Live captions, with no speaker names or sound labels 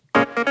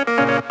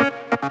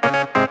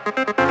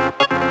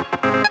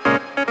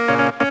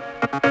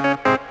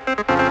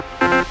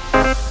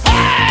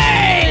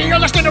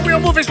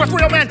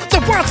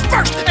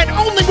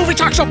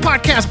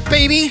podcast,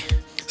 baby!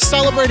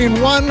 Celebrating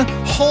one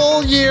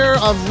whole year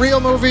of real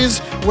movies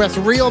with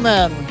real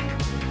men.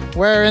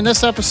 Where in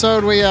this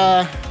episode, we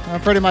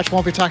pretty much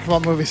won't be talking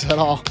about movies at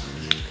all.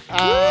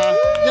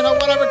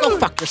 Whatever, go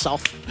fuck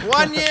yourself.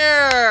 1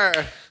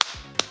 year!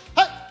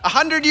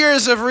 100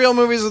 years of real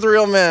movies with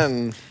real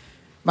men.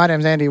 My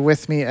name's Andy.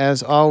 With me,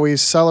 as always,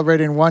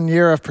 celebrating 1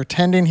 year of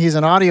pretending he's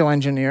an audio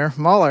engineer,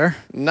 Muller.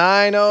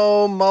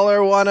 9-0, Muller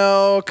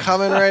 1-0,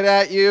 coming right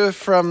at you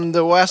from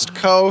the west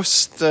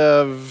coast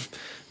of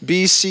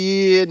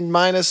BC,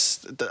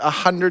 minus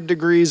 100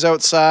 degrees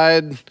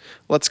outside.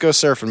 Let's go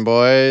surfing,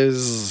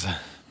 boys.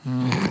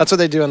 That's what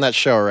they do on that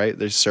show, right?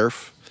 They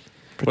surf.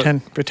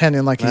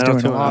 Pretending like he's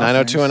doing a lot of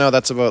 90210,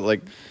 that's about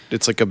like,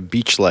 it's like a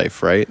beach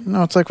life, right?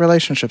 No, it's like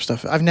relationship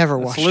stuff. I've never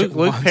watched it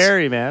Luke once.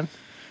 Perry, man.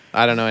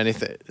 I don't know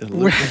anything.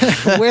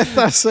 With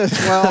us as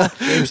well,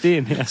 James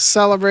Dean, yeah.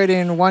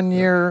 celebrating 1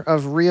 year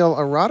of real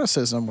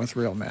eroticism with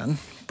real men,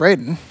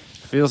 Braden.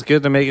 Feels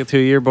good to make it to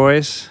a year,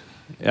 boys.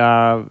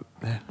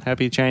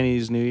 Happy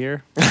Chinese New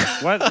Year.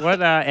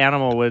 What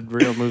animal would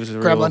real movies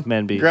with real Gremlin.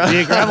 men be? Be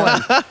a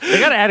gremlin. They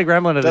got to add a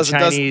gremlin to the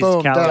Chinese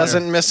calendar.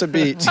 Doesn't miss a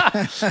beat.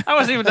 I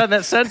wasn't even done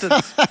that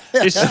sentence.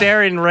 You're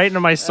staring right into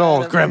my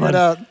soul.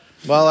 Gremlin.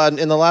 Well,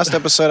 in the last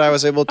episode, I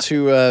was able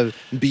to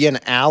be an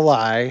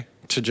ally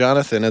to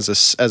Jonathan as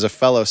a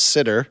fellow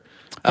sitter.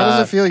 How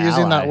does it feel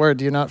using ally. that word?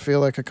 Do you not feel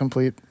like a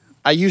complete...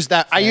 I use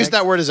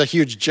that word as a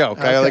huge joke.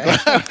 Okay.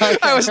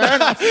 I was Fair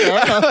enough.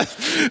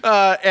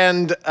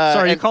 So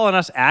are you calling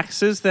us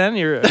axes then?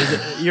 You're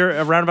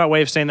a roundabout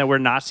way of saying that we're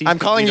Nazis? I'm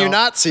calling you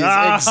Nazis.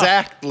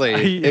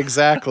 Exactly.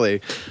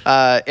 Exactly.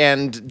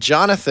 And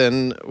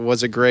Jonathan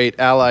was a great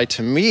ally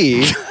to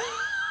me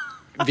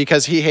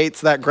because he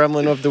hates that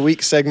Gremlin of the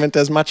Week segment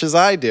as much as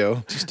I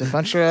do. Just a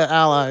bunch of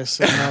allies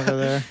sitting over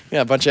there.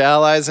 Yeah, a bunch of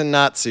allies and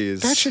Nazis.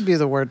 That should be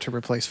the word to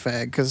replace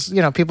fag, because,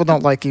 people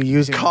don't like you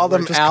using Call that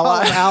them word. Just allies.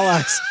 Call them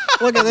allies.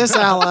 Look at this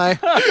ally.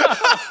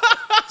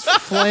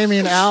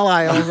 Flaming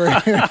ally over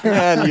here.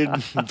 Man,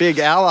 you big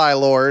ally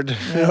lord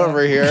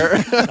over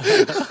here.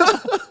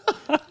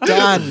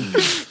 Done.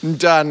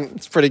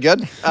 It's pretty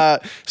good.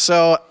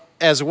 So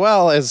as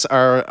well as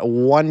our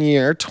 1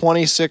 year,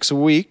 26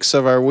 weeks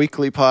of our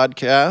weekly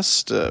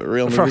podcast,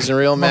 Real Movies and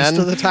Real Men. Most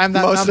of the time,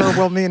 that number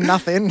will mean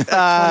nothing.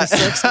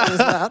 26, what is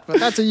that? But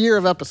that's a year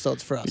of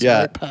episodes for us, Yeah.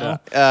 right, pal?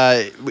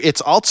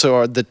 It's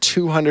also the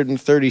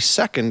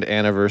 232nd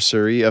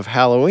anniversary of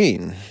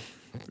Halloween.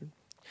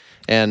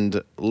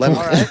 And let me,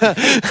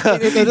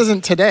 It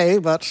isn't today,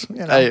 but,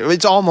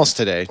 it's almost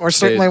today. or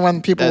certainly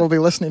when people will be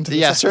listening to this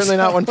Yeah, certainly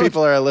not when episode.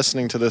 people are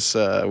listening to this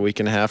week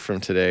and a half from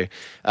today.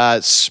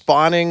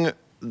 Spawning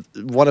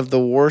one of the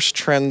worst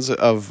trends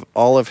of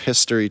all of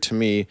history to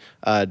me,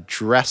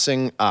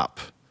 dressing up.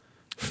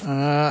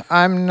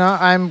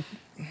 I'm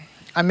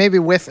maybe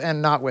with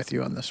and not with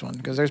you on this one,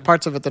 because there's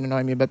parts of it that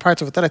annoy me, but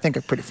parts of it that I think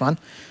are pretty fun.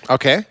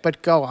 Okay.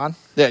 But go on.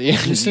 Yeah,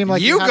 You seem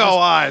like you have go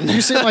on.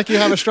 You seem like you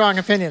have a strong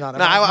opinion on it.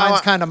 No,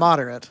 Mine's kind of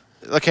moderate.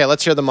 Okay,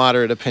 let's hear the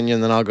moderate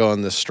opinion, then I'll go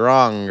on the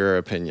stronger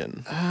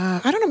opinion. I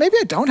don't know. Maybe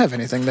I don't have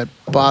anything that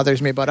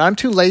bothers me, but I'm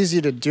too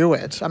lazy to do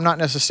it. I'm not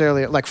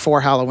necessarily like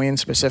for Halloween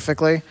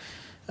specifically.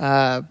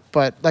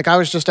 But like I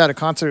was just at a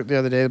concert the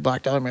other day, the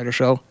Black Dahlia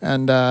show,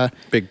 and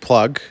Big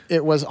plug.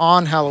 it was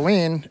on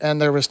Halloween,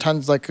 and there was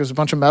tons, like there was a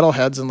bunch of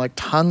metalheads, and like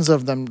tons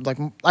of them. Like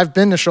I've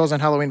been to shows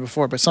on Halloween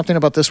before, but something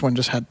about this one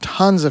just had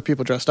tons of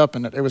people dressed up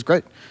in it. It was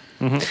great.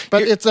 Mm-hmm.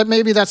 But it's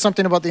maybe that's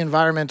something about the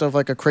environment of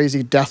like a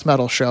crazy death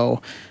metal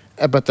show,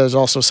 but there's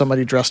also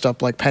somebody dressed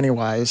up like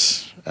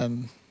Pennywise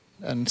and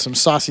some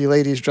saucy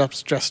ladies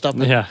dressed up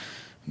in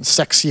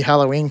sexy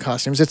Halloween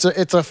costumes.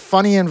 It's a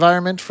funny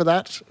environment for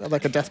that,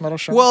 like a death metal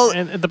show. Well,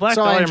 And the Black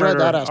So I Dahlia enjoyed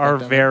that Murder aspect are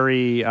of it.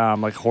 very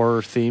like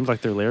horror themed,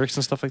 like their lyrics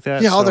and stuff like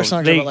that. yeah, all So their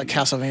songs they, are about like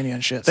Castlevania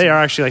and shit. They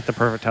are actually like the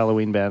perfect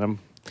Halloween band.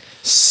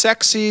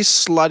 sexy,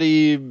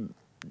 slutty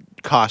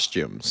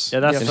costumes Yeah,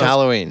 that's in what-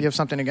 Halloween. You have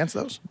something against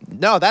those?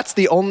 No, that's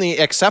the only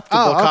acceptable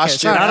Oh, okay.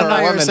 costume Sorry, I for thought a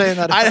you were woman. saying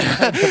that.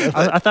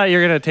 I thought you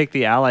were going to take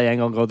the ally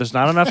angle and go, there's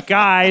not enough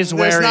guys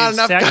wearing not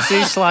enough sexy,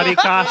 slutty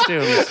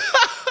costumes.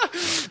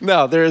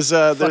 No, there's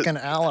Fucking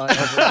ally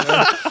over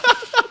there.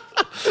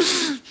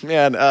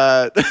 man,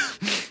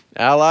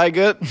 ally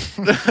good.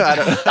 I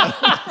don't.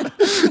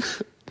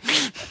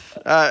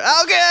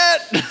 I'll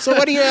get. So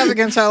what do you have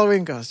against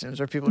Halloween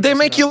costumes? Or people They dressing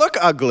make up? you look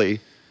ugly.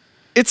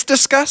 It's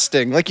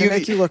disgusting. Like They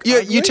make you look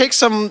ugly? you take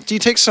some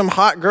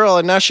hot girl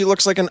and now she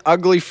looks like an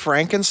ugly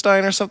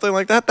Frankenstein or something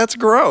like that. That's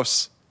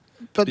gross.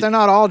 But they're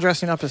not all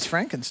dressing up as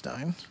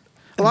Frankenstein.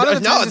 A lot of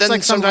the times it's then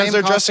like some sometimes lame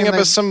they're dressing costume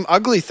up as some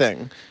ugly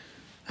thing.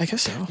 I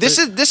guess so.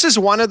 This is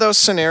one of those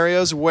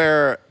scenarios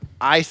where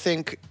I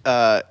think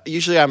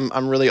usually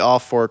I'm really all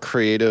for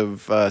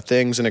creative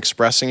things and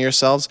expressing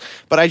yourselves,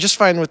 but I just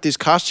find with these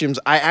costumes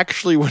I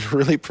actually would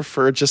really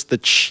prefer just the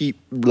cheap,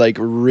 like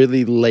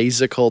really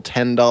lazical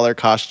 $10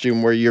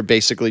 costume where you're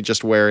basically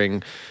just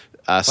wearing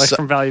Like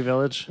from Value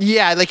Village?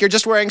 Yeah, like you're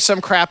just wearing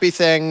some crappy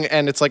thing,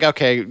 and it's like,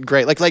 okay,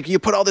 great. Like you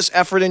put all this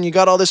effort in, you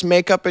got all this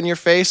makeup in your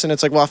face, and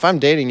it's like, well, if I'm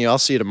dating you, I'll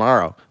see you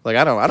tomorrow. Like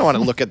I don't want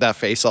to look at that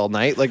face all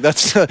night. Like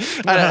that's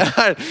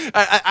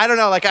I don't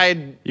know. Like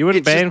you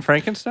wouldn't ban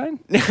Frankenstein?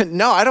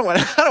 No, I don't want.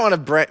 I don't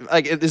want to.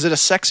 Like, is it a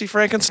sexy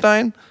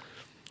Frankenstein?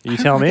 You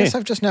tell me. I guess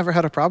I've just never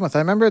had a problem with it.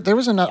 I remember there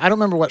was I don't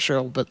remember what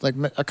show, but like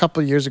a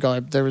couple of years ago,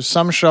 there was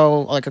some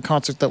show, like a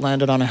concert that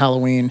landed on a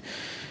Halloween,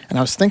 and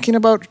I was thinking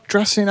about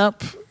dressing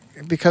up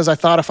because I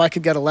thought if I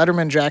could get a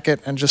Letterman jacket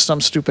and just some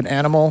stupid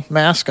animal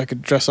mask, I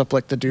could dress up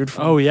like the dude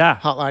from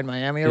Hotline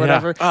Miami or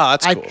whatever. Oh,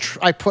 that's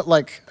cool. I put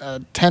like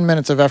 10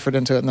 minutes of effort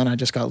into it, and then I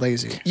just got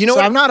lazy. You know so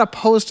what? I'm not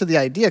opposed to the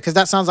idea because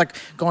that sounds like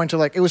going to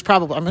like, it was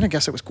probably, I'm going to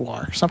guess it was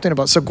Guar. Something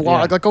about, so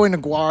Guar, like going to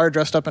Guar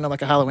dressed up in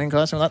like a Halloween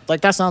costume.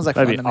 That sounds like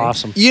That'd fun be to me.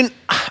 awesome.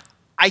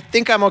 I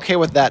think I'm okay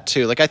with that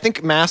too. Like I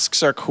think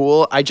masks are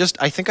cool. I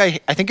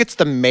think it's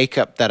the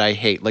makeup that I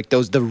hate. Like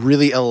the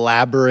really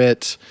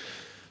elaborate,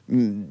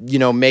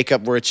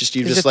 makeup where it's just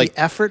Is just it like the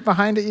effort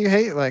behind it you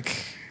hate? Like,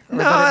 or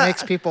no, that it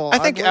makes people I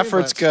think ugly,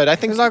 effort's but good. I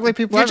think there's ugly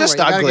people You're just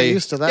everywhere. You gotta ugly. get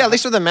used to that. Yeah, at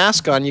least with a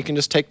mask on, you can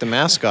just take the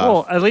mask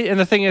off. Well, and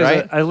the thing is,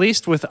 Right? at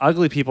least with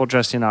ugly people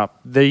dressing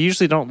up, they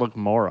usually don't look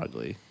more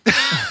ugly.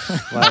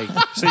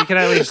 So you can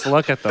at least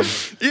look at them.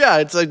 Yeah,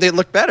 it's like they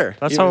look better.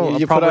 That's how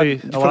probably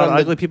a lot of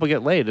the- ugly people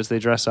get laid, is they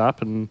dress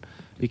up and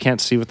you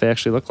can't see what they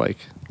actually look like.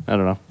 I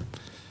don't know.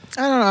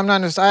 I don't know. I'm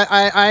not.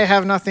 I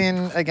have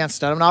nothing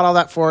against it. I'm not all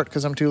that for it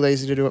because I'm too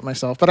lazy to do it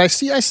myself. But I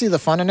see the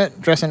fun in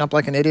it. Dressing up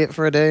like an idiot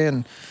for a day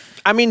and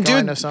I mean,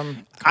 going dude, to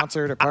some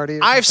concert or party.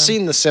 Or I've something.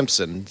 seen The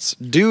Simpsons.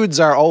 Dudes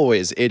are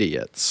always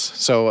idiots,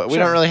 so we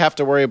don't really have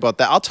to worry about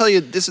that. I'll tell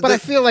you this. But I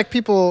feel like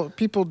people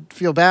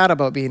feel bad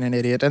about being an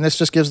idiot, and this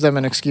just gives them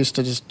an excuse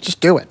to just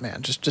do it,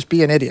 man. Just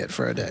be an idiot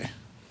for a day.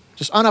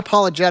 Just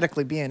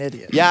unapologetically be an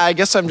idiot. Yeah, I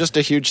guess I'm just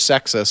a huge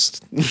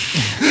sexist.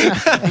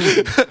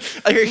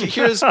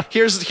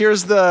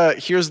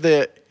 here's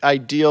the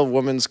ideal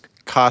woman's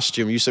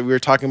costume. You said we were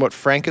talking about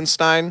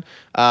Frankenstein.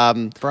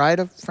 Bride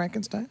of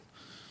Frankenstein.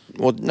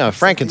 Well, no,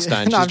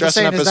 Frankenstein. No, She's I'm just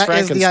dressing saying, up is as that is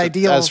Frankenstein. the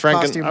ideal as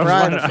costume I was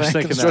bride wondering- of I was thinking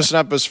Frankenstein? that. Dressing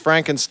up as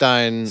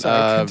Frankenstein.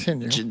 Sorry,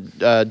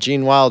 continue.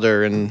 Gene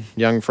Wilder and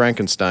Young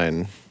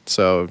Frankenstein.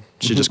 So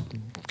she just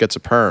gets a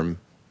perm.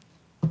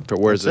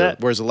 Wears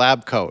That's it. a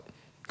lab coat.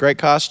 Great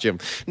costume.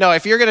 No,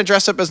 if you're going to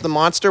dress up as the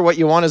monster, what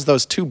you want is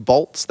those two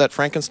bolts that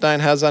Frankenstein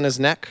has on his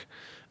neck.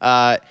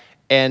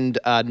 And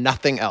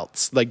nothing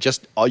else, like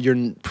just all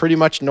your pretty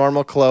much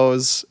normal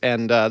clothes,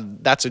 and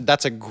that's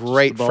a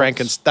great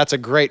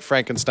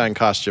Frankenstein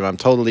costume. I'm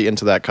totally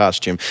into that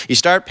costume. You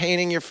start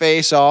painting your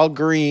face all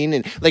green,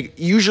 and like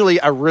usually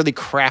a really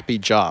crappy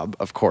job,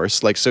 of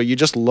course. Like so, you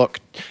just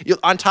look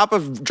on top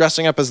of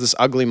dressing up as this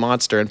ugly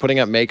monster and putting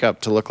up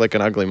makeup to look like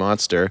an ugly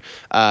monster.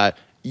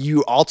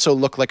 You also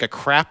look like a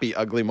crappy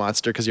ugly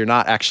monster because you're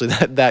not actually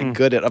that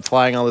good at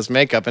applying all this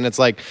makeup, and it's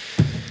like.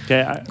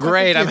 Okay,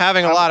 Great, I'm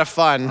having a lot of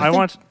fun. I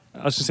want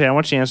you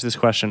to answer this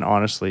question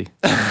honestly.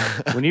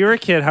 When you were a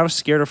kid, how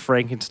scared of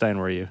Frankenstein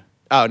were you?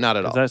 Oh, not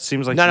at all. That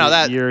seems like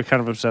you're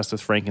kind of obsessed with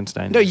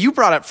Frankenstein. No, you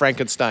brought up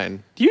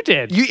Frankenstein. You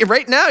did.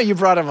 Right now you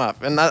brought him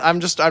up, and I'm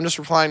just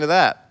replying to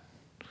that.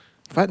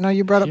 But no,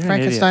 you brought up You're an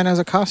Frankenstein as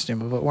a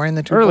costume about wearing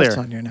the two Earlier. bolts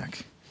on your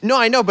neck. No,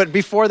 I know, but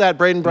before that,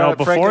 Braden brought No, up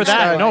before Frankenstein.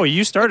 that, no,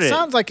 you started it.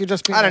 Sounds like you're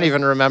just being. I don't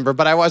even remember,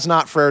 but I was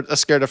not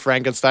scared of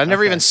Frankenstein. I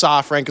never even saw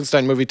a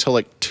Frankenstein movie till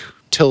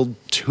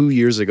 2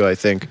 years ago, I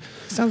think.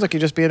 Sounds like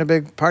you're just being a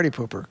big party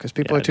pooper because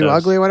people Yeah, are it too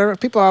does. ugly or whatever.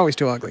 People are always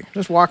too ugly.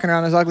 Just walking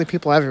around as ugly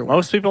people everywhere.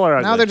 Most people are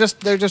ugly. Now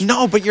they're just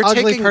No, but you're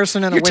ugly taking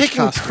person in a you're witch taking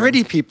costume.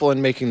 pretty people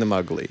and making them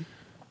ugly.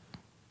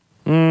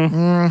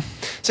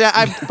 See,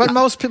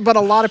 but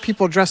a lot of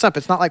people dress up.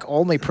 It's not like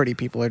only pretty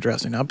people are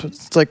dressing up.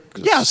 It's like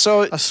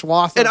so a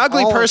swath. An of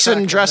ugly all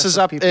person attractiveness dresses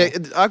of up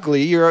people.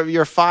 ugly.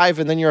 You're 5,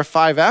 and then you're a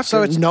 5 after.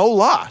 So it's- no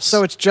loss.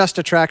 So it's just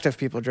attractive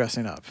people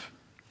dressing up.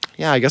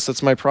 yeah, I guess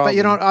that's my problem. But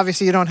you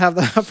don't have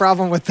the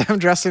problem with them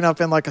dressing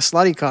up in like a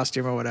slutty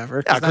costume or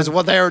whatever. Yeah, because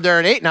they're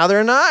an 8 now.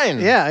 They're a 9.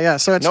 Yeah.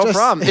 So it's No just,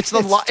 problem. It's the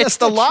loss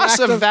just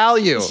of attractive-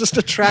 value. It's just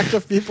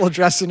attractive people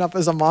dressing up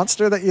as a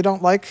monster that you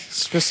don't like.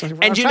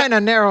 I'm trying to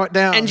narrow it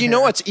down. And you know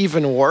here. what's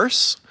even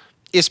worse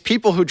is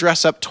people who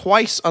dress up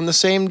twice on the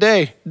same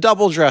day,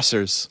 double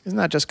dressers. Isn't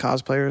that just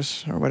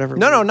cosplayers or whatever?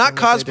 No, weird not thing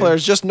that they do?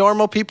 cosplayers, just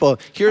normal people.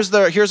 Here's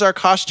our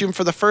costume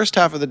for the first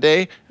half of the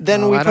day.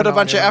 Then we I put don't a know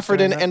bunch of anyone's effort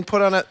doing in that. and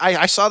put on a.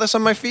 I saw this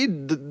on my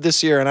feed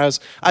this year, and I was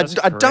That's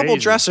a double crazy.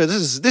 dresser.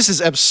 This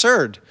is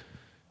absurd.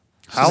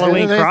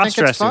 Halloween They think it's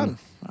cross-dressing. fun.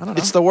 I don't know.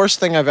 It's the worst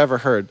thing I've ever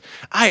heard.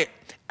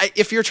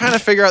 If you're trying to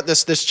figure out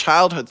this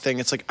childhood thing,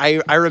 it's like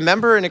I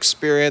remember an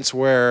experience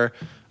where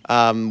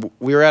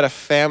we were at a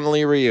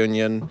family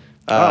reunion.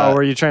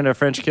 Were you trying to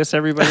French kiss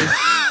everybody?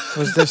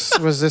 Was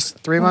this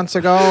 3 months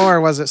ago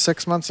or was it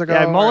 6 months ago?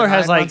 Yeah, Mueller or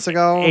has 9 like months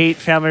ago? 8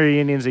 family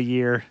reunions a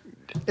year.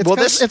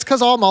 It's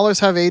because all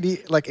Muellers have ADD,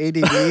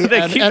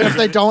 and if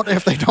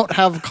they don't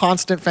have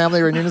constant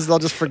family reunions, they'll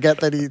just forget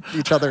that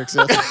each other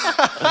exists.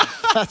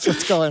 That's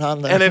what's going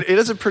on there. And it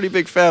is a pretty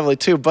big family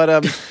too.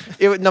 But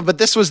but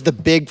this was the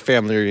big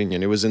family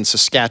reunion. It was in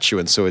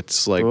Saskatchewan, so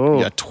it's like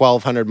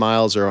 1,200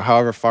 miles or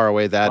however far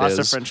away that Lots is.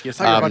 of French I kiss.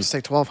 thought you were about to say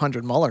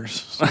 1,200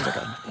 Mullers. Sounds like a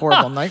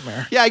horrible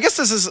nightmare. Yeah, I guess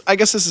this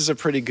is a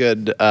pretty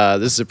good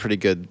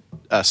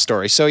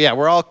story. So yeah,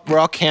 we're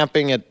all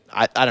camping at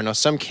I don't know,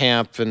 some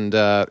camp, and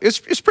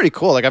it's pretty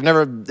cool. Like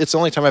it's the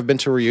only time I've been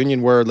to a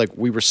reunion where like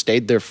we were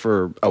stayed there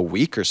for a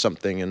week or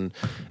something and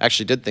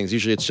actually did things.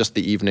 Usually it's just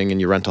the evening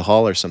and you rent a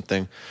hall or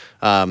something,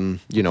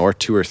 or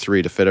 2 or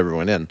 3 to fit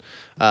everyone in.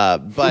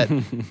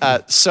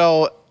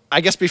 So I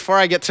guess before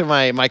I get to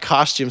my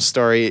costume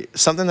story,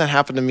 something that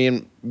happened to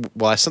me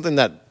something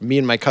that me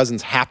and my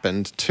cousins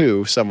happened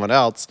to someone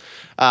else,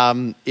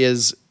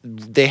 is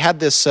they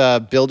had this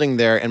building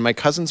there, and my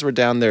cousins were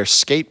down there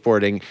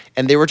skateboarding,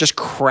 and they were just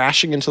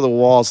crashing into the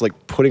walls,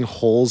 like putting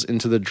holes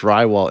into the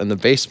drywall in the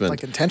basement.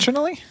 Like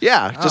intentionally?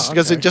 Yeah, just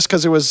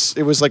because it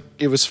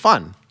was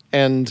fun,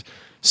 and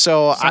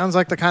so Sounds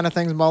like the kind of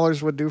things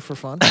Mullers would do for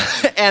fun.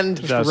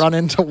 and Just run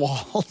into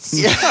walls.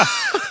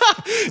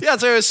 yeah,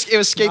 so it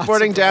was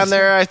skateboarding down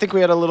there. I think we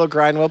had a little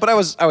grind wheel, but I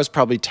was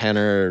probably 10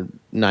 or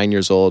 9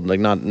 years old, like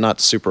not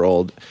super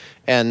old,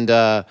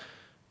 and.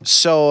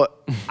 So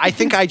I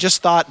think I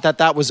just thought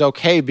that was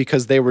okay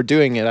because they were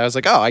doing it. I was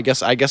like, oh, I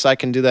guess I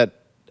can do that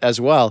as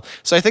well.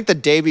 So I think the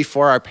day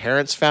before our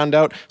parents found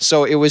out,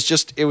 so it was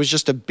just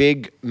a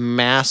big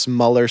mass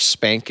Muller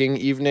spanking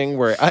evening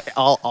where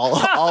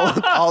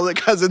all the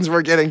cousins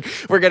were getting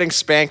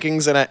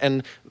spankings,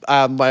 and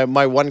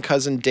my one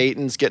cousin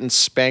Dayton's getting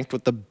spanked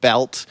with the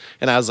belt,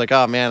 and I was like,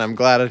 oh man, I'm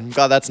glad I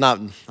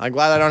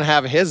don't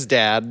have his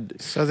dad.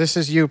 So this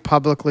is you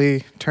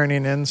publicly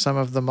turning in some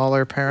of the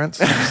Muller parents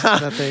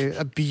that they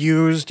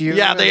abused you.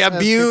 Yeah, they as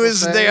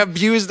people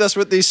abused us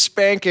with these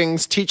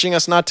spankings, teaching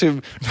us not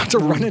to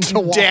run into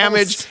walls.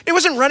 damage. It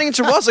wasn't running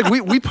into walls. Like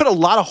we put a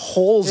lot of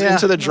holes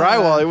into the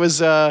drywall. It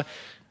was I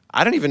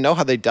don't even know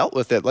how they dealt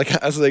with it.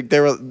 Like I was like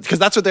because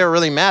that's what they were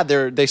really mad.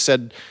 They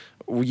said,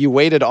 you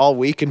waited all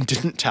week and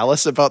didn't tell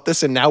us about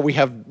this, and now we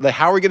have. Like,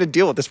 how are we going to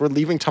deal with this? We're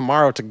leaving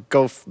tomorrow to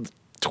go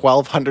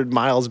 1,200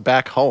 miles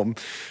back home.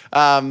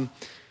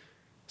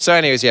 So,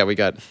 anyways, yeah, I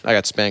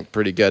got spanked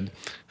pretty good.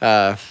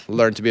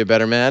 Learned to be a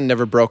better man.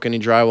 Never broke any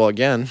drywall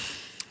again.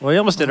 Well, you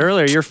almost did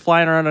earlier. You're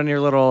flying around on your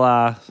little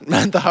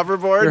the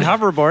hoverboard. Your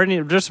hoverboard,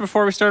 and just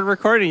before we started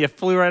recording, you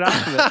flew right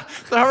off of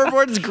it. The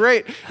hoverboard is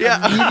great.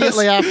 Yeah,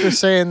 Immediately after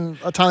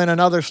telling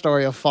another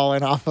story of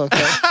falling off of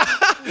it.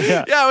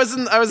 Yeah, I was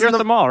You're at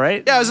the mall,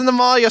 right? Yeah, I was in the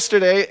mall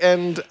yesterday,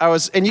 and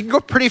you can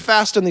go pretty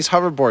fast on these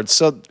hoverboards.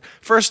 So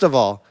first of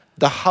all,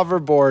 the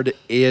hoverboard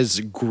is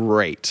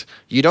great.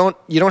 You don't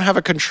have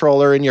a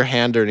controller in your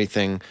hand or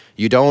anything.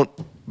 You don't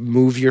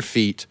move your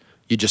feet.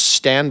 You just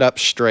stand up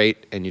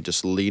straight and you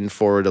just lean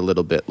forward a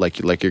little bit, like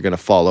you're gonna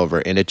fall over,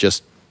 and it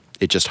just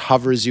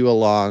hovers you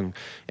along,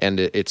 and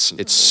it's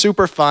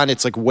super fun.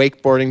 It's like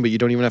wakeboarding, but you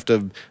don't even have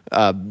to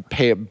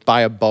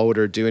buy a boat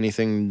or do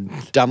anything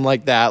dumb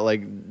like that.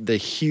 Like the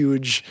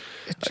huge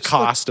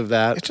cost of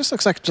that. It just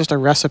looks like just a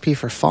recipe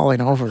for falling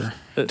over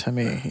to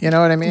me. You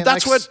know what I mean?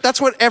 That's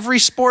what every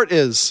sport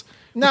is.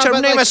 No,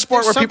 Name a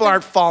sport where people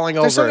aren't falling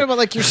over. There's something about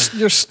like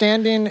you're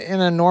standing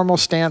in a normal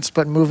stance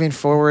but moving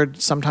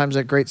forward sometimes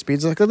at great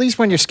speeds. Like at least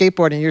when you're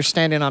skateboarding, you're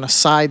standing on a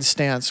side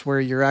stance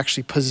where you're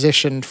actually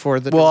positioned for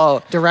the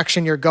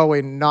direction you're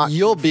going.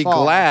 You'll be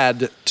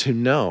glad to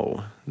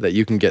know that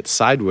you can get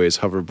sideways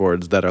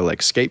hoverboards that are like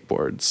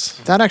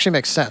skateboards. That actually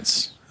makes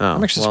sense.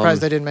 I'm actually surprised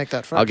they didn't make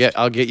that first.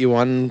 I'll get you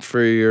one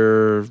for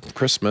your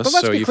Christmas,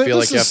 so you feel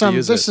like you have to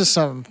use it. This is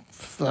some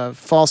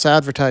false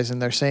advertising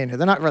they're saying here.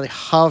 They're not really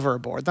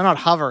hoverboard. They're not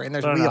hovering.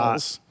 There's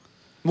wheels.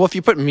 Well, if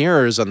you put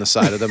mirrors on the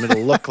side of them,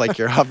 it'll look like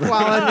you're hovering.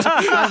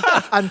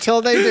 Well,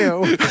 until they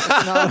do, it's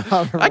not a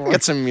hoverboard. I can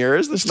get some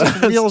mirrors. It's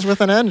just wheels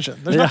with an engine.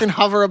 There's nothing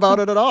hover about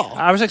it at all.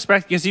 I was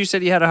expecting, because you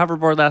said you had a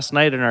hoverboard last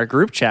night in our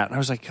group chat, and I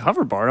was like,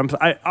 hoverboard?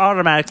 I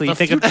automatically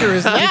think of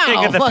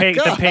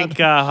the pink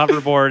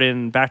hoverboard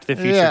in Back to the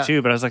Future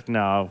too, but I was like,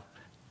 no,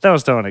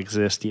 those don't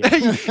exist yet.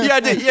 You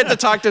had to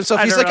talk to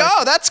himself. He's like,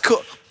 oh, that's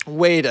cool.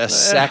 Wait a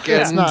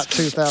second. It's not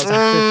 2015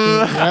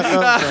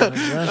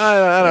 yet.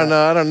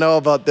 I don't know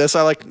about this.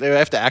 I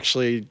have to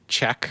actually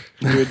check,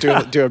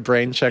 do a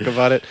brain check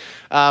about it.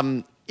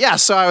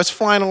 So I was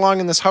flying along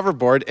in this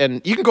hoverboard,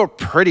 and you can go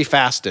pretty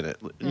fast in it.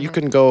 Mm-hmm. You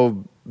can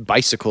go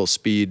bicycle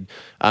speed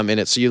in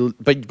it. So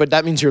but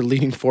that means you're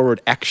leaning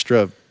forward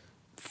extra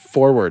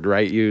forward,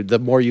 right? The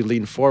more you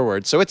lean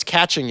forward, so it's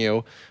catching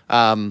you.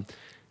 But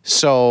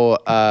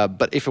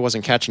if it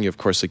wasn't catching you, of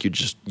course, like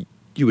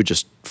you would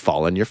just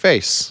fall on your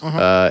face.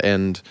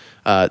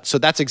 Uh-huh. So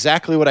that's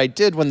exactly what I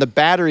did when the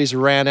batteries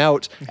ran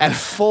out at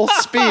full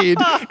speed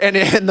and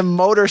the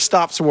motor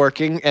stops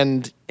working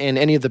and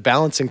any of the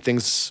balancing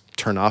things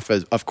turn off,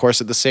 of course,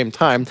 at the same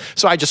time.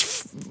 So I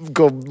just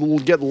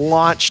get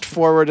launched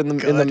forward in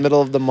the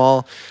middle of the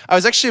mall. I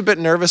was actually a bit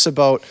nervous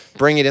about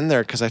bringing it in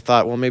there because I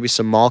thought, well, maybe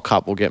some mall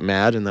cop will get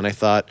mad. And then I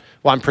thought,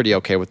 well, I'm pretty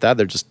okay with that.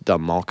 They're just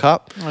dumb mall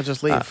cop. I'll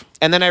just leave.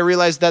 And then I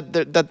realized that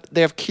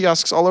they have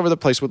kiosks all over the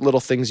place with little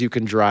things you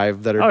can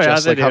drive that are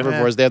just like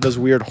hoverboards. Yeah. They have those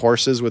weird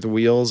horses with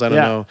wheels. I don't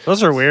know.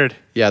 Those are weird.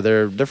 Yeah,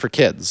 they're for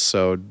kids,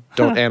 so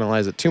don't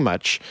analyze it too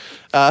much.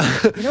 You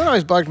know what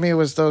always bugged me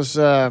was those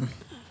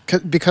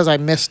because I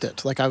missed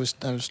it. Like I was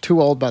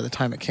too old by the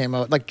time it came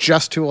out. Like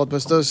just too old.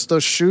 Was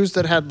those shoes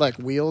that had like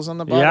wheels on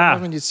the bottom of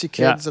them, and you'd see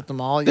kids at the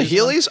mall. The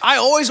Heelys? I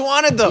always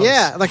wanted those.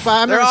 Yeah, like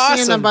I remember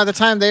seeing them by the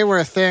time they were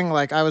a thing.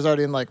 Like I was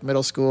already in like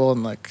middle school,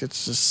 and like it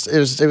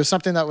was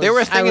something that was. They were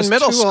a thing in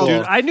middle school.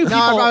 Dude, I knew people.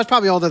 No, I was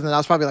probably older than that. I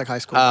was probably like high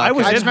school. I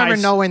just remember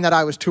knowing that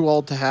I was too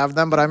old to have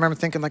them, but I remember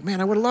thinking like, man,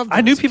 I would have loved them.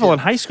 I knew people in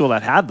high school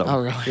that had them. Oh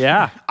really?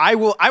 Yeah. I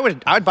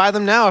would buy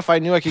them now if I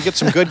knew I could get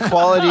some good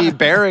quality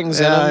bearings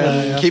in them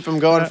and keep them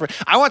going for.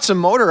 I want some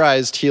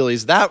motorized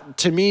Heelys. That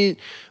to me,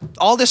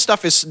 all this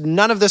stuff is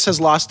none of this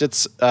has lost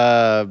its.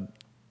 I'm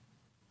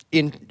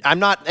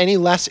not any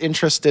less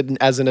interested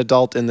as an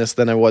adult in this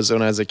than I was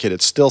when I was a kid.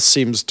 It still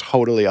seems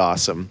totally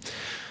awesome.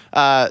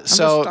 I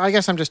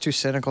guess I'm just too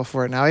cynical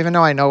for it now. Even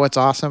though I know it's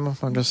awesome,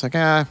 I'm just like,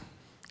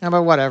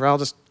 but whatever. I'll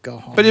just go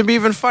home. But it'd be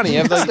even funny. You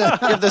have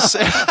this.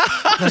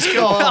 Let's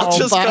go. I'll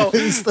just buy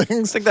these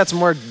things. I think that's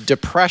more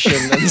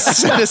depression than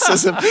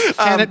cynicism.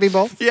 Can it be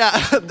both? Yeah.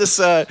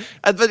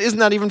 But isn't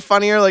that even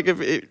funnier? Like,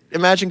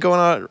 imagine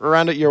going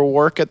around at your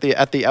work at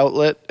the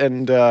outlet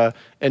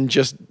and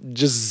just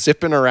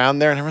zipping around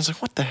there, and everyone's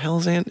like, "What the hell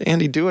is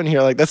Andy doing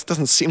here?" Like, that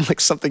doesn't seem like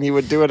something you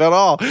would do it at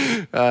all.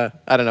 I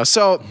don't know.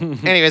 So,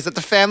 anyways, at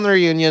the family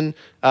reunion,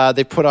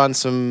 they put on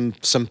some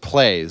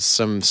plays,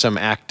 some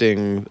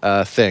acting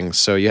things.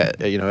 So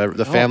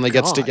the family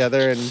gets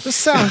together and this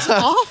sounds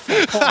awful.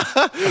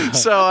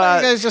 So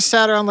you guys just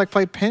sat around like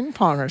play ping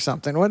pong or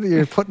something. What are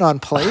you putting on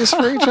plays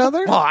for each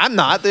other? Well, I'm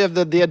not.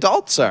 The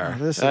adults are.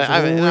 This is weird.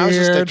 I was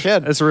just a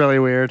kid. It's really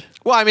weird.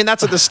 Well, I mean,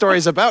 that's what the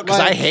story's about because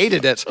I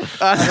hated it.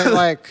 Are they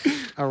like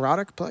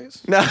erotic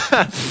plays? No,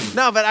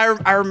 but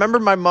I remember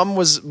my mom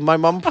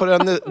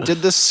did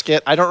this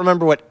skit. I don't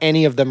remember what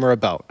any of them were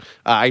about.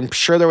 I'm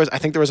sure I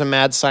think there was a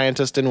mad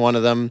scientist in one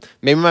of them.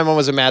 Maybe my mom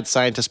was a mad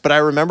scientist, but I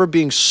remember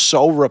being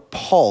so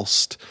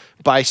repulsed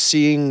by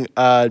seeing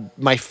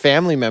my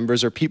family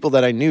members or people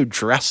that I knew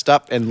dressed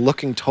up and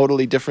looking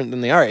totally different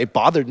than they are. It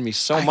bothered me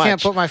so much. I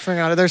can't put my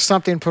finger on it. There's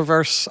something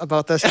perverse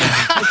about this.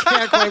 I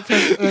can't quite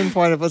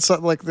pinpoint it, but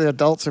something like the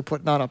adults are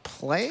putting on a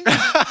play.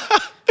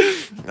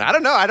 I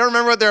don't know. I don't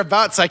remember what they're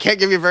about, so I can't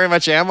give you very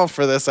much ammo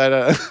for this.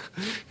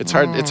 It's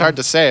hard. It's hard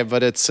to say,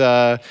 but it's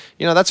that's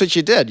what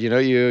you did.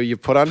 You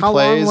put on How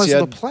plays. How long was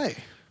the play?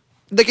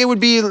 Like it would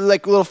be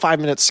like little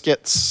 5-minute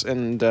skits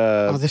and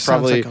this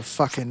probably sounds like a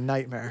fucking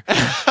nightmare.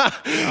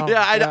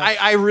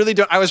 I really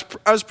don't. I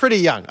was pretty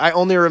young. I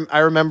only I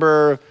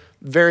remember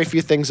very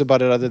few things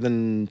about it other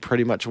than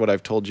pretty much what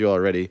I've told you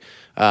already.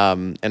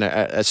 And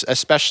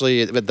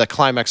especially the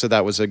climax of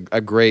that was a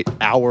great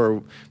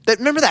hour.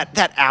 Remember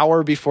that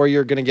hour before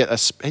you're gonna get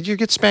did you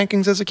get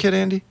spankings as a kid,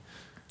 Andy?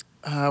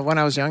 When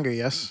I was younger,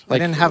 yes. I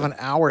didn't have an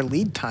hour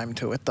lead time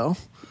to it though.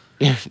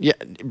 Yeah,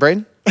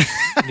 Braden.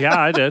 Yeah,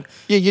 I did.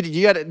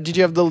 Yeah, did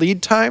you have the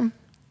lead time?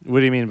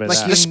 What do you mean by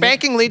that? The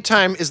spanking lead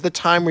time is the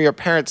time where your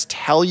parents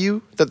tell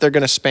you that they're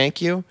going to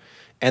spank you,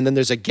 and then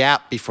there's a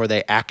gap before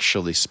they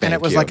actually spank you.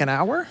 And it was like an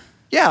hour?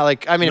 Yeah,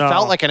 it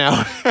felt like an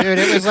hour. Dude,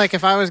 it was like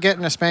if I was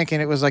getting a spanking,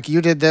 it was like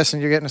you did this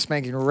and you're getting a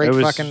spanking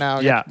fucking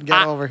now. Yeah.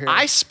 Get over here.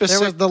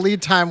 The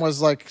lead time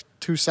was like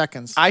 2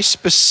 seconds. I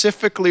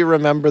specifically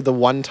remember the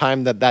one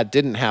time that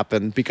didn't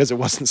happen because it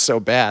wasn't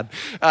so bad.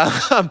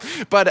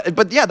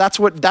 But yeah, that's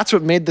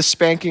what made the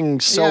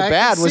spanking so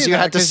bad was you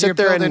had to sit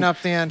there building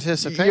up the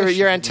anticipation.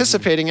 You're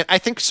anticipating it. I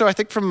think so. I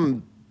think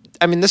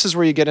this is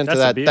where you get into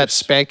that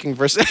spanking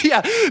versus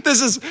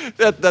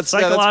that's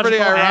pretty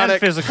ironic. And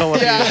physical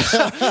abuse.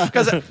 Yeah,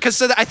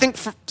 because I think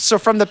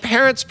from the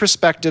parents'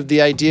 perspective,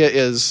 the idea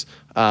is.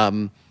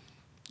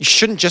 You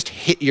shouldn't just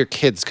hit your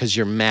kids because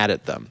you're mad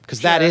at them,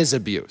 because that is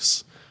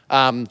abuse.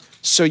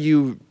 So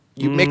you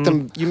make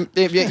them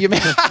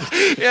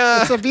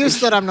It's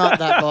abuse that I'm not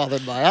that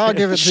bothered by. I'll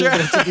give it to you,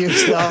 but it's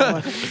abuse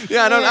though.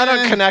 Yeah, I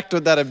don't connect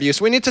with that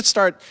abuse.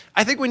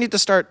 I think we need to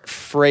start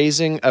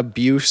phrasing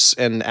abuse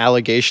and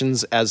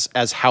allegations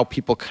as how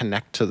people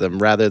connect to them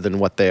rather than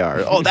what they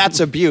are. Oh, that's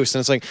abuse. And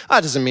it's like, it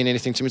doesn't mean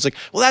anything to me. It's like,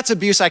 well, that's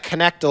abuse I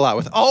connect a lot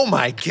with. Oh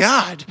my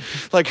God.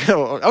 Like,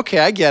 okay,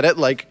 I get it.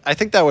 Like, I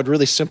think that would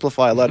really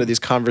simplify a lot of these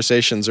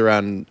conversations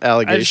around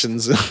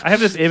allegations. I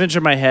have this image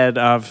in my head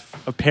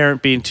of a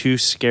parent being too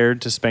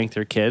scared to spank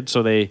their kid,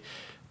 so they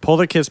pull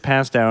their kid's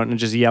pants down and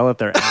just yell at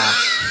their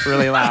ass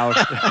really loud.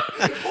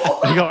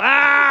 They go,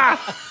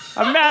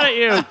 I'm mad at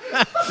you.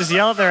 Just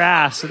yell at their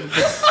ass.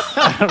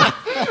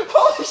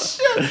 Holy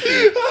shit.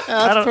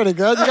 That's pretty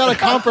good. You got to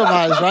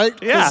compromise, right?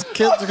 Yeah.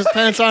 Because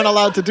parents aren't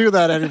allowed to do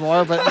that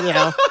anymore. But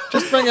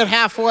just bring it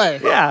halfway.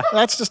 Yeah.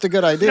 That's just a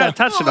good idea. You're not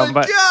touching them,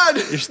 but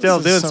you're still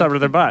doing something to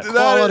their butt.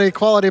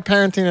 Quality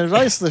parenting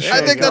advice. This show.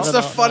 I think that's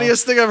the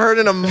funniest thing I've heard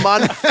in a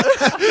month.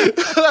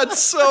 That's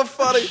so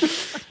funny.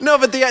 No,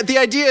 but the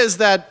idea is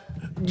that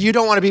you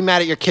don't want to be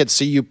mad at your kids,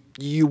 so you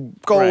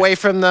go away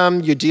from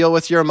them. You deal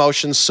with your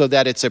emotions so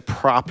that it's a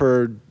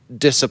proper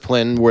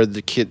discipline where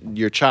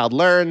your child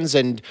learns,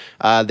 and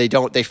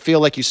they feel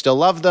like you still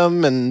love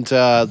them, and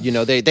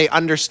they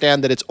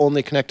understand that it's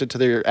only connected to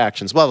their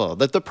actions. Blah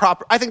blah.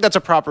 I think that's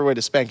a proper way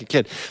to spank a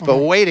kid. But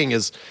waiting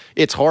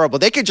it's horrible.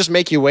 They could just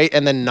make you wait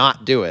and then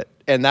not do it,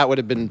 and that would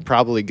have been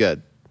probably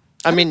good.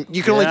 I mean,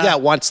 you can only do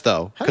that once,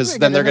 though, because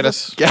then they're going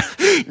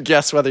to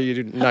guess whether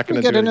you're not going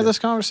to do it. Get into this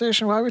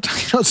conversation? Why are we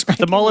talking about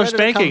spanking? The Mueller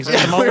spankings.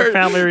 The Mueller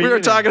family reunion. We were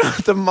talking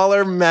about the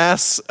Mueller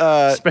mass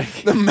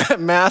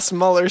mass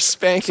Mueller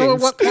spankings. So at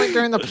what point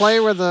during the play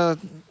were the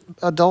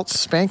adults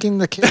spanking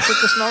the kids at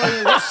this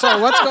moment?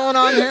 So what's going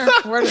on here?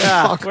 Where did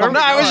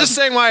I was just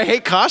saying why I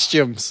hate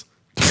costumes.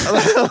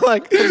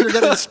 Like you're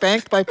getting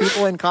spanked by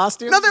people in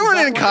costumes? No, they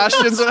weren't in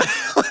costumes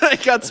when I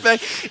got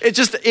spanked.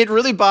 It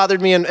really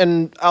bothered me,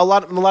 and a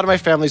lot of my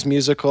family's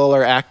musical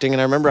or acting,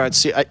 and I remember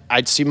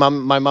I'd see my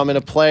mom in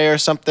a play or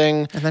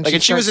something, and then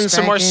she was in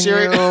some more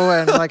serious.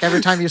 And like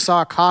every time you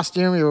saw a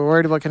costume, you were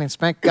worried about getting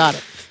spanked. Got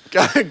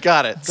it.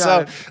 Got it.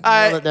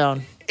 Nailed it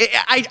down.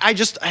 I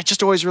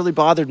just always really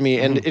bothered me,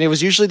 and it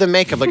was usually the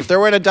makeup. Like if they're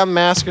wearing a dumb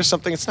mask or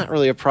something, it's not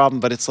really a problem,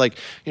 but it's like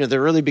they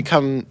really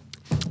become.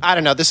 I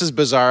don't know. This is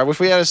bizarre. If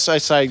we had a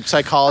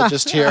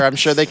psychologist here, I'm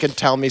sure they could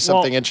tell me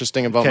something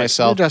interesting about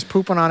myself. You're just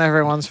pooping on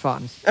everyone's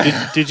fun.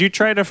 Did you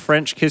try to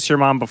French kiss your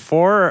mom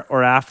before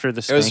or after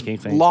the spanking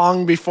thing?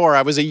 Long before.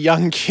 I was a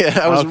young kid.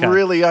 I was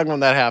really young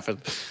when that happened.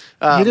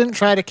 You didn't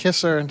try to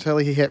kiss her until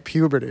he hit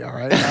puberty, all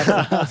right?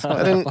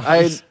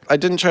 I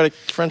didn't try to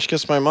French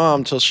kiss my mom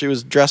until she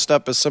was dressed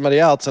up as somebody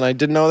else, and I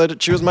didn't know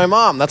that she was my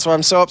mom. That's why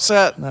I'm so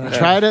upset. And then I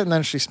tried it, and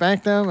then she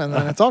spanked him, and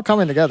then it's all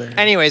coming together.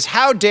 Anyways,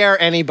 how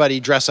dare anybody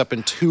dress up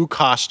in 2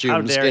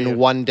 costumes in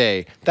one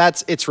day?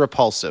 It's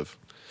repulsive.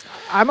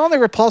 I'm only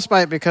repulsed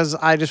by it because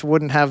I just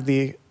wouldn't have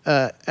the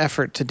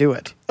effort to do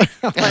it.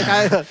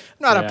 I'm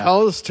not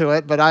opposed to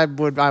it, but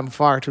I'm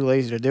far too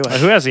lazy to do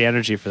it. Who has the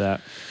energy for that?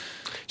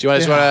 Do you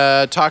guys want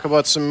to talk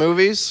about some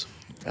movies?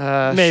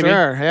 Maybe.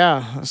 Sure,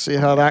 yeah. Let's see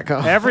how that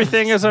goes.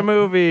 Everything is a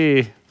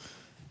movie.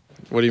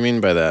 What do you mean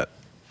by that?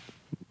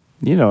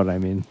 You know what I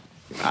mean.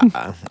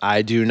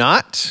 I do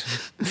not.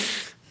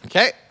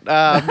 Okay.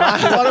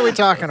 What are we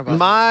talking about?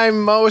 My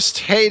most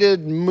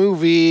hated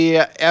movie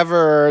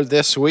ever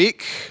this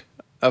week,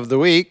 of the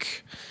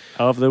week,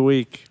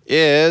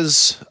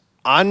 is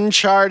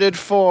Uncharted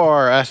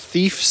 4: A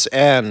Thief's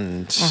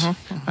End.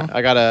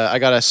 I got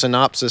a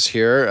synopsis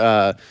here.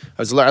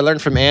 I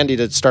learned from Andy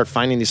to start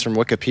finding these from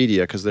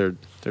Wikipedia because they're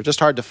just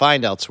hard to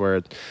find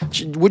elsewhere.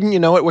 Wouldn't you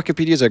know it?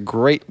 Wikipedia is a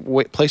great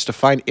place to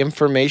find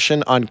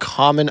information on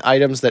common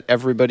items that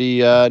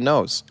everybody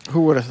knows.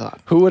 Who would have thought?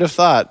 Who would have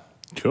thought?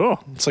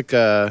 Cool. It's like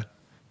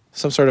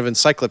some sort of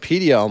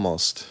encyclopedia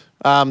almost.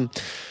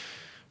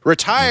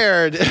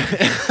 Retired.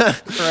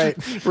 Right.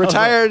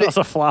 Retired. That was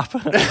a flop.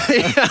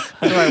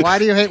 Why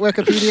do you hate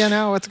Wikipedia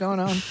now? What's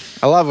going on?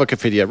 I love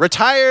Wikipedia.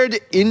 Retired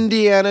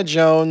Indiana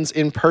Jones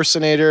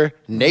impersonator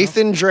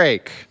Nathan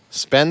Drake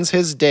spends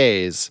his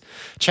days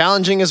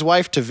challenging his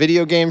wife to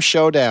video game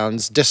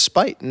showdowns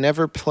despite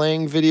never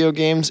playing video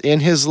games in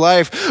his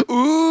life.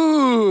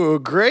 Ooh,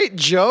 great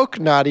joke,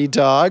 Naughty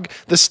Dog.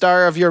 The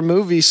star of your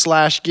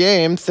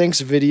movie/game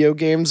thinks video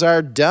games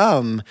are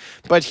dumb,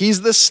 but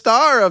he's the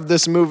star of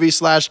this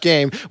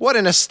movie/game. What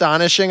an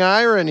astonishing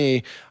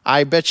irony.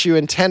 I bet you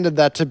intended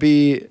that to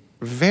be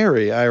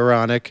very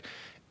ironic.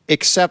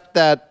 Except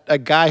that a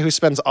guy who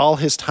spends all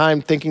his time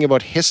thinking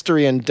about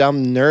history and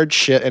dumb nerd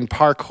shit and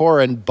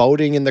parkour and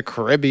boating in the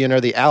Caribbean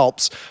or the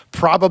Alps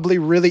probably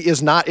really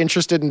is not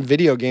interested in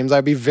video games.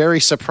 I'd be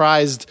very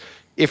surprised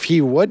if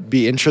he would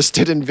be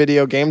interested in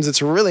video games.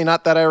 It's really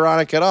not that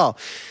ironic at all.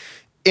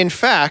 In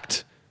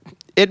fact,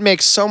 it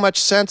makes so much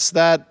sense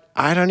that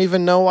I don't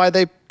even know why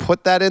they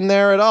put that in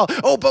there at all.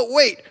 Oh, but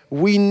wait,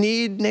 we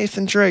need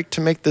Nathan Drake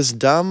to make this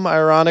dumb,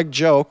 ironic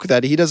joke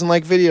that he doesn't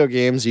like video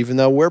games, even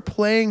though we're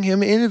playing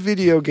him in a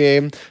video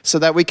game, so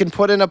that we can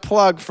put in a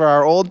plug for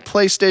our old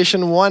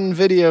PlayStation 1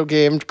 video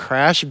game,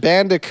 Crash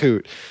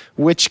Bandicoot,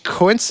 which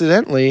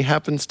coincidentally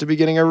happens to be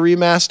getting a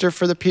remaster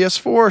for the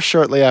PS4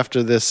 shortly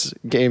after this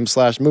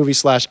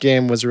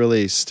movie/game was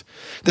released.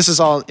 This is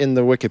all in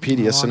the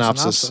Wikipedia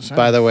synopsis,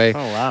 by the way. Oh,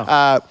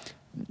 wow.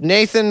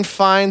 Nathan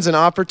finds an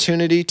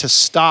opportunity to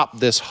stop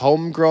this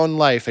homegrown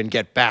life and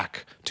get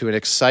back to an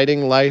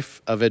exciting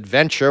life of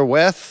adventure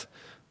with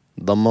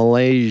the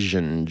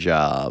Malaysian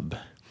Job.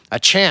 A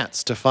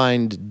chance to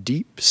find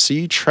deep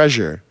sea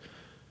treasure,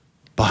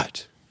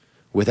 but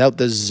without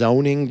the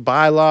zoning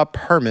bylaw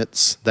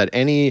permits that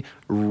any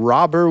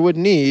robber would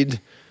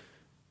need,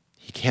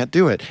 he can't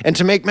do it. And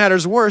to make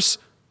matters worse,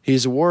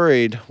 he's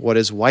worried what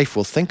his wife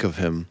will think of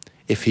him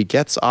if he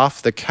gets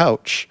off the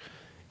couch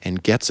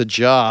and gets a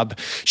job.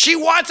 She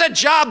wants a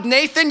job,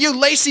 Nathan, you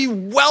lacy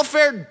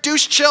welfare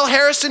douche chill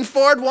Harrison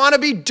Ford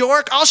wannabe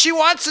dork. All she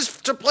wants is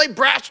to play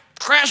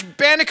Crash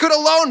Bandicoot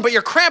alone, but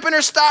you're cramping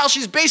her style.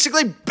 She's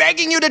basically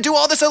begging you to do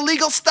all this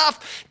illegal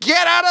stuff.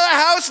 Get out of the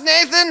house,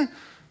 Nathan.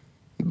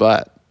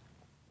 But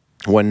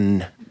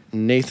when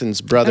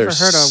Nathan's brother... I've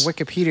never heard a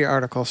Wikipedia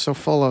article so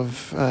full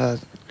of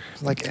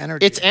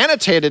energy. It's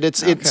annotated.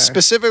 It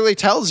specifically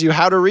tells you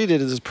how to read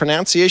it. It's a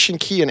pronunciation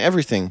key and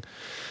everything.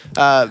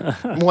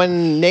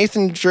 When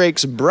Nathan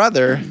Drake's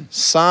brother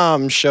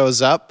Sam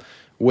shows up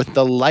with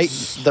the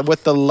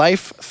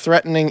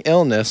life-threatening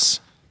illness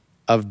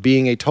of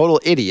being a total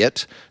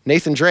idiot,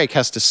 Nathan Drake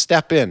has to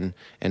step in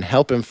and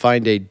help him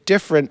find a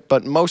different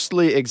but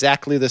mostly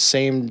exactly the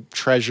same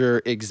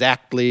treasure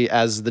exactly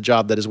as the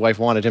job that his wife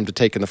wanted him to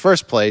take in the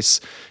first place.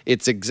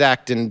 It's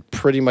exact in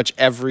pretty much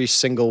every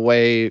single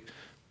way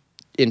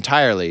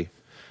entirely.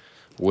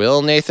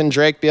 Will Nathan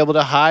Drake be able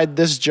to hide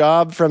this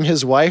job from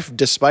his wife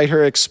despite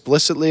her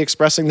explicitly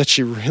expressing that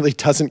she really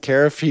doesn't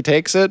care if he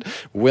takes it?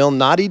 Will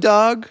Naughty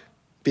Dog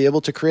be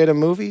able to create a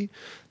movie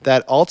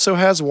that also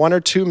has 1 or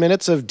 2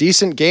 minutes of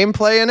decent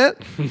gameplay in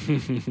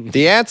it?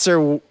 The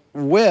answer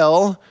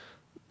will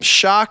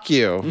shock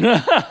you.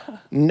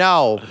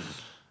 No.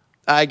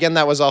 Again,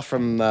 that was all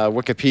from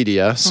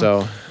Wikipedia,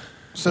 so...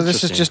 So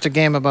this is just a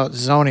game about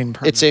zoning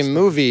permits. It's a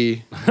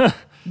movie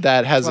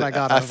that has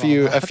a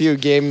few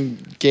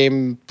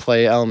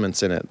gameplay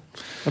elements in it.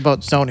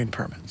 About zoning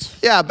permits.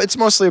 Yeah, but it's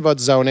mostly about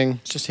zoning.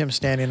 It's just him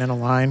standing in a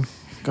line,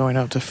 going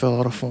out to fill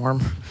out a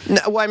form.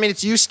 No, well, I mean,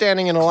 it's you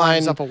standing in a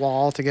line. Climbs up a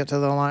wall to get to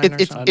the line.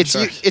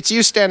 It's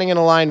you standing in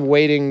a line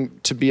waiting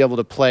to be able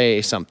to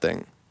play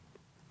something.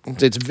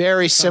 It's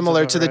very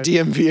similar to the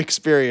DMV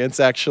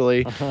experience,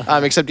 actually,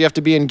 except you have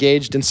to be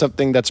engaged in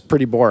something that's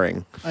pretty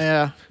boring.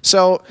 Yeah.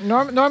 So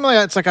normally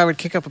it's like I would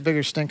kick up a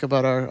bigger stink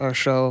about our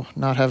show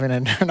not having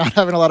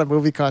a lot of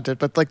movie content,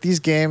 but like these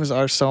games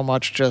are so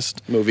much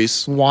just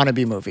movies,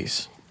 wannabe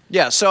movies.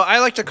 Yeah. So I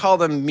like to call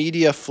them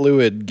media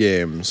fluid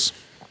games.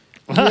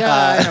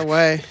 Yeah, in a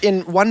way.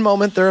 In one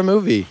moment they're a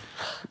movie.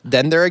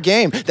 Then they're a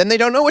game. Then they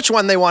don't know which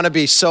one they want to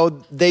be,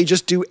 so they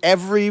just do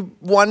every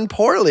one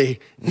poorly.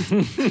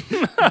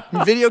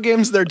 Video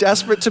games, they're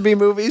desperate to be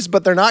movies,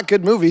 but they're not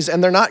good movies,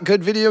 and they're not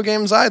good video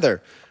games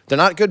either. They're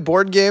not good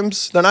board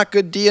games. They're not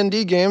good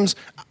D&D games.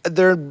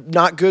 They're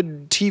not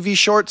good TV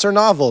shorts or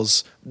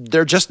novels.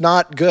 They're just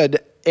not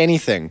good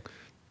anything.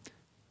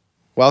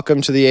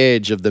 Welcome to the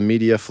age of the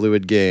media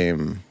fluid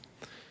game.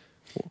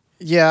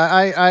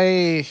 Yeah,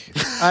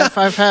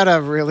 I've had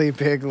a really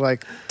big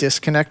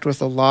disconnect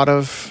with a lot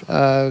of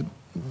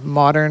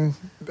modern,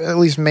 at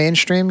least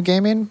mainstream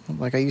gaming.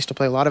 Like I used to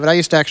play a lot of it. I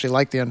used to actually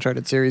like the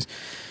Uncharted series,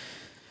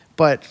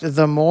 but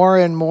the more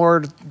and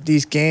more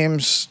these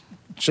games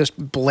just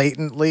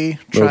blatantly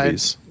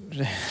tried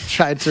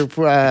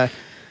to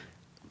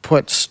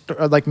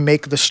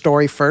make the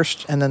story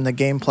first and then the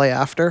gameplay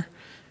after.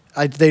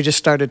 They just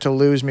started to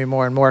lose me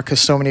more and more because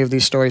so many of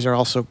these stories are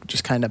also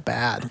just kind of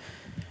bad.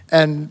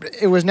 And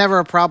it was never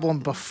a problem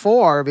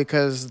before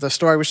because the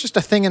story was just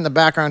a thing in the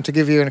background to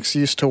give you an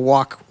excuse to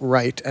walk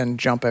right and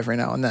jump every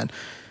now and then.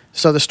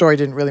 So the story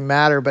didn't really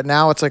matter. But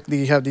now it's like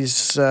you have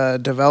these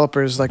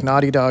developers like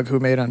Naughty Dog who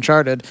made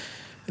Uncharted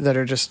that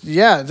are just,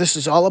 this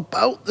is all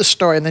about the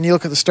story. And then you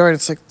look at the story and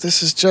it's like,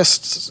 this is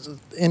just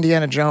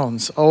Indiana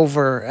Jones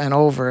over and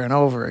over and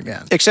over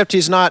again. Except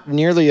he's not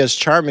nearly as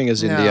charming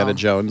as Indiana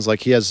Jones.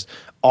 Like he has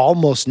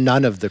almost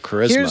none of the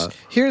charisma.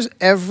 Here's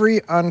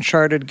every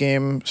Uncharted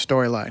game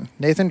storyline.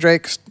 Nathan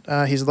Drake,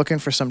 he's looking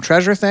for some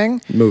treasure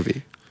thing.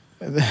 Movie.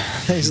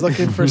 He's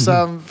looking for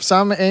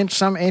some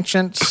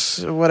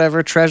ancient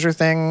whatever treasure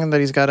thing that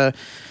he's got to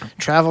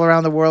travel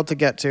around the world to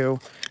get to.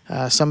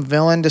 Some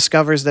villain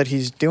discovers that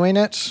he's doing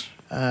it.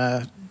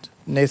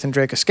 Nathan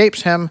Drake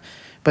escapes him,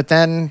 but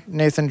then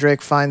Nathan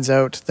Drake finds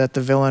out that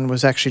the villain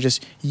was actually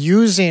just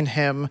using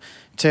him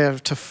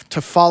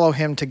to follow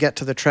him to get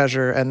to the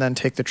treasure and then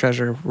take the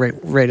treasure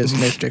right as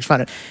Nathan Drake's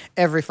found it.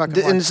 Every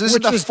fucking one. And this is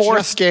the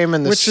fourth game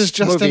in this which is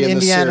just movie an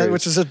Indiana, series.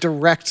 Which is a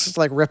direct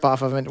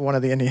ripoff of one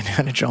of the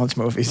Indiana Jones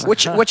movies.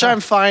 Which I'm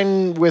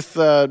fine with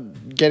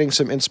getting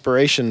some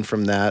inspiration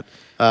from that.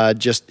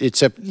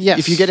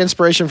 If you get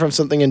inspiration from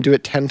something and do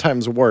it 10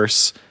 times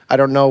worse, I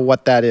don't know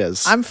what that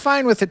is. I'm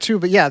fine with it too,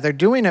 but yeah, they're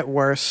doing it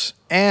worse,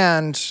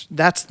 and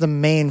that's the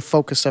main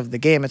focus of the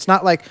game. It's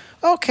not like,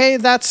 okay,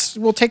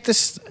 we'll take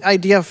this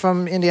idea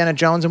from Indiana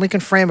Jones and we can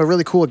frame a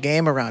really cool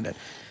game around it.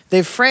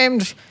 They've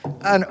framed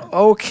an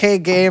okay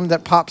game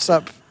that pops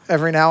up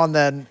every now and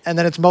then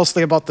it's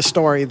mostly about the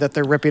story that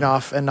they're ripping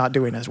off and not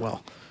doing as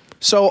well.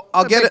 So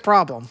I'll get it.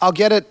 Problem. I'll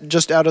get it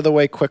just out of the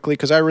way quickly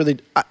because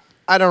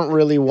I don't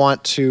really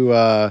want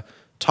to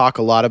talk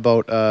a lot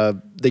about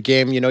the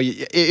game. You know,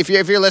 if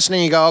you're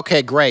listening, you go,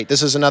 okay, great.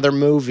 This is another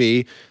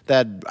movie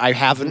that I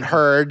haven't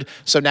heard.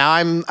 So now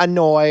I'm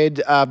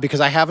annoyed because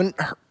I haven't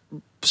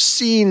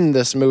seen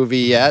this movie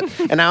yet,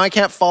 and now I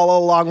can't follow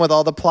along with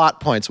all the plot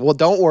points. Well,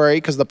 don't worry,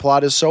 because the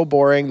plot is so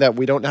boring that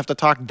we don't have to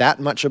talk that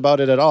much about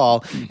it at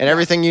all, and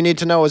everything you need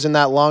to know is in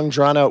that long,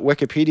 drawn-out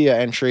Wikipedia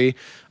entry.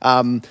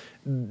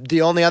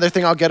 The only other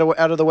thing I'll get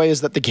out of the way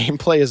is that the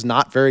gameplay is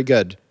not very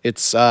good.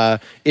 It's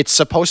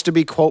supposed to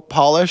be, quote,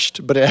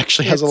 polished, but it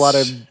actually has a lot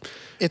of...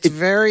 It's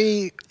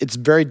very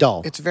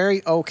dull. It's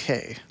very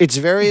okay. It's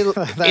very...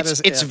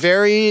 it's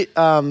very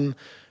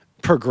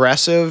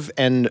progressive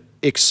and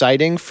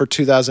exciting for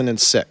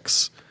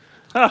 2006.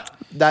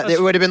 That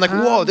it would have been like,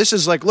 whoa, this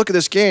is like, look at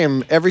this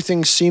game.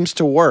 Everything seems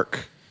to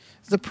work.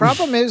 The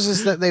problem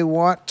is that they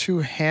want to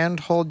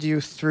handhold you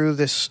through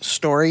this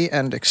story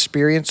and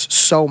experience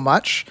so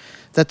much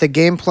that the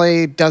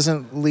gameplay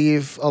doesn't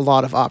leave a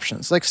lot of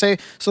options. Like so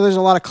there's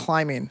a lot of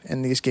climbing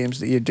in these games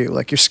that you do.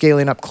 Like you're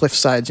scaling up cliff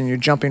sides and you're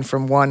jumping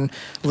from one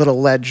little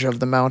ledge of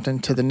the mountain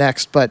to the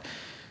next, but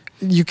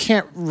you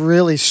can't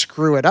really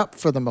screw it up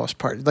for the most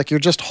part. Like you're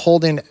just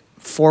holding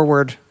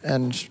forward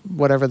and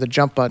whatever the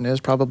jump button is,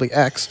 probably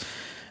X,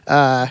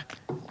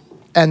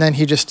 and then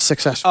he just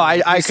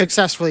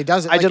successfully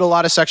does it. I did a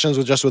lot of sections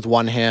with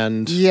one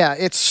hand. Yeah,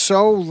 it's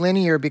so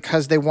linear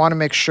because they want to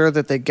make sure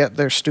that they get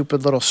their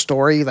stupid little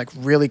story like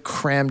really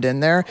crammed in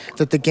there,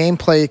 that the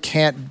gameplay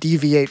can't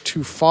deviate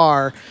too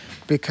far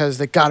because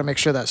they got to make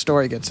sure that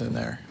story gets in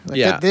there.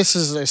 Like this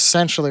is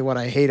essentially what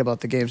I hate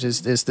about the games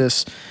is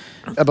this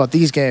about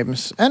these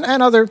games and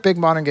other big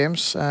modern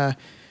games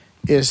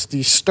is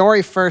the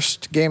story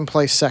first,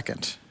 gameplay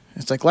second.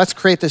 It's like, let's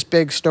create this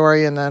big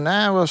story, and then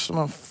we'll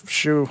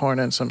shoehorn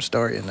in some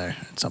story in there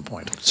at some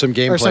point. Some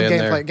gameplay in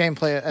there.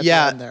 Gameplay at the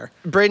end there.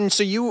 Braden,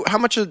 so you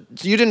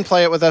didn't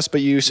play it with us, but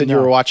you said you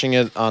were watching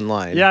it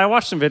online. Yeah, I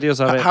watched some videos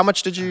of it. How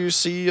much did you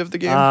see of the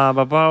game?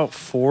 About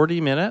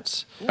 40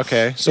 minutes.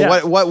 Okay,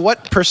 so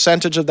what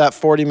percentage of that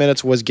 40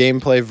 minutes was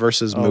gameplay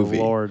versus movie?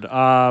 Oh, Lord.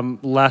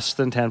 Less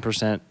than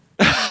 10%.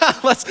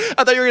 I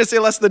thought you were going to say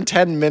less than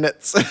 10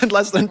 minutes.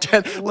 less than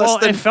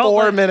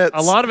 4 minutes.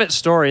 A lot of it's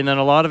story, and then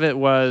a lot of it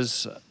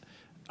was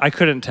I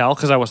couldn't tell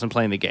because I wasn't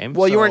playing the game.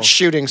 Well, you weren't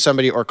shooting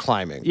somebody or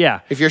climbing. Yeah.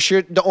 If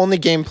the only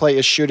gameplay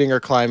is shooting or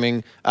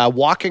climbing,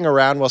 walking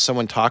around while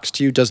someone talks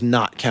to you does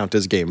not count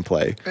as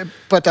gameplay.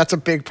 But that's a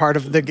big part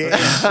of the game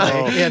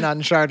in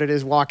Uncharted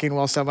is walking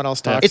while someone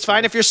else talks. It's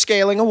fine if you're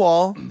scaling a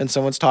wall and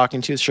someone's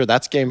talking to you. Sure,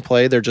 that's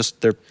gameplay.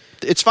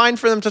 It's fine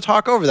for them to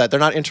talk over that. They're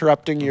not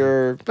interrupting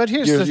your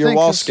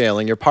wall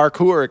scaling, your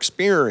parkour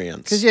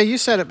experience. Because you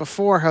said it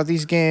before how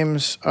these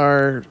games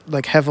are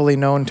like heavily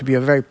known to be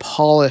a very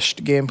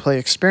polished gameplay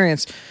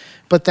experience,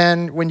 but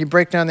then when you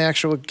break down the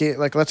actual game,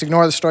 like let's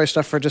ignore the story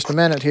stuff for just a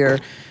minute here,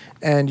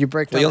 and you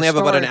break down. You only have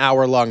about an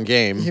hour-long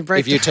game.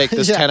 If you take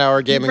this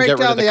 10-hour game and get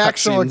rid of the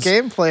actual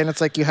cutscenes. gameplay, and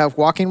it's like you have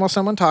walking while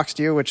someone talks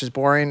to you, which is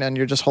boring, and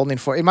you're just holding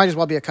for. It might as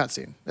well be a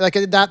cutscene. Like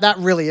that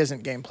really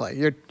isn't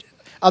gameplay.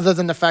 Other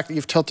than the fact that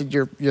you've tilted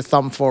your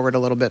thumb forward a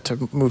little bit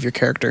to move your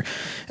character.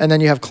 And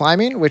then you have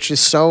climbing, which is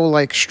so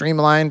like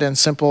streamlined and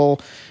simple,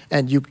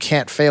 and you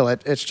can't fail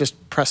it. It's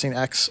just pressing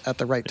X at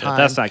the right time.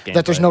 That's not gameplay.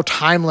 That there's no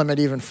time limit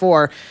even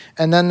for.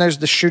 And then there's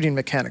the shooting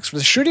mechanics.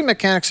 The shooting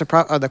mechanics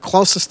are the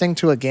closest thing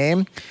to a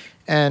game,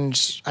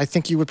 and I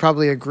think you would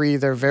probably agree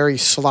they're very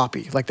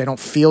sloppy. Like they don't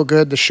feel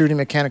good. The shooting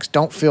mechanics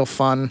don't feel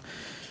fun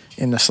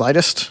in the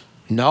slightest.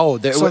 No,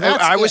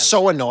 I was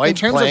so annoyed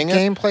playing it.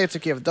 In terms of gameplay, it's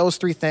like you have those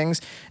three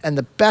things, and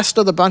the best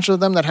of the bunch of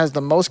them that has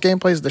the most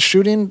gameplay is the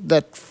shooting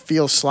that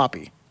feels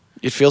sloppy.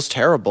 It feels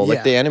terrible. Yeah.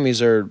 Like the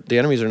enemies are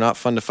not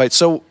fun to fight.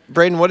 So,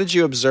 Braden, what did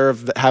you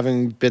observe,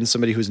 having been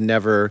somebody who's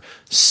never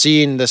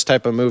seen this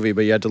type of movie,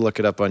 but you had to look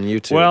it up on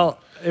YouTube? Well,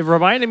 it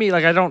reminded me,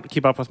 like I don't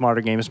keep up with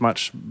modern games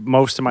much.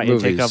 Most of my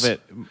intake of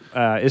it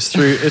is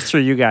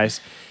through you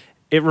guys.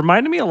 It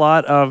reminded me a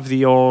lot of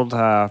the old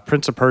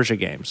Prince of Persia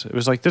games. It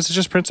was like, this is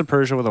just Prince of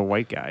Persia with a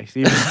white guy.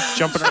 He was just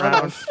jumping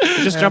around,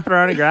 jumping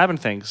around and grabbing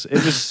things.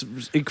 It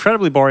was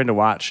incredibly boring to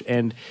watch.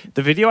 And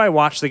the video I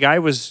watched, it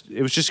was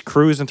just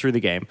cruising through the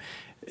game.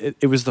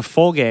 It was the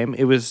full game.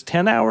 It was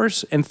 10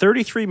 hours and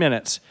 33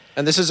 minutes.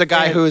 And this is a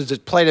guy who's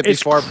played it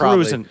before,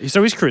 cruising. probably.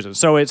 So he's cruising.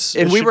 So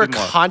we were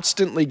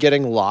constantly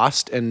getting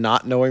lost and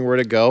not knowing where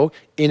to go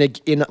in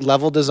a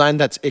level design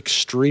that's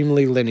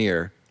extremely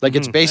linear. Like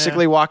it's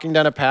basically walking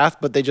down a path,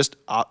 but they just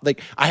I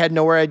had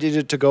nowhere I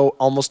needed to go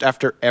almost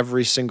after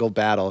every single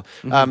battle.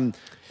 John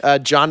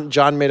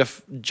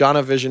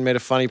of Vision made a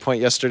funny point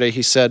yesterday.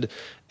 He said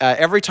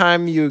every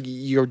time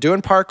you're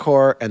doing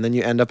parkour and then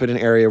you end up in an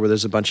area where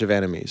there's a bunch of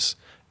enemies.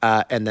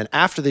 And then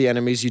after the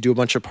enemies, you do a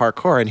bunch of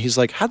parkour. And he's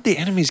like, how'd the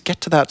enemies get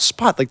to that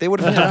spot? Like, they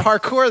would have had to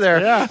parkour there.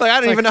 Yeah. Like, I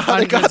don't even know how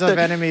they got there. Hundreds of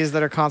enemies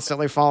that are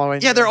constantly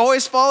following you. Yeah, they're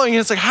always following you.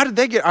 It's like, how did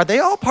they get... Are they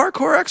all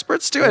parkour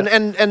experts, too?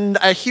 Yeah. And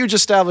a huge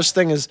established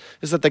thing is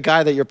that the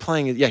guy that you're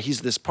playing, he's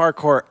this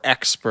parkour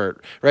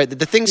expert, right?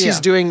 The things he's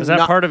doing... Is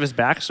that part of his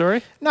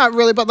backstory? Not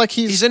really, but like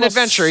he's an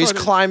adventurer. He's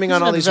climbing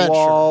on all these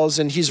walls,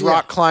 and he's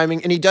rock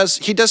climbing. And he does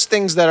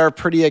things that are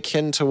pretty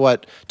akin to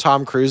what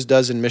Tom Cruise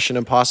does in Mission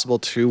Impossible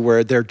 2,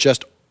 where they're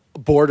just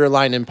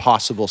borderline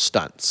impossible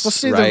stunts. Well,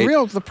 see,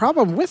 right? the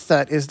problem with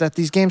that is that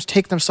these games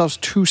take themselves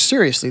too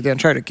seriously. The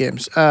Uncharted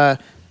games,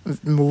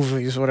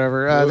 movies,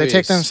 whatever, they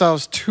take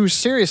themselves too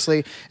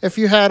seriously. If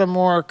you had a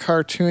more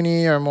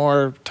cartoony or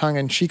more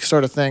tongue-in-cheek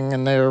sort of thing,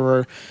 and they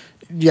were,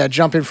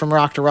 jumping from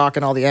rock to rock,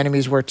 and all the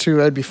enemies were too,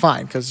 it'd be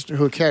fine because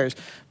who cares?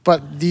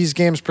 But these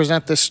games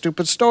present this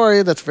stupid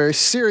story that's very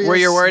serious. Where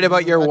you're worried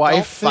about your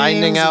wife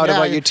finding out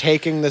about you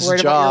taking this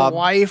worried job. About your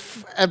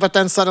wife, but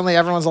then suddenly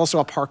everyone's also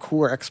a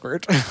parkour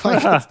expert.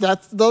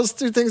 Those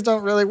two things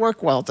don't really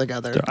work well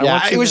together.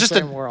 Yeah, it was just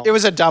it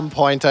was a dumb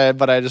point,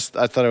 but I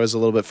thought it was a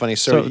little bit funny.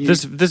 So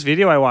this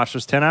video I watched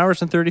was 10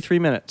 hours and 33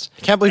 minutes.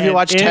 I can't believe you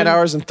watched 10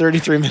 hours and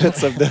 33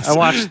 minutes of this. I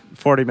watched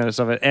 40 minutes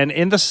of it. And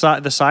in the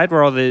side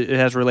where it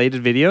has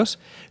related videos,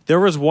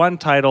 there was one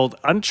titled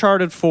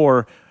Uncharted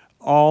 4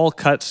 All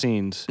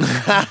Cutscenes.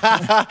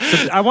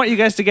 So I want you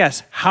guys to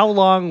guess, how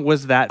long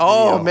was that video?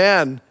 Oh,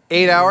 man.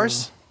 8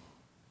 hours?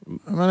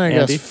 I'm going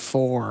to guess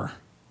 4.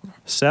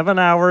 7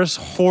 hours,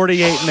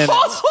 48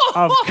 minutes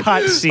of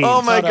cutscenes.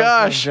 Oh, my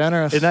gosh.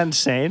 Generous. Isn't that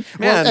insane?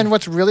 Man, well, and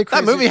what's really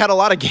crazy... That movie had a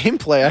lot of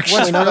gameplay,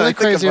 actually. What's really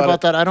crazy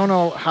about that, I don't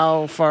know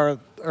how far...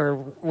 or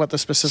what the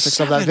specifics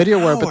of that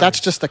video were, but that's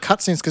just the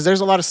cutscenes, because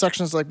there's a lot of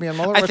sections like me and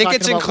Muller were talking about. I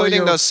think it's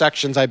including those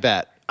sections, I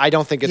bet. I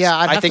don't think it's... Yeah,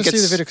 I'd have to see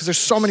the video, because there's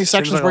so many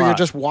sections where you're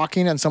just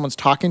walking and someone's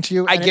talking to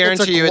you. I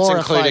guarantee you it's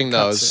including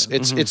those.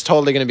 It's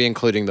totally going to be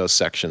including those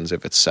sections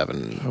if it's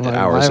 7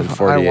 hours and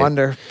 48. I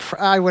wonder.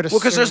 I would assume. Well,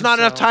 because there's not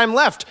enough time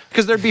left,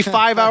 because there'd be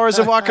 5 hours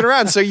of walking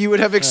around, so you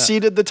would have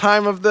exceeded the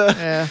time of the...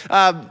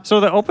 Yeah. So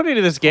the opening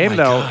of this game,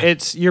 though,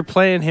 it's you're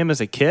playing him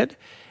as a kid,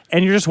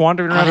 and you're just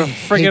wandering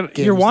around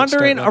you're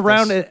wandering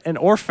around an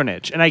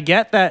orphanage. And I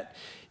get that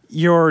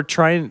you're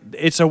trying,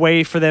 it's a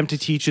way for them to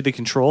teach you the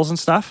controls and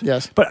stuff.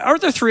 Yes. But are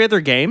there 3 other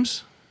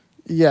games?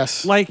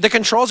 Yes. Like the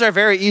controls are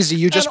very easy.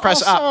 You just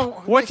press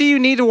up. What do you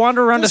need to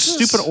wander around a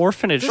stupid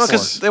orphanage for?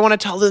 Because they want to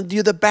tell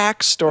you the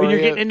backstory. When you're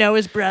getting to know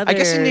his brother. I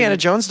guess Indiana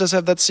Jones does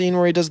have that scene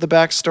where he does the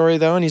backstory,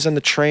 though, and he's on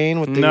the train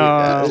with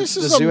the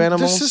zoo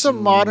animals. This is a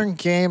modern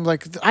game.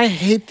 Like, I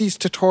hate these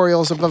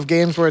tutorials of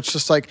games where it's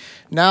just like,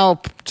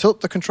 now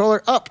tilt the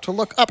controller up to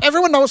look up.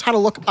 Everyone knows how to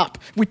look up.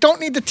 We don't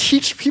need to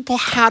teach people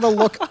how to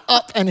look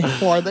up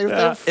anymore. They're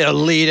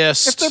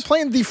elitist. If they're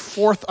playing the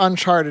 4th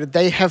Uncharted,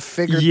 they have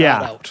figured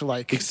that out.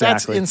 Like, exactly.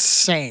 That's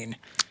insane.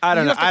 I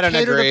don't know. I don't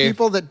cater agree. to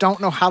people that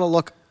don't know how to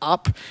look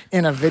up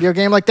in a video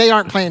game. Like, they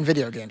aren't playing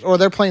video games, or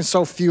they're playing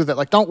so few that,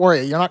 like, don't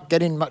worry, you're not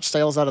getting much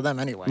sales out of them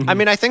anyway. I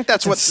mean, I think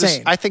that's what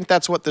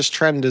this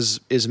trend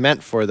is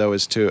meant for, though,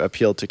 is to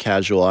appeal to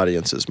casual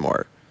audiences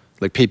more.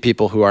 Like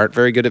people who aren't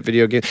very good at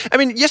video games. I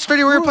mean,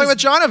 yesterday we were playing with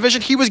John on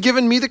Vision. He was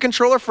giving me the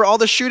controller for all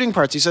the shooting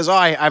parts. He says, "Oh,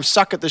 I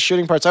suck at the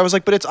shooting parts." I was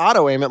like, "But it's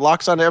auto aim. It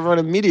locks onto everyone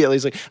immediately."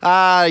 He's like,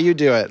 you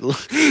do it."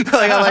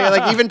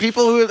 like even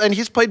people who, and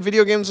he's played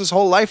video games his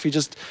whole life. He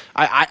just,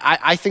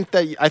 I think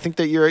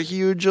that you're a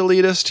huge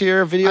elitist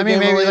here. Game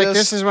maybe elitist. Like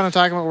this is what I'm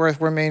talking about,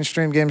 where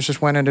mainstream games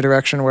just went in a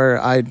direction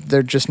where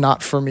they're just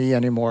not for me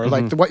anymore.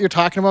 Like what you're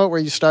talking about, where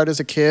you start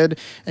as a kid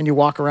and you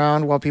walk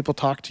around while people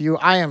talk to you.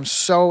 I am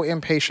so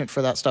impatient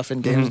for that stuff in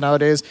games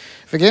nowadays.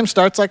 If a game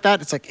starts like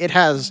that, it's like it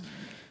has,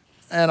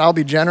 and I'll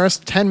be generous,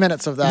 10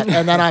 minutes of that,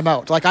 and then I'm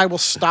out. Like, I will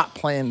stop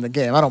playing the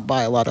game. I don't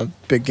buy a lot of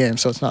big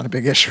games, so it's not a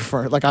big issue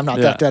for it. Like, I'm not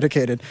that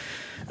dedicated.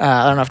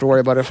 I don't have to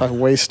worry about if I've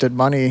wasted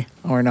money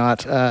or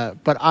not.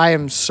 But I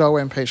am so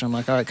impatient. I'm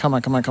like, all right, come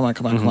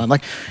on.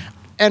 Like,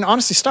 and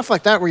honestly, stuff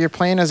like that where you're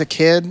playing as a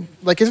kid,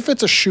 like if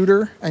it's a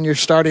shooter and you're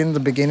starting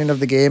the beginning of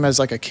the game as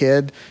like a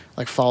kid,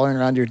 like following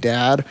around your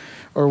dad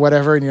or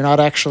whatever, and you're not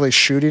actually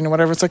shooting or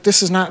whatever, it's like,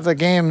 this is not the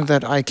game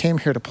that I came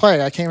here to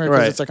play. I came here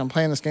because it's like I'm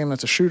playing this game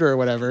that's a shooter or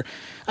whatever.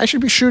 I should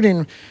be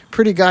shooting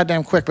pretty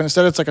goddamn quick, but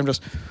instead it's like I'm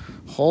just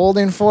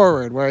holding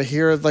forward where I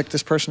hear like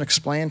this person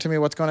explain to me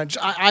what's going on.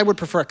 I would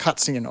prefer a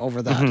cutscene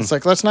over that. It's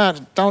like,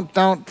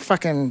 don't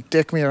fucking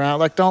dick me around.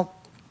 Like, don't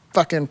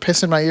fucking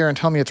piss in my ear and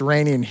tell me it's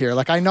raining here.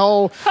 Like, I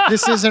know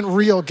this isn't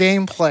real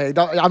gameplay.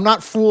 I'm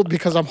not fooled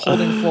because I'm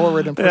holding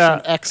forward and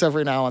pushing X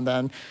every now and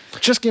then.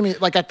 Just give me,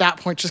 like, at that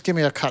point, just give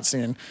me a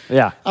cutscene.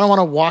 Yeah. I don't want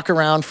to walk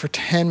around for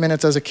 10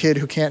 minutes as a kid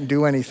who can't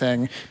do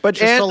anything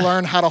to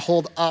learn how to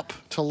hold up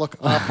to look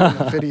up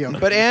in a video.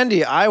 But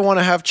Andy, I want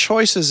to have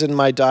choices in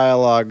my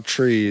dialogue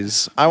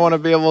trees. I want to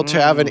be able to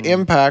have an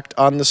impact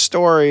on the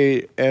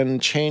story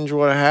and change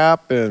what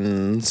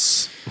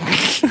happens.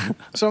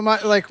 So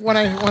when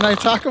I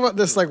talk about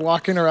this, like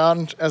walking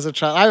around as a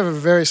child, I have a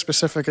very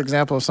specific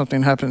example of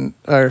something happened.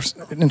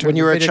 When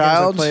you were a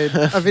child,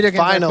 a video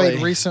game I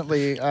played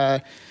recently.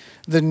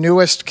 The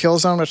newest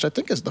Killzone, which I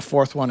think is the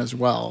 4th one as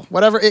well.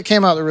 Whatever, it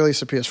came out the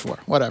release of PS4.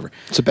 Whatever.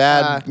 It's a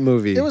bad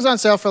movie. It was on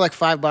sale for like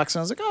 $5, and I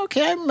was like, oh,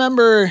 okay, I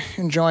remember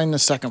enjoying the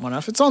second one.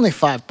 If it's only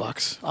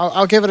 $5,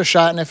 I'll give it a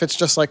shot. And if it's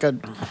just like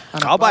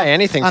I'll buy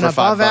anything for $5. An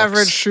above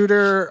average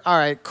shooter, all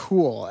right,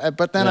 cool.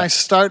 But then I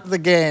start the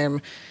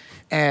game,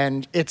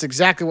 and it's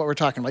exactly what we're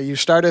talking about. You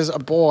start as a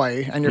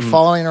boy, and you're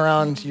following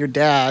around your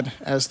dad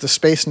as the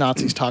space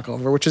Nazis talk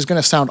over, which is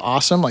going to sound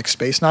awesome, like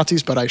space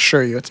Nazis, but I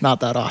assure you, it's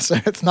not that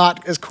awesome. It's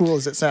not as cool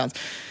as it sounds.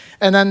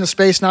 And then the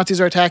space Nazis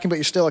are attacking, but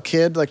you're still a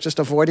kid, like just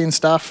avoiding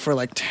stuff for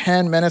like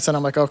 10 minutes. And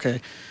I'm like, okay,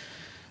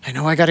 I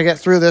know I got to get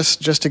through this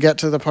just to get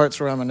to the parts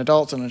where I'm an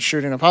adult and the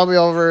shooting will probably be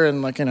over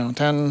in like,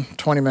 10,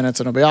 20 minutes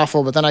and it'll be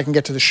awful. But then I can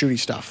get to the shooty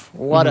stuff,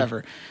 whatever.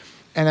 Mm-hmm.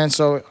 And then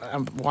so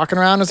I'm walking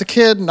around as a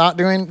kid, not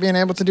being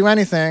able to do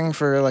anything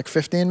for like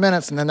 15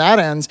 minutes. And then that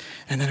ends.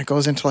 And then it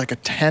goes into like a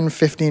 10,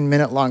 15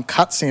 minute long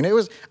cutscene.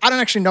 I don't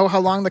actually know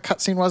how long the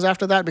cutscene was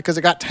after that because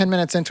it got 10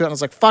 minutes into it. And I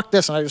was like, fuck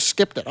this. And I just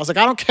skipped it. I was like,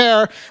 I don't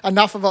care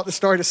enough about the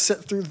story to sit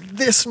through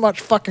this much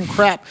fucking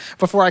crap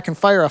before I can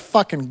fire a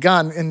fucking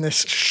gun in this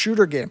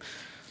shooter game.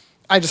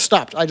 I just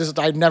stopped. I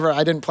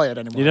didn't play it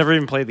anymore. You never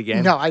even played the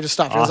game? No, I just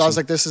stopped. Awesome. I was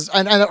like, this is,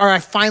 or I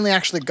finally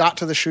actually got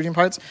to the shooting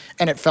parts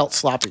and it felt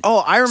sloppy. Oh,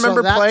 I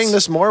remember playing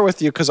this more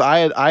with you because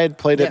I had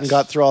played it and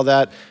got through all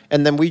that.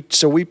 And then we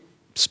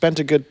spent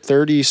a good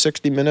 30,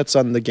 60 minutes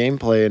on the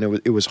gameplay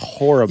and it was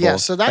horrible. Yeah,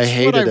 so that's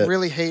what I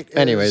really hate.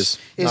 Anyways.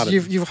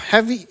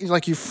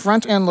 You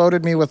front end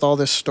loaded me with all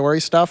this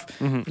story stuff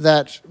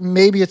that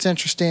maybe it's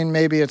interesting,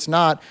 maybe it's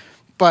not,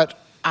 but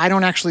I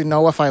don't actually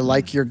know if I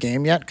like your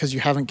game yet because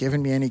you haven't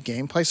given me any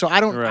gameplay. So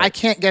I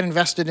can't get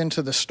invested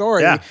into the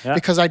story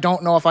because I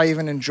don't know if I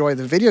even enjoy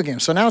the video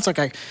game. So now it's like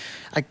I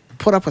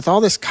put up with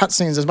all this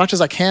cutscenes as much as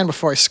I can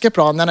before I skip it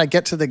all, and then I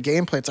get to the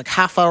gameplay. It's like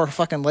half hour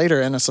fucking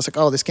later, and it's just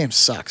like, oh, this game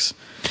sucks.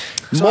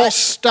 So I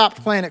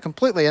stopped playing it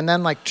completely, and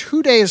then like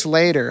 2 days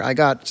later, I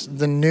got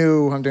the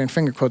new, I'm doing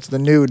finger quotes, the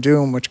new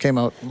Doom, which came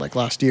out like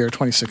last year,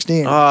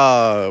 2016.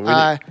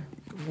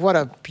 What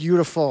a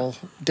beautiful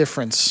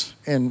difference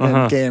in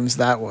games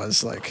that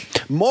was. Like,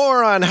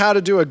 more on how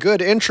to do a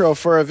good intro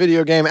for a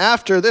video game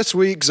after this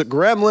week's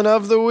Gremlin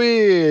of the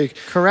Week.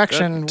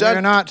 Correction,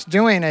 we're not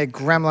doing a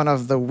Gremlin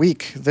of the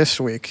Week this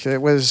week. It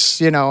was,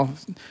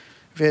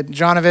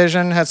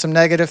 Jonavision had some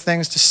negative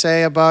things to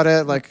say about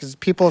it. Like,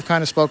 people have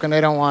kind of spoken,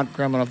 they don't want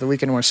Gremlin of the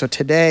Week anymore. So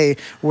today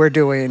we're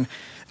doing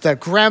the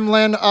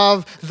Gremlin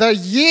of the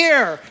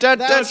Year.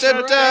 That's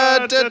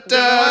right.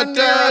 1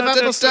 year of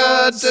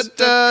episodes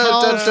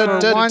calls for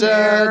 1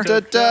 year.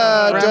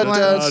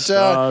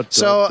 Gremlins.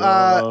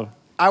 So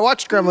I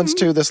watched Gremlins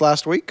 2 this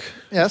last week.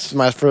 Yes.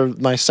 For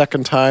my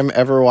second time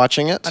ever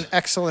watching it. An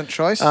excellent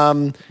choice.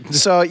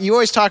 So you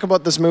always talk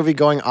about this movie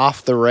going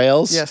off the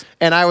rails. Yes.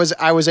 And I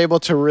was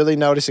able to really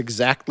notice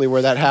exactly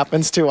where that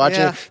happens to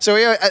watching it. So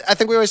I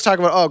think we always talk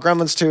about,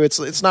 Gremlins 2,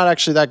 it's not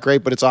actually that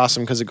great, but it's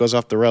awesome because it goes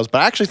off the rails.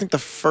 But I actually think the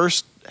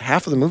first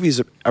half of the movie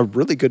is a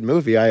really good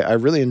movie. I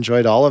really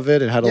enjoyed all of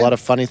it. It had a lot of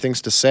funny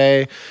things to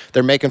say.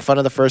 They're making fun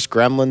of the first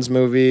Gremlins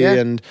movie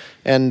and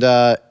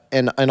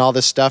all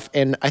this stuff.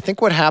 And I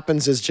think what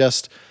happens is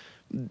just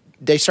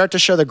they start to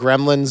show the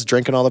gremlins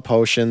drinking all the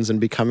potions and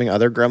becoming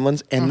other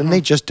gremlins, and then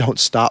they just don't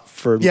stop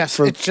for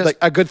like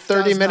a good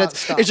 30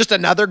 minutes. It's just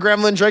another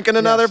gremlin drinking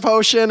another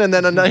potion, and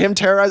then him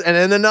terrorizing, and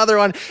then another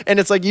one.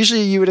 And it's like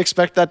usually you would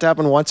expect that to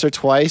happen once or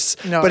twice,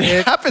 but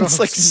it happens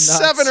like nuts.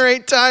 7 or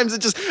 8 times.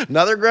 It's just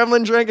another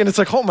gremlin drink, and it's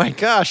like, oh my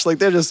gosh, like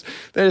they just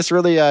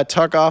really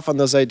tuck off on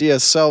those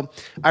ideas. So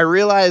I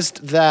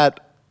realized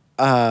that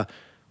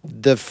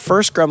the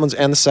first Gremlins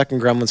and the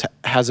second Gremlins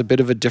has a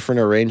bit of a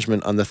different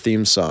arrangement on the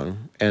theme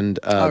song. And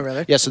oh,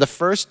 really? Yeah, so the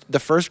first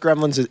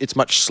Gremlins, it's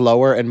much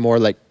slower and more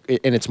like,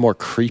 and it's more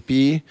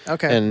creepy.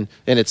 Okay. And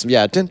it's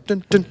that's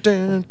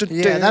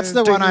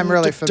the one I'm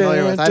really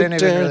familiar with. I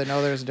didn't even really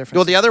know there was a difference.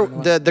 Well,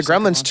 the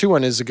Gremlins 2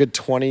 one is a good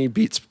 20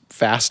 beats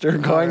faster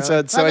going. Really?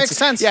 So that makes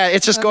sense. Yeah,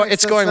 it's just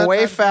going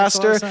way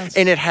faster,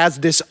 and it has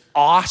this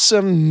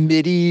awesome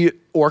MIDI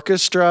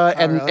orchestra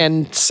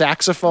and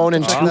saxophone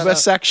and tuba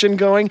section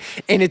going,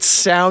 and it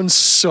sounds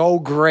so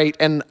great.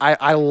 And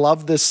I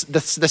love this.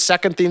 The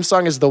second theme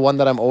song is the one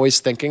that I'm always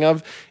thinking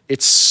of.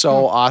 It's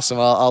so awesome.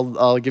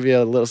 I'll give you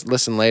a little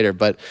listen later.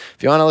 But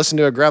if you want to listen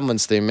to a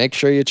Gremlins theme, make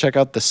sure you check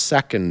out the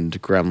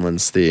second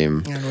Gremlins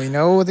theme. And we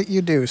know that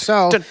you do.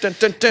 So the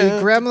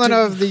Gremlin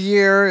of the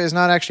Year is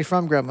not actually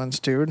from Gremlins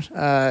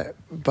 2,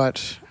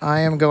 but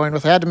I am going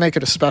with. I had to make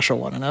it a special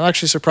one, and I'm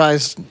actually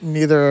surprised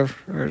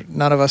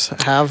none of us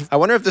have. I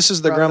wonder if this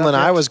is the Gremlin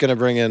I was going to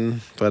bring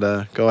in,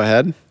 but go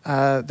ahead.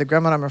 The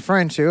Gremlin I'm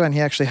referring to, and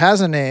he actually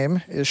has a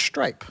name, is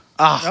Stripe.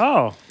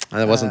 Oh.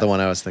 That wasn't the one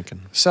I was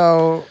thinking.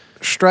 So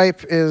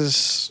Stripe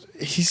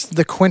he's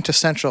the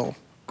quintessential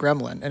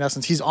Gremlin. In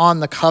essence, he's on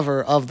the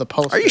cover of the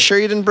poster. Are you sure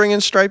you didn't bring in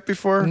Stripe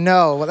before?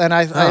 No, and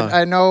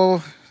I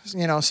know,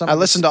 some. I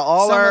listened to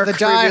all our the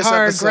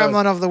die-hard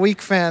Gremlin of the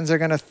Week fans are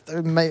gonna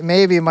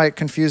might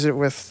confuse it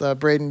with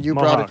Braden. You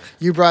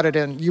brought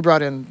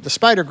in the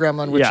Spider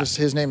Gremlin, which is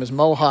his name is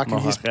Mohawk, and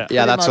he's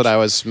that's what I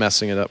was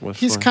messing it up with.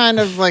 He's kind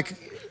of like.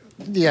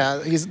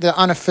 Yeah, he's the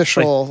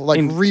unofficial,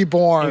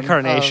 reborn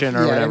incarnation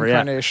or whatever.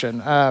 Incarnation.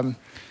 Yeah.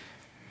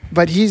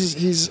 But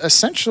he's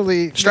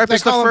essentially Stripe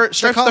is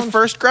the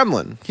first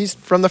Gremlin. He's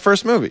from the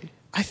first movie.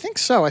 I think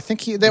so. I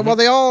think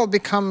they all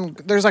become.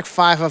 There's like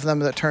 5 of them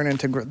that turn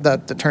into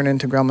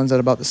Gremlins at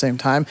about the same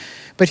time.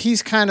 But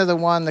he's kind of the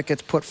one that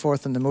gets put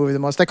forth in the movie the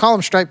most. They call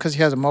him Stripe because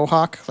he has a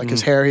mohawk. Like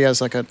his hair, he has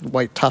like a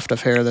white tuft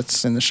of hair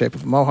that's in the shape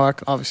of a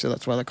mohawk. Obviously,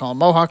 that's why they call him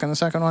Mohawk in the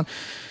second one.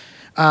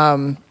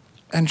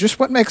 and just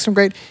what makes him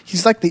great,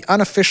 he's like the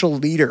unofficial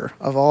leader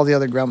of all the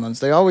other gremlins.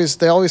 They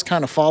always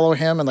kind of follow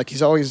him, and like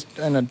he's always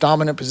in a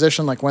dominant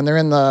position. Like when they're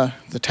in the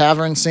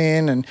tavern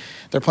scene and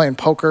they're playing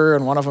poker,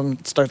 and one of them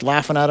starts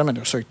laughing at him,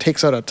 and so he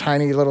takes out a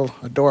tiny little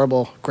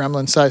adorable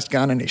gremlin-sized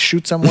gun and he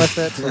shoots him with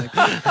it.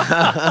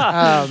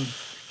 Like,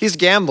 he's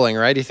gambling,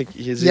 right? You think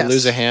he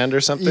lose a hand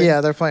or something?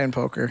 Yeah, they're playing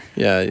poker.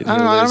 Yeah, I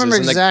don't remember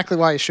exactly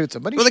why he shoots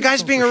him, but the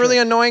guy's being a really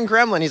annoying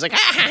gremlin. He's like,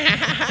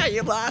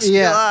 you lost,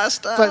 you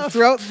lost. But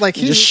throughout, like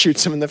he just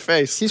shoots him in the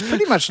face. He's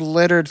pretty much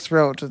littered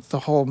throughout the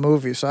whole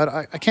movie,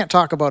 so I can't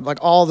talk about like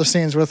all the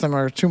scenes with him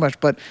are too much.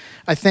 But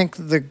I think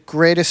the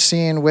greatest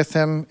scene with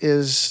him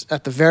is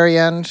at the very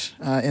end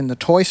in the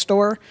toy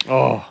store.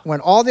 Oh, when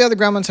all the other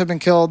gremlins have been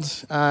killed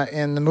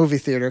in the movie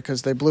theater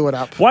because they blew it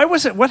up. Why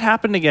was it? What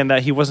happened again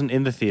that he wasn't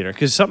in the theater?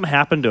 Because something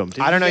happened to him.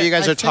 I don't know. You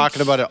guys are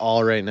talking about it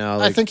all right now.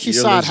 I think he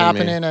saw it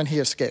happening and he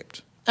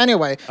escaped.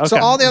 Anyway, so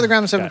all the other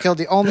gremlins have been killed.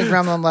 The only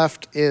gremlin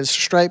left is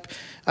Stripe.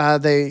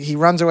 He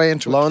runs away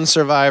into lone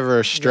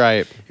survivor.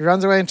 Stripe. He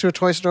runs away into a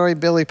toy store.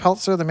 Billy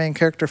Peltzer, the main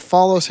character,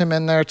 follows him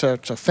in there to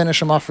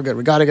finish him off for good.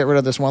 We got to get rid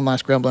of this one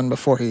last gremlin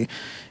before he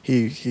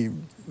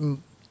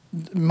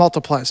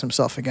multiplies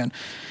himself again.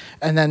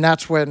 And then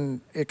that's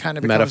when it kind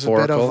of becomes a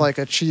bit of like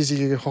a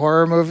cheesy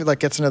horror movie, like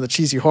gets into the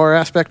cheesy horror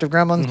aspect of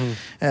Gremlins. Mm-hmm.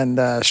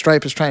 And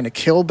Stripe is trying to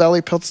kill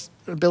Billy Peltzer.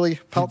 Billy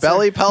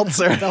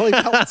Peltzer.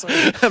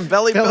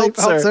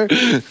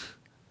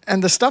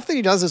 And the stuff that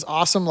he does is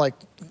awesome. Like,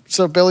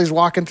 so Billy's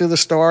walking through the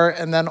store,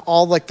 and then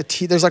all like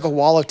there's like a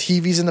wall of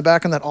TVs in the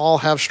back, and that all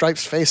have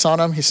Stripe's face on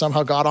them. He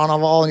somehow got on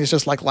them all, and he's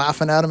just like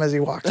laughing at him as he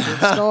walks through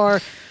the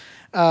store.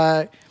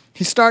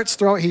 He starts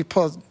throwing.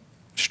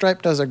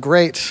 Stripe does a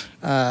great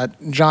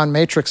John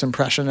Matrix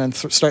impression and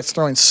starts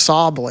throwing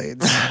saw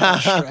blades at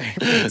Stripe.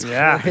 It's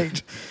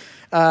great.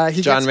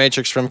 John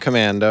Matrix from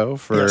Commando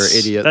for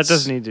idiots. That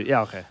doesn't need to.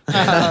 Yeah, okay.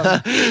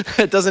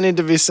 It doesn't need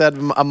to be said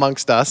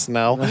amongst us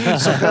now.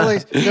 So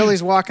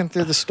Billy's walking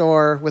through the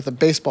store with a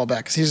baseball bat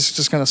because he's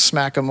just going to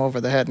smack him over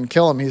the head and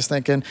kill him. He's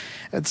thinking.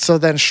 And so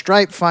then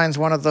Stripe finds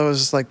one of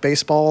those like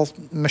baseball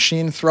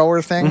machine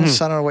thrower things.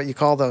 Mm-hmm. I don't know what you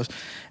call those.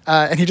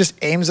 And he just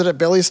aims it at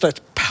Billy, starts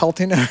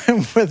pelting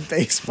him with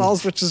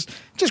baseballs, which is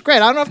just great. I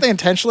don't know if they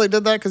intentionally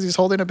did that because he's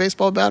holding a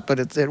baseball bat,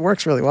 but it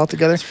works really well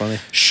together. It's funny.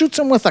 Shoots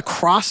him with a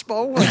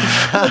crossbow.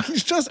 Like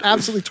he's just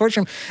absolutely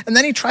torturing him. And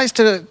then he tries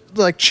to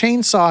like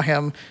chainsaw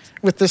him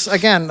with this,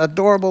 again,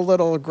 adorable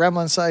little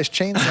gremlin-sized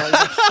chainsaw. He's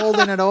like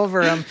holding it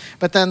over him.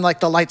 But then like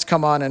the lights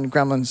come on and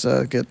gremlins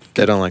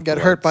get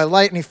hurt by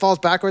light, and he falls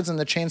backwards, and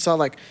the chainsaw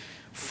like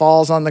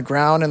falls on the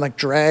ground and like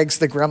drags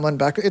the gremlin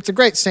back. It's a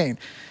great scene.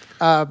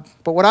 But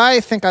what I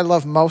think I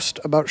love most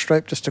about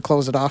Stripe, just to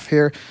close it off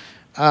here,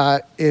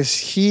 is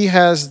he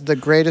has the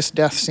greatest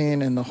death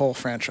scene in the whole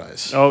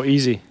franchise. Oh,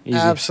 easy.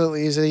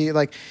 Absolutely easy.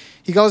 Like,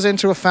 he goes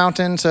into a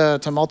fountain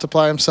to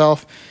multiply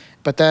himself,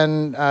 but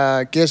then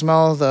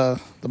Gizmo,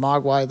 the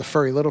Mogwai, the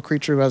furry little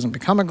creature who hasn't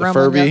become a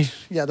gremlin yet.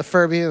 Yeah, the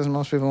Furby, as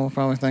most people will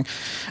probably think.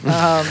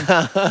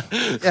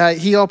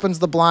 He opens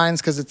the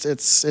blinds because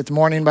it's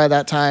morning by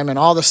that time, and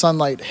all the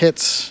sunlight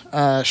hits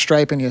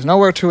Stripe, and he has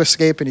nowhere to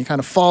escape, and he kind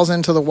of falls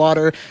into the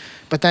water.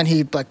 But then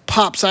he like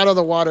pops out of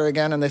the water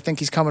again, and they think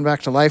he's coming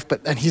back to life.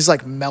 And he's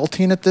like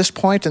melting at this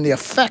point, and the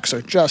effects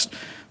are just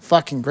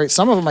fucking great.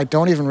 Some of them I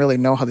don't even really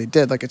know how they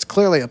did. Like, it's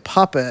clearly a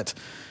puppet,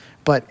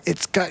 but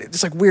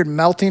it's like weird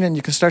melting, and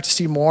you can start to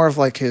see more of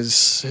like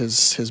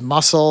his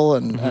muscle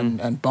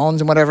and bones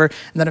and whatever. And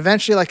then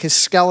eventually like his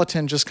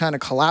skeleton just kind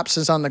of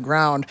collapses on the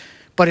ground,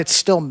 but it's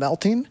still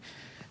melting.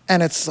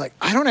 And it's like,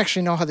 I don't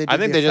actually know how they did. I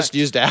think they just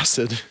used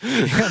acid.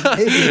 Yeah,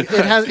 maybe.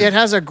 It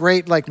has a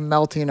great like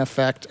melting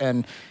effect,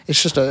 and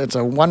it's just it's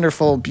a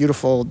wonderful,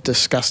 beautiful,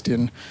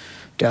 disgusting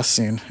death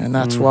scene. And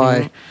that's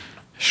why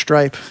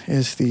Stripe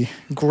is the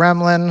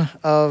gremlin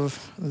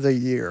of the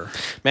year.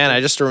 Man,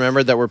 I just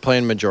remembered that we're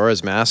playing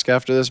Majora's Mask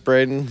after this,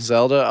 Braden.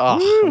 Zelda.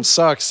 Oh, I'm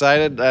so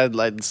excited.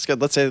 Let's get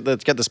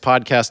this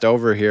podcast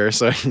over here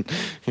so I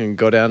can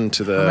go down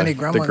to the, How many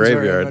gremlins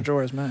graveyard. are in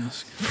Majora's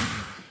Mask?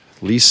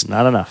 Least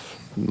not enough.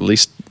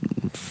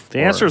 The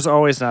answer is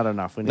always not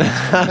enough. We need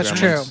That's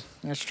true.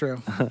 That's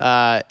true.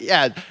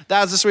 Yeah,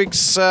 that was this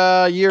week's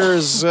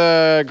year's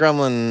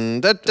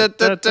Gremlin.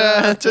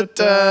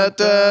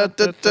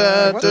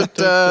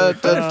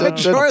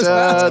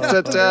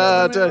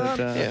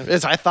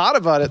 I thought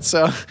about it,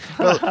 so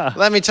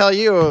let me tell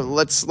you.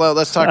 Let's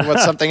talk about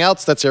something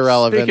else that's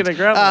irrelevant.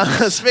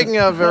 Speaking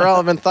of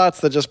irrelevant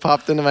thoughts that just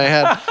popped into my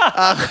head,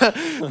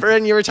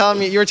 Brandon, you were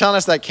telling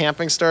us that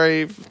camping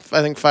story.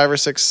 I think 5 or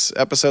 6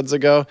 episodes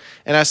ago,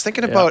 and I was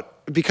thinking about.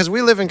 Because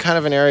we live in kind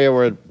of an area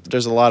where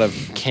there's a lot of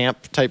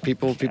camp type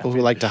people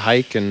who like to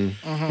hike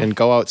and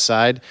go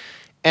outside.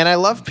 And I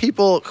love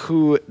people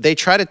who they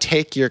try to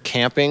take your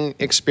camping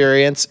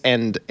experience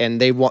and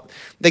they want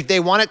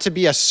it to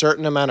be a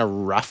certain amount of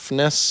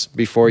roughness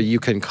before you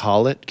can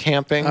call it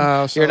camping.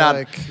 So you're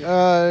not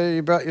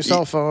you brought your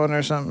cell phone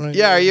or something.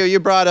 Yeah, you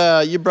brought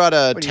a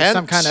tent.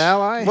 Some kind of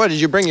ally. What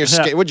did you bring your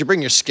skin? Would you bring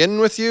your skin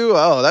with you?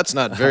 Oh, that's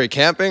not very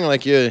camping.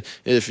 Like to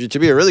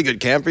be a really good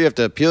camper, you have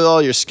to peel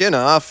all your skin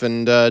off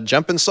and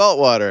jump in salt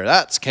water.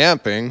 That's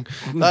camping.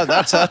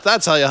 That's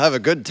how you have a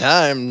good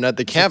time at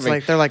the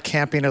camping. They're like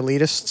camping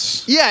elitists.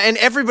 Yeah, and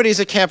everybody's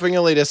a camping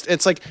elitist.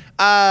 It's like,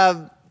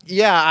 I'll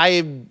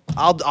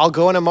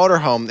go in a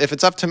motorhome. If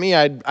it's up to me,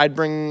 I'd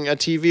bring a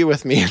TV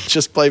with me and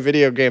just play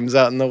video games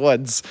out in the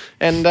woods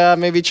and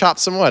maybe chop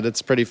some wood.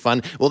 It's pretty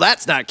fun. Well,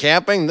 that's not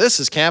camping. This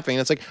is camping.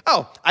 And it's like,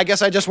 oh, I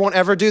guess I just won't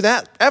ever do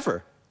that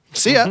ever.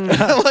 See ya.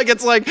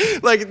 It's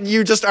like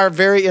you just are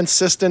very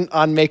insistent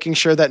on making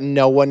sure that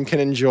no one can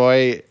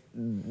enjoy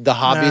the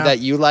hobby that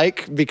you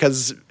like,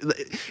 because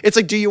it's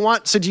like, do you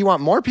want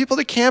more people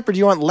to camp or do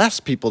you want less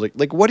people to,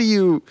 like, what are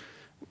you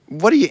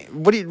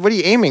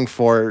aiming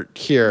for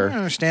here? I don't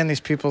understand these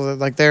people that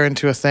like they're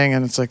into a thing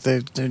and it's like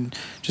they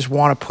just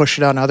want to push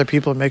it on other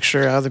people and make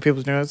sure other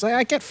people do it. It's like,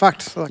 I get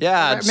fucked. Like,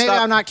 maybe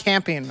I'm not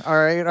camping, all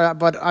right,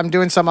 but I'm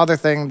doing some other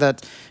thing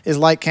that is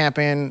like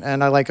camping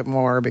and I like it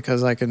more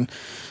because I can.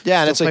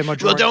 Yeah, and it's like,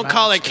 well, don't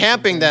call it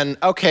camping then.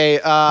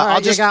 Okay,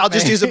 I'll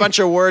just use a bunch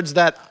of words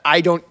that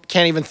I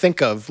can't even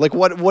think of. Like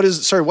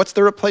what's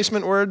the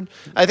replacement word?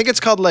 I think it's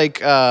called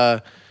like.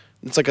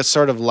 It's like a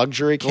sort of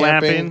luxury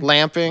camping,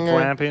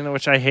 glamping,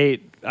 which I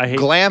hate. I hate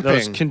glamping.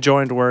 Those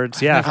conjoined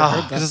words. Yeah,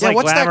 because it's like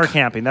glamour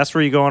camping. That's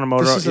where you go on a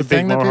motor. This is the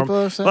thing that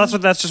people have said? Well,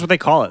 that's just what they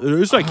call it.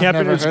 It's like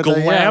camping. It's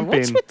glamping.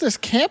 What's with this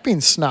camping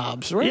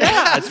snobs? Right?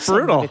 Yeah, it's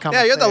brutal.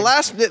 Yeah, you're the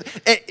last.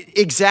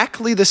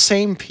 Exactly the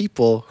same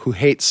people who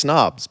hate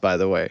snobs, by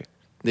the way.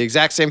 The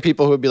exact same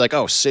people who would be like,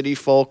 "Oh, city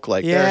folk,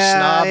 like they're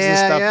snobs and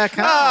stuff."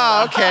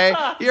 Yeah, okay,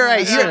 you're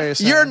right.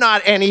 You're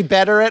not any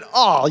better at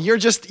all. You're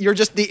just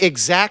the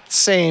exact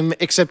same,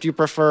 except you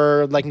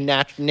prefer like nature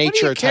type things. What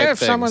do you care if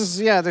someone's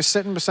they're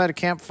sitting beside a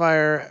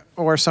campfire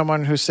or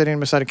someone who's sitting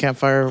beside a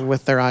campfire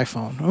with their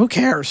iPhone? Who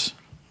cares?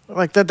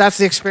 Like that's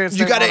the experience.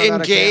 You got to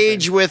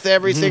engage with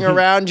everything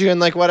around you and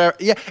like whatever.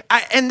 Yeah,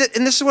 and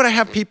this is what I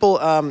have people.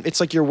 It's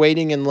like you're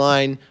waiting in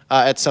line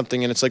at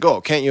something, and it's like,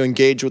 oh, can't you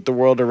engage with the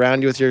world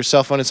around you with your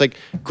cell phone? It's like,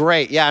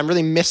 great, yeah, I'm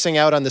really missing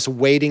out on this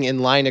waiting in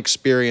line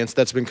experience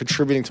that's been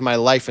contributing to my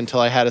life until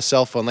I had a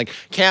cell phone. Like,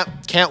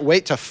 can't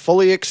wait to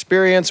fully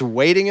experience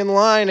waiting in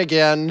line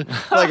again.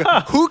 Like,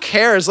 who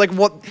cares? Like,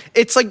 what?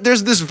 It's like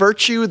there's this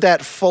virtue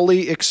that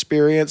fully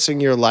experiencing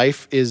your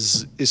life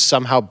is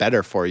somehow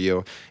better for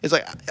you. It's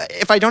like,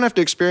 if I don't have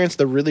to experience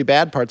the really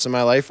bad parts of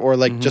my life or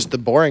like just the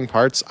boring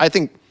parts, I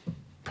think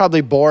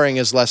probably boring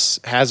is less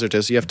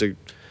hazardous. You have to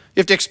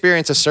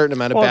experience a certain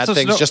amount of bad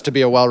things just to be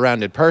a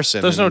well-rounded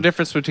person. There's no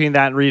difference between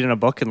that and reading a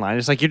book in line.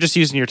 It's like you're just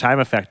using your time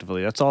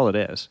effectively. That's all it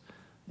is.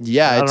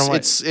 Yeah,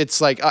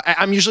 it's like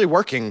I'm usually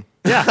working.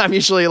 Yeah, I'm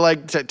usually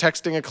like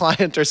texting a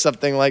client or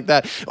something like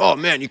that. Oh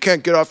man, you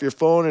can't get off your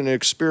phone and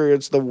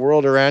experience the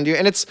world around you.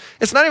 And it's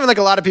not even like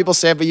a lot of people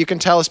say it, but you can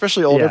tell,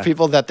 especially older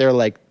people, that they're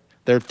like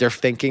they're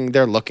thinking,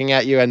 they're looking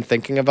at you and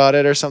thinking about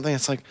it or something.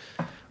 It's like,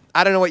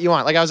 I don't know what you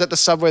want. Like I was at the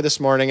Subway this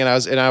morning and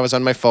I was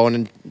on my phone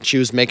and she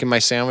was making my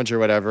sandwich or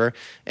whatever.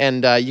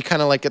 And you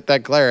kind of like get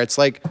that glare. It's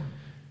like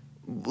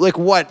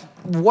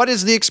what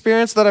is the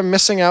experience that I'm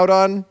missing out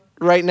on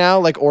right now?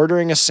 Like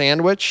ordering a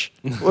sandwich.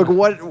 Like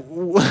what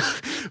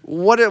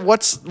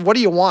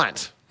do you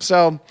want?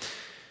 So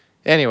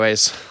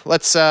anyways,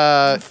 let's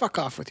fuck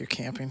off with your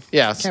camping.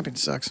 Yeah. Camping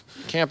sucks.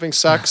 Camping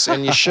sucks,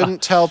 and you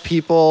shouldn't tell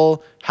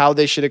people how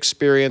they should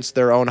experience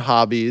their own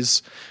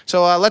hobbies.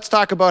 So let's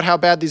talk about how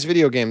bad these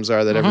video games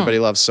are that everybody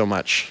loves so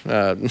much.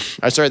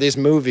 These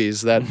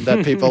movies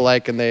that people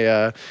like and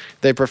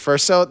they prefer.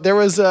 So there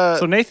was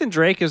So Nathan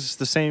Drake is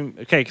the same.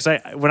 Okay, because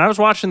when I was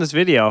watching this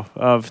video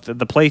of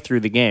the playthrough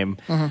of the game,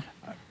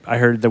 I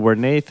heard the word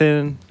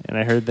Nathan and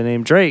I heard the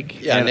name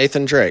Drake. Yeah,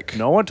 Nathan Drake.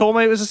 No one told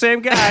me it was the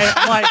same guy.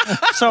 I'm like,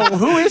 so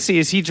who is he?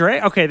 Is he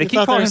Drake? Okay, they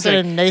keep calling him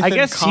Drake. Nathan, I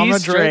guess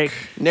he's Drake.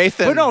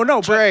 Nathan. But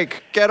no,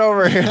 Drake, get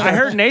over here. I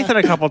heard Nathan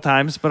a couple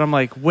times, but I'm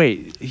like,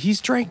 wait,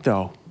 he's Drake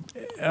though.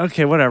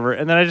 Okay, whatever.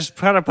 And then I just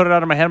kind of put it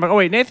out of my head. I'm like, oh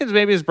wait, Nathan's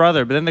maybe his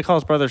brother, but then they call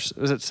his brother.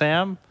 Is it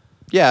Sam?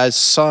 Yeah, it's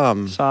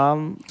Sam.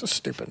 It's a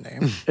stupid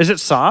name. Is it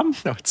Sam?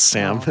 No, it's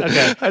Sam. Oh,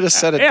 okay. I just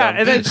said it. Yeah,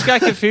 and it just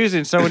got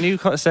confusing. So when you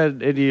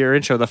said in your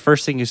intro, the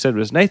first thing you said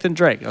was Nathan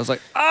Drake. I was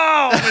like,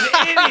 oh,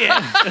 I'm an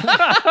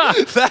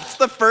idiot. That's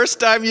the first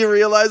time you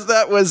realized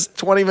that was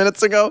 20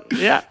 minutes ago?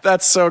 Yeah.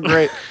 That's so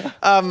great.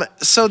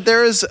 So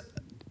there's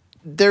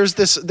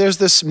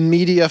this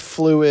media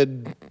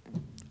fluid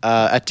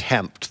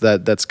attempt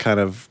that's kind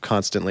of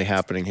constantly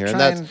happening here,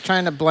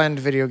 trying to blend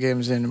video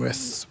games in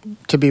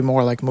to be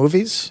more like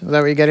movies. Is that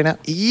what you're getting at?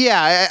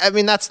 Yeah, I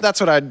mean that's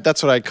what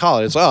I'd call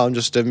it. It's I'm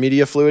just a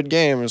media fluid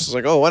game. It's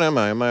like, oh, what am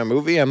I? Am I a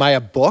movie? Am I a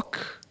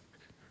book?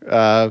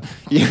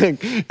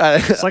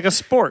 It's like a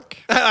spork.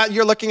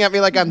 You're looking at me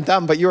like I'm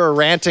dumb, but you were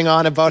ranting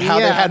on about how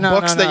they had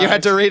books that you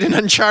had to read in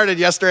Uncharted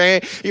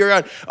yesterday. You were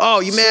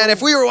going, man,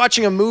 if we were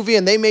watching a movie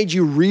and they made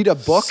you read a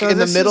book in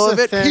the middle of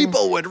it,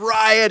 people would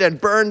riot and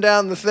burn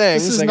down the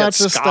things. This is not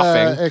just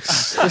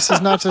this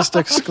is not just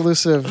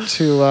exclusive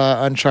to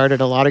Uncharted.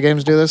 A lot of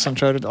games do this.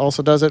 Uncharted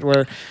also does it,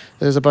 where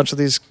there's a bunch of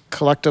these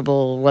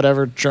collectible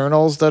whatever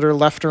journals that are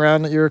left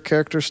around that your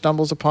character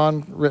stumbles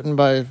upon, written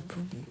by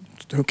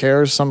who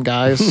cares, some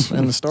guys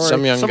in the story.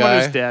 Some young Someone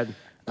guy. who's dead.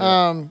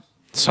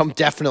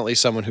 Definitely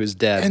someone who's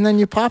dead. And then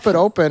you pop it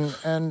open,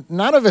 and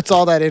none of it's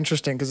all that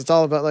interesting because it's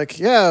all about like,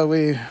 we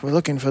were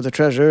looking for the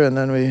treasure, and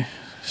then we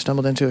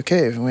stumbled into a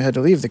cave, and we had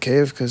to leave the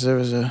cave because there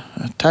was a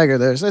tiger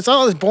there. So it's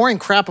all this boring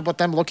crap about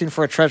them looking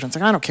for a treasure. It's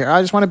like, I don't care.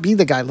 I just want to be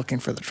the guy looking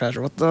for the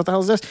treasure. What the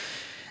hell is this?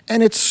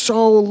 And it's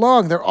so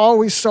long. They're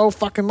always so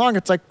fucking long.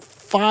 It's like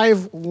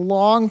 5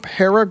 long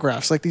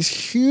paragraphs, like these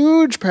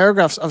huge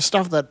paragraphs of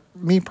stuff that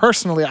me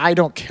personally, I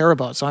don't care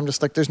about. So I'm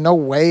just like, there's no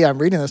way I'm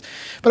reading this.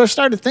 But I've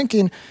started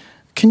thinking,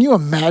 can you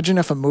imagine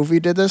if a movie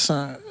did this?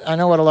 I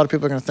know what a lot of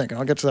people are going to think, and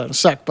I'll get to that in a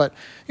sec, but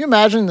you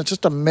imagine that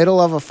just the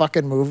middle of a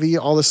fucking movie,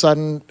 all of a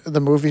sudden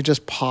the movie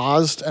just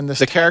paused and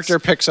the character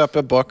picks up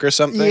a book or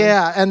something?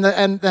 Yeah, and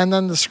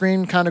then the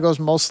screen kind of goes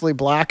mostly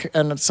black,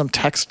 and it's some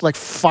text, like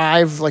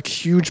 5 like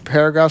huge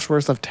paragraphs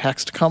worth of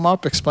text come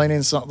up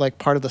explaining some, like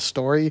part of the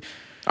story.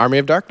 Army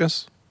of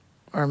Darkness.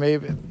 Or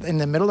maybe in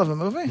the middle of a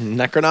movie?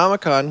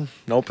 Necronomicon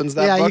opens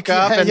that book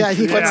up and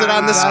he puts it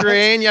on the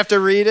screen. You have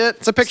to read it.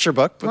 It's a picture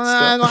book. But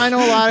I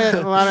know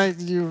a lot of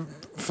you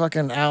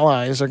fucking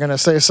allies are going to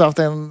say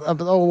something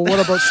about,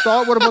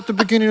 what about the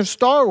beginning of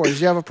Star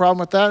Wars? You have a problem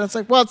with that? And it's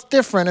like, well, it's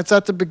different. It's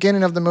at the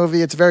beginning of the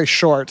movie. It's very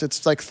short.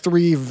 It's like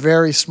 3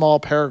 very small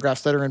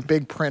paragraphs that are in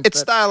big print.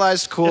 It's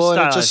stylized cool,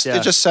 and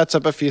it just sets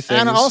up a few things.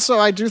 And also,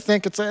 I do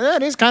think it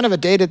is kind of a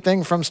dated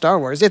thing from Star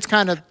Wars. It's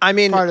kind of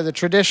part of the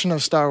tradition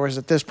of Star Wars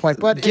at this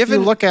point. But if you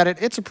look at it,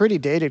 it's a pretty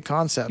dated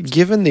concept.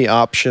 Given the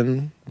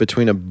option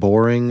between a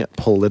boring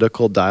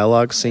political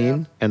dialogue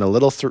scene and a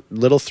little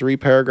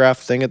 3-paragraph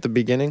thing at the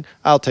beginning,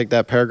 I'll take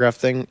that paragraph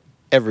thing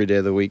every day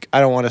of the week. I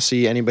don't want to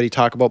see anybody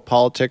talk about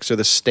politics or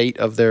the state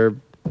of their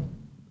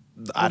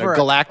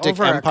galactic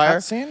empire. A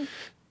cutscene?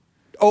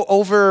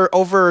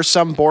 Over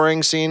some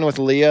boring scene with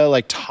Leah,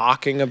 like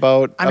talking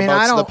about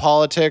the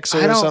politics or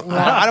something.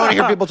 I don't want to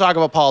hear people talk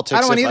about politics. I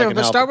don't want either.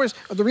 But Star Wars,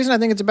 the reason I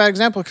think it's a bad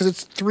example because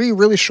it's 3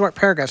 really short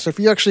paragraphs. So if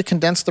you actually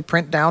condense the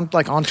print down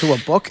like onto a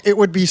book, it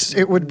would be.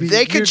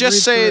 They could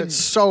just say it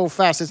so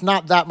fast. It's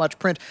not that much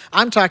print.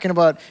 I'm talking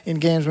about in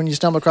games when you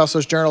stumble across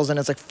those journals and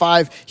it's like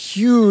 5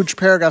 huge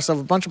paragraphs of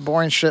a bunch of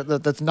boring shit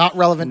that's not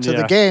relevant to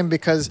the game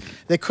because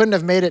they couldn't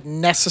have made it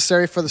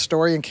necessary for the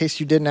story in case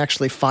you didn't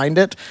actually find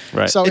it.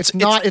 Right. So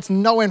it's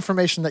no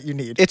information that you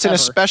need. It's an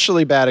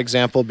especially bad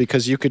example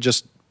because you could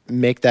just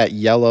make that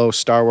yellow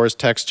Star Wars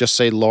text just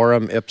say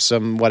lorem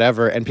ipsum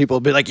whatever, and people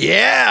will be like,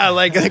 yeah,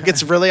 like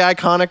it's really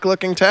iconic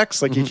looking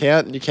text. Like you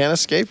can't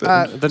escape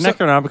it. The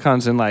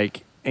Necronomicon's in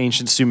like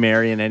ancient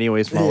Sumerian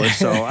anyways, Muller,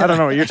 so I don't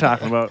know what you're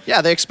talking about.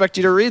 Yeah, they expect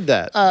you to read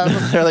that.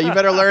 They're like, you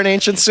better learn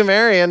ancient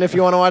Sumerian if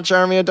you want to watch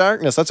Army of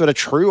Darkness. That's what a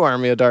true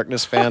Army of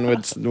Darkness fan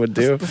would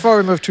do. Before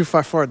we move too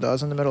far forward, though, I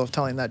was in the middle of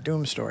telling that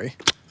Doom story.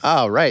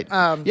 Oh, right.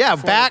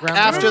 Back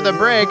after the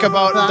break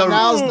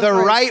about the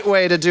right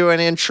way to do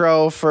an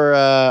intro for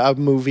a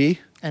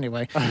movie.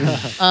 Anyway.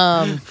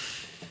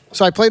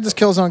 So I played this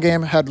Killzone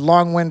game, had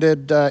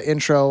long-winded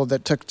intro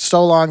that took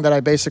so long that I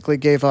basically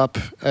gave up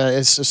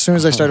as soon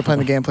as I started playing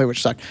the gameplay,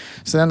 which sucked.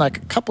 So then like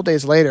a couple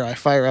days later, I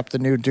fire up the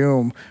new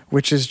Doom,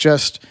 which is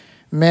just...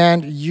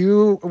 Man,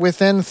 you,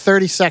 within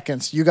 30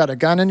 seconds, you got a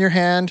gun in your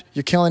hand,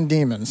 you're killing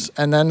demons.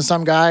 And then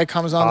some guy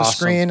comes on the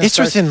screen. And it's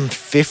within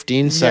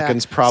 15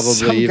 seconds, probably.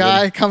 Some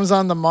guy comes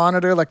on the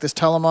monitor, like this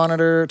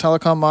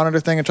telecom monitor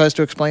thing, and tries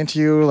to explain to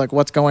you like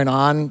what's going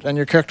on. And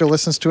your character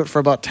listens to it for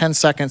about 10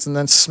 seconds and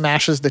then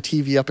smashes the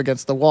TV up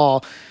against the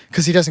wall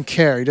because he doesn't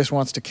care. He just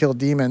wants to kill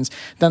demons.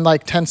 Then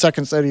like 10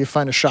 seconds later, you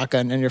find a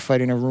shotgun and you're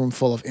fighting a room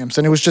full of imps.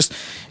 And it was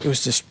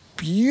this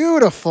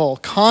beautiful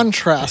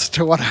contrast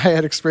to what I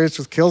had experienced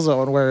with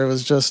Killzone, where it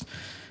was just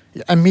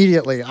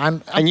immediately.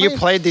 You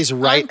played these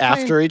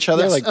after each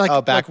other, yes,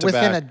 back to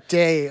within back, a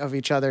day of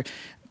each other.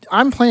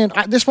 I'm playing.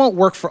 This won't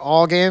work for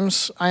all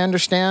games, I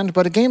understand,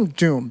 but a game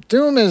Doom.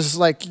 Doom is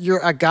like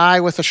you're a guy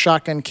with a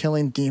shotgun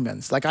killing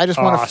demons. Like I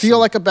just want to feel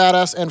like a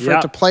badass, and for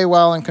it to play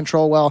well and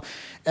control well,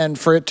 and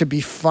for it to be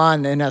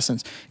fun in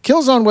essence.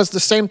 Killzone was the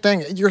same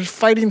thing. You're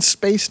fighting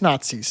space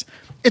Nazis.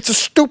 It's a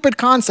stupid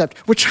concept,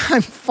 which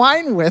I'm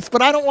fine with,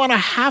 but I don't want a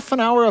half an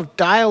hour of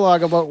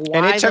dialogue about why.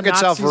 And it took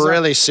itself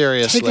really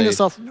seriously. Taking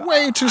itself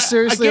way too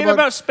seriously. A game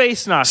about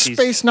space Nazis.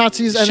 Space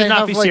Nazis, and should they not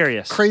have be like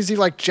serious. Crazy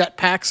like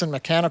jetpacks and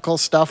mechanical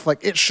stuff.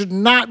 Like it should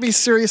not be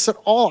serious at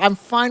all. I'm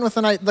fine with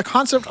the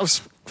concept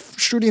of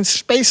shooting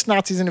space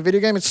Nazis in a video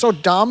game. It's so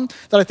dumb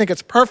that I think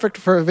it's perfect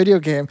for a video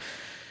game.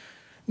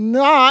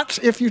 Not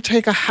if you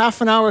take a half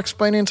an hour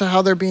explaining to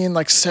how they're being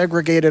like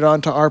segregated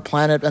onto our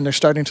planet and they're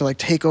starting to like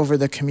take over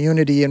the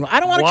community. And I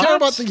don't want to care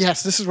about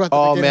yes, this is what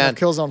the beginning of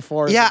Killzone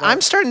 4 is about. I'm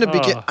starting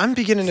to I'm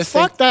beginning to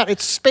think. Fuck that.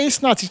 It's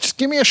space Nazis. Just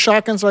give me a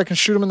shotgun so I can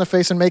shoot them in the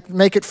face and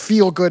make it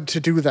feel good to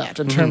do that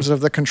in terms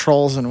of the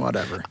controls and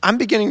whatever. I'm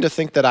beginning to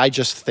think that I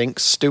just think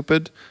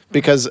stupid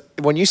because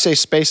when you say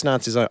space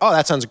Nazis, I'm like, oh,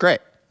 that sounds great.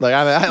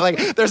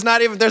 Like there's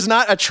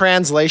not a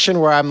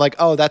translation where I'm like,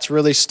 oh, that's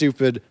really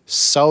stupid,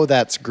 so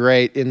that's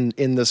great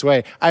in this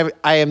way.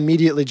 I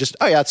immediately just,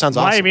 oh yeah, it sounds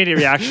awesome. My immediate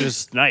reaction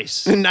is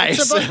nice.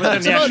 Nice. It's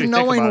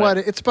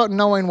about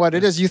knowing what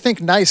it is. You think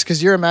nice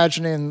because you're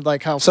imagining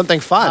like how something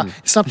fun.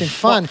 Something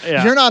fun.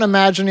 Yeah. You're not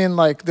imagining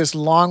like this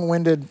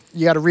long-winded.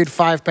 You got to read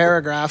 5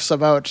 paragraphs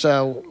about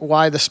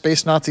why the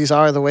space Nazis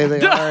are the way they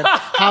are, and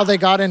how they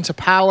got into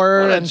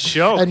power,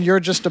 and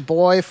you're just a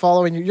boy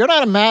following you. You're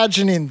not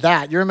imagining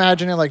that. You're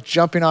imagining like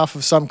jumping off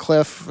of some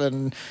cliff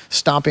and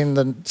stomping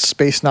the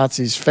space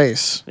Nazi's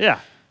face. Yeah.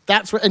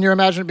 That's what, and you're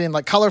imagining it being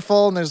like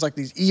colorful, and there's like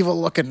these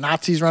evil-looking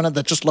Nazis running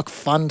that just look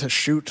fun to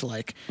shoot.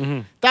 Like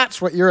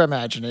that's what you're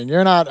imagining.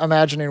 You're not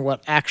imagining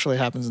what actually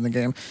happens in the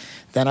game.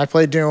 Then I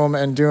play Doom,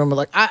 and Doom,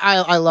 like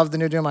I love the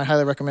new Doom. I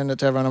highly recommend it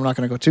to everyone. I'm not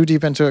going to go too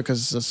deep into it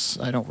because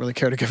I don't really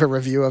care to give a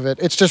review of it.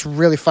 It's just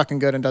really fucking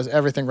good and does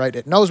everything right.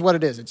 It knows what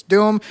it is. It's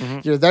Doom.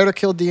 You're there to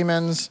kill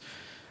demons.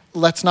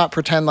 Let's not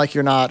pretend like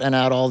you're not and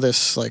add all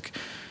this like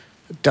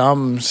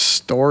dumb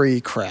story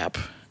crap.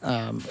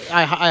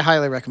 I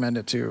highly recommend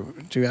it to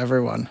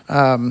everyone.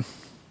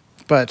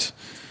 But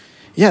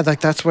yeah,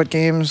 like that's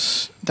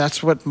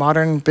what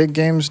modern big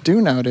games do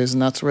nowadays,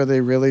 and that's where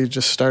they really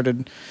just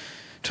started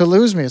to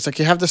lose me. It's like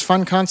you have this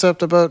fun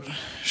concept about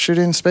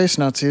shooting space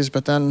Nazis,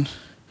 but then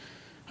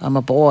I'm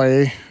a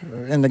boy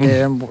in the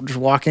game, just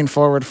walking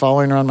forward,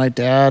 following around my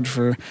dad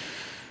for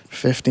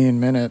 15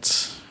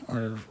 minutes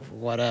or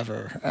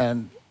whatever,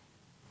 and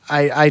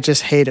I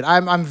just hate it.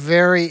 I'm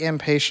very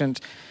impatient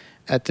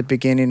at the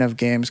beginning of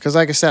games because,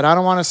 like I said, I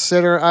don't want to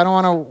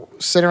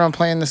sit around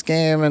playing this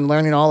game and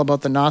learning all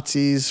about the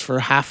Nazis for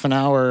half an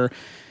hour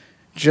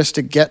just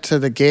to get to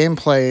the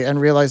gameplay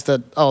and realize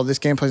that this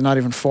gameplay is not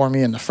even for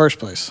me in the first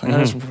place. Like,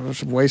 I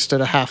just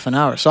wasted a half an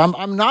hour. So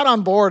I'm not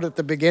on board at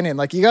the beginning.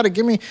 Like you got to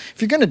give me, if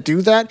you're gonna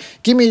do that,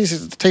 give me a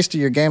taste of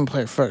your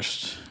gameplay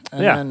first,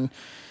 and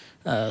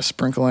then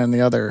sprinkle in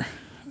the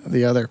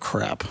other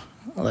crap.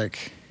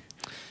 Like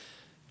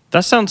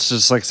that sounds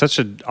just like such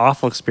an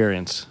awful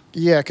experience.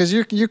 Yeah, because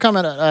you come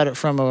at it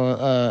from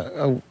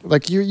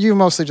like you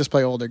mostly just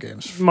play older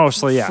games.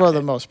 Mostly, yeah, for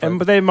the most part.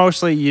 But they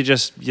mostly you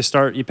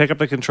pick up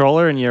the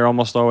controller and you're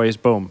almost always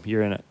boom,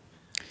 you're in it.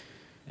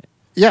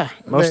 Yeah,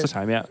 most of the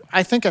time, yeah.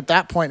 I think at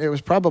that point it was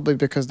probably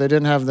because they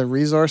didn't have the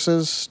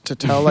resources to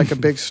tell like a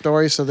big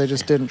story, so they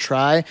just didn't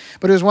try.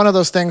 But it was one of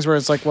those things where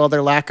it's like, well,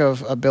 their lack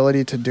of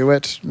ability to do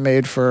it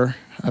made for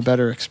a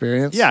better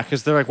experience. Yeah,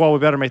 because they're like, well, we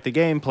better make the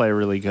gameplay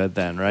really good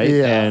then, right?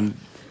 Yeah.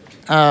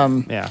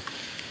 And yeah.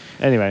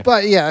 Anyway.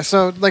 But yeah,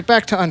 so like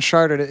back to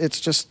Uncharted, it's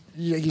just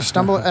you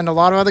stumble, and a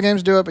lot of other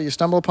games do it, but you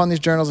stumble upon these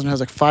journals and it has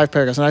like 5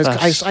 paragraphs. And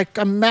I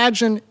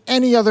imagine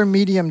any other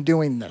medium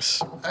doing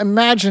this.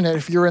 Imagine it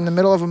if you were in the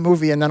middle of a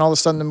movie and then all of a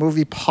sudden the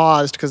movie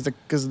paused because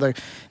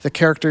the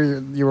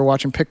character you were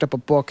watching picked up a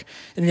book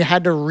and you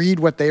had to read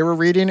what they were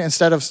reading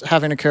instead of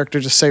having a character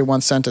just say one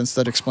sentence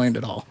that explained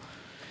it all.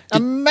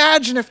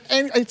 Imagine if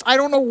I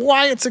don't know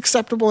why it's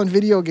acceptable in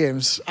video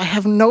games. I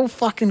have no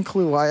fucking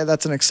clue why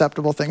that's an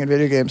acceptable thing in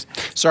video games.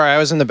 Sorry, I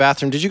was in the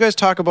bathroom. Did you guys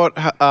talk about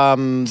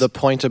the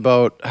point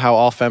about how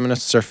all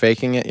feminists are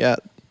faking it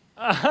yet?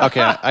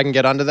 Okay, I can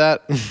get onto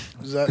that.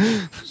 Is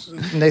that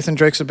Nathan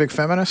Drake's a big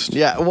feminist?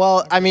 Yeah,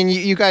 well, I mean,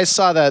 you guys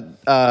saw that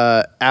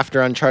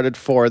after Uncharted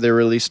 4, they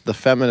released the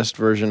feminist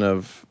version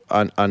of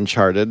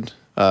Uncharted.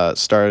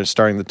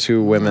 Starring the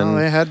 2 women. No,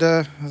 they had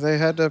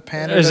to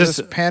pander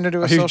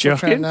to a social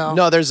trend now.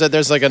 No, there's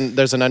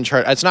an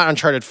Uncharted. It's not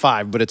Uncharted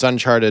 5, but it's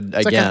Uncharted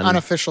it's again. Like an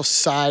unofficial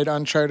side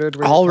Uncharted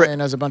where you're playing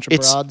as a bunch of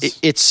broads.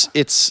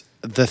 It's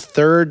the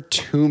third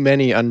too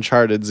many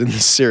Uncharteds in the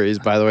series.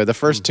 By the way, the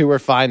first 2 were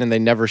fine, and they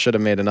never should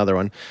have made another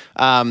one.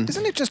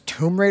 Isn't it just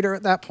Tomb Raider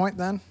at that point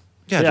then?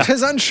 Yeah.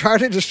 Because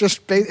Uncharted is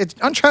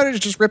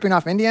just ripping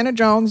off Indiana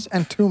Jones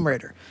and Tomb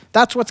Raider.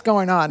 That's what's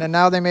going on, and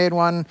now they made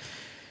one.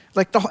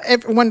 Like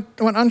when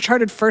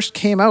Uncharted first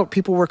came out,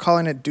 people were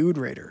calling it Dude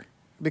Raider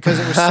because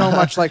it was so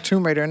much like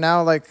Tomb Raider. And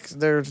now like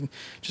they're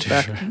just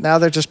back. Now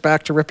they're just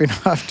back to ripping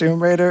off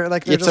Tomb Raider.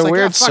 Like it's a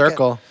weird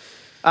circle.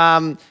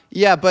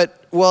 Yeah,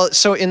 but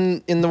so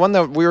in the one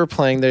that we were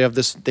playing, they have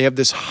this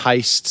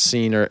heist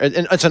scene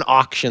and it's an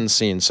auction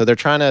scene. So they're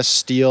trying to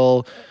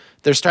steal.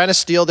 They're trying to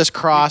steal this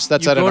cross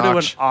that's at an auction. You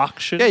go to an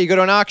auction? Yeah, you go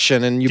to an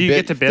auction and you bid. Do you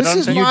get to bid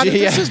on things?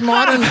 This is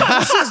modern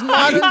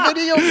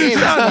video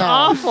games. That's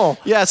awful.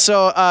 Yeah, this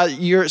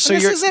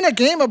isn't a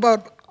game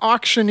about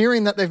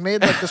auctioneering that they've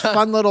made like this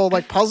fun little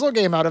like puzzle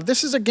game out of.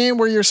 This is a game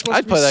where you're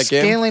supposed to be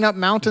scaling up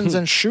mountains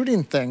and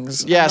shooting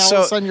things. Yeah, and all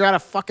of a sudden you're at a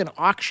fucking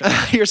auction.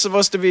 You're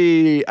supposed to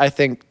be, I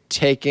think,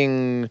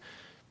 taking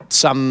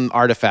some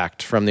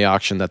artifact from the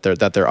auction that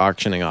they're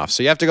auctioning off.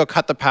 So you have to go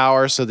cut the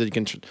power so that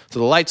so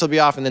the lights will be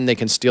off, and then they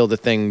can steal the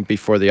thing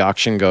before the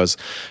auction goes.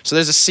 So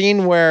there's a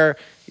scene where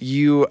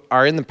you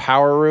are in the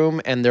power room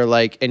and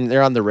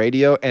they're on the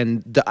radio,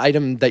 and the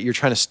item that you're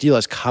trying to steal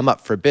has come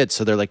up for bid.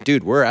 So they're like,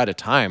 dude, we're out of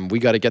time. We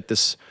got to get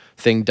this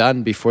thing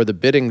done before the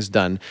bidding's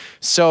done.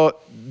 So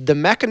the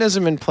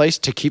mechanism in place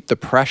to keep the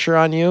pressure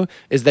on you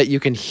is that you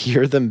can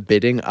hear them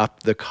bidding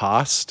up the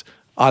cost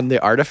on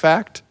the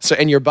artifact. So,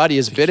 and your buddy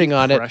is bidding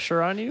on it.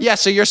 Pressure on you? Yeah,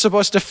 so you're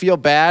supposed to feel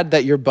bad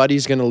that your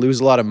buddy's going to lose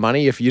a lot of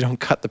money if you don't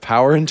cut the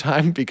power in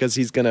time because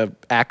he's going to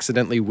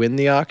accidentally win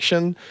the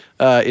auction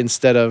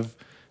instead of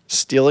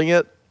stealing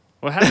it.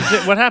 What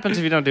happens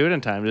if you don't do it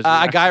in time?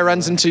 A guy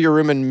runs into your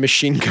room and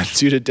machine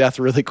guns you to death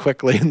really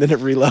quickly, and then it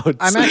reloads.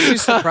 I'm actually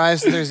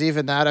surprised there's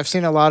even that. I've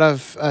seen a lot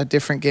of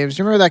different games.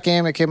 Do you remember that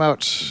game? It came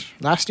out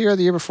last year or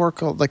the year before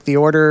called like The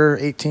Order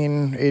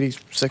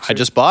 1886. I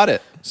just bought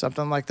it.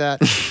 Something like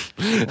that.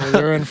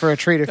 You're in for a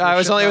treat. If it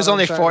was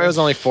only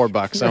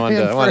 $4.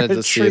 I wanted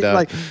to see it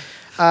out.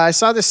 I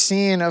saw this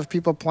scene of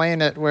people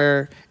playing it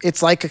where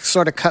it's like a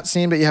sort of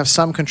cutscene, but you have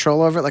some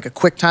control over it. Like a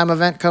quick time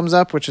event comes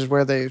up, which is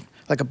where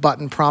like a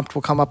button prompt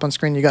will come up on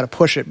screen. You got to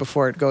push it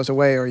before it goes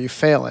away or you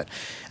fail it.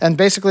 And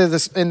basically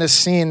in this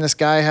scene, this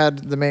guy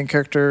had the main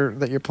character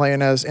that you're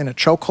playing as in a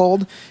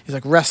chokehold. He's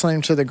like wrestling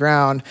him to the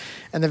ground.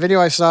 And the video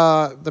I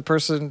saw, the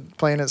person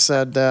playing it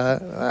said,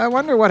 I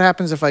wonder what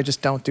happens if I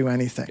just don't do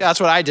anything. Yeah, that's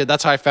what I did.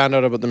 That's how I found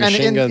out about the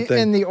machine gun thing.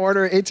 In The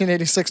Order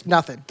 1886,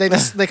 nothing. They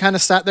kind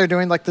of sat there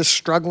doing like this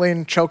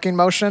struggling, choking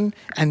motion,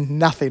 and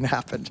nothing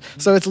happened.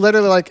 So it's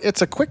literally like,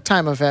 it's a quick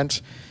time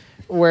event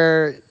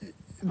where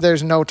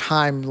there's no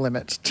time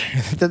limit.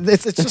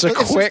 It's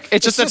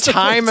just a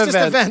time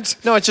event.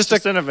 No, it's just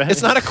an event.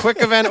 It's not a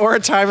quick event or a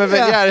time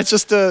event. Yeah, it's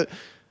just a...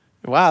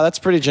 Wow, that's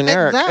pretty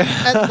generic.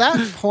 At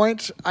that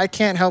point, I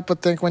can't help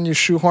but think when you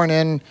shoehorn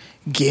in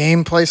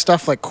gameplay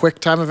stuff like quick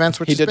time events,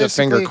 which he did the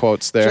finger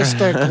quotes there. Just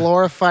a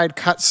glorified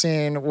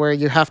cutscene where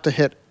you have to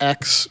hit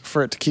X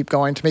for it to keep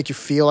going to make you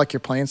feel like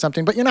you're playing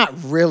something, but you're not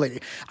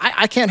really.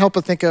 I can't help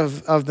but think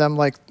of them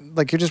like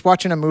you're just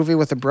watching a movie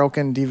with a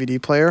broken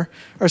DVD player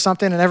or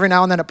something, and every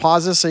now and then it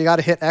pauses, so you got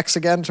to hit X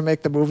again to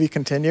make the movie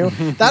continue.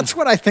 That's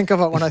what I think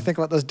about when I think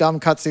about those dumb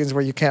cutscenes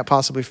where you can't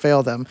possibly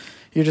fail them.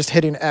 You're just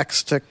hitting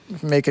X to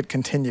make it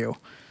continue.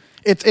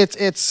 It's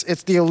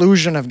the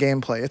illusion of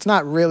gameplay. It's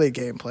not really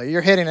gameplay.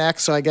 You're hitting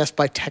X, so I guess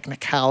by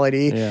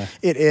technicality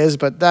it is,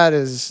 but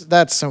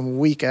that's some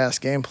weak ass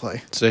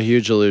gameplay. It's a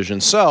huge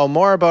illusion. So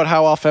more about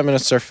how all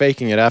feminists are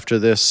faking it after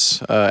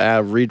this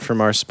read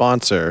from our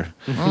sponsor.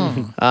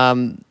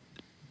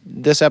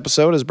 This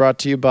episode is brought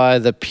to you by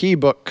the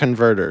P-Book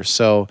Converter.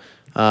 So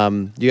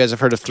you guys have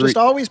heard of three. Just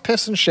always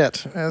piss and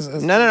shit.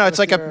 No. It's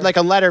like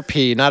a letter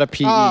P, not a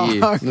PE.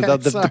 Oh, okay,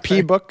 the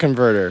P-Book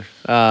Converter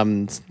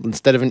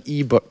instead of an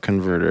e-book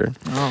converter.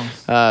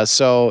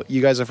 So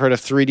you guys have heard of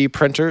 3D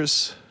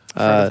printers.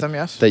 I've heard of them,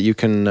 yes. That you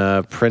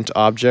can print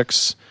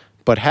objects.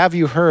 But have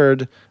you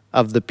heard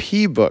of the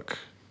P-Book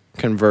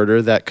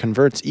Converter that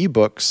converts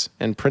ebooks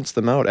and prints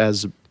them out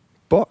as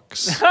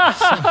books? Is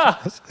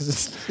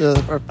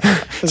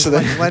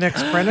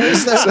Linux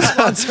printers that's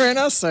sponsoring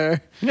us,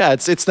 or? Yeah,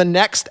 it's the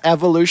next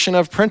evolution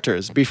of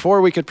printers. Before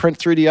we could print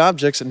 3D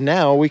objects,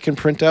 now we can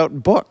print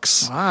out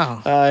books.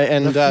 Wow.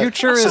 And the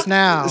future is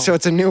now. So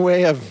it's a new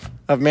way of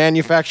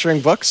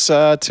manufacturing books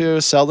to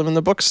sell them in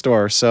the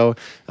bookstore. So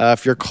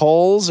if you're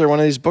Kohl's or one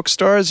of these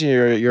bookstores,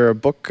 you're a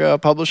book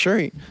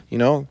publisher,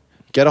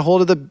 get a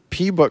hold of the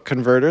P-Book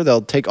Converter.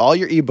 They'll take all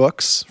your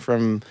ebooks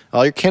from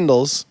all your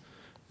Kindles,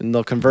 and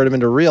they'll convert them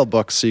into real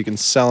books so you can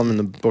sell them in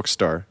the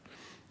bookstore.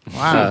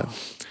 Wow.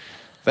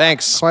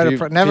 Thanks.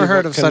 Never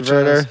heard of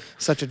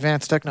such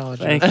advanced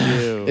technology. Thank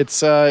you.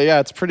 It's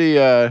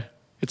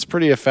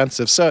pretty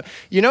offensive. So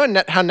you know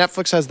how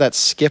Netflix has that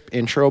skip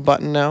intro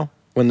button now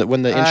when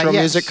the intro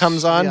music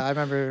comes on? Yeah, I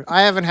remember.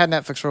 I haven't had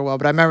Netflix for a while,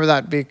 but I remember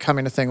that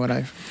becoming a thing when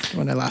I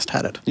last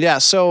had it. Yeah.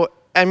 So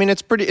I mean,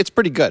 it's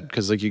pretty good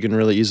because you can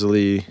really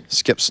easily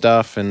skip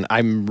stuff, and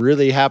I'm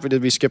really happy to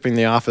be skipping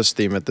the Office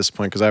theme at this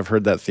point because I've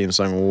heard that theme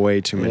song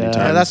way too many times.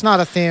 Yeah, that's not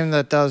a theme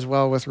that does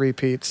well with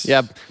repeats.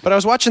 Yeah, but I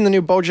was watching the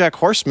new BoJack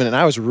Horseman, and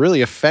I was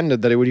really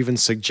offended that it would even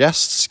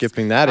suggest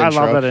skipping that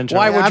intro. I love that intro.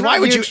 Why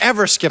would you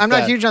ever skip that? I'm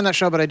not huge on that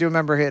show, but I do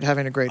remember it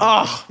having a great intro.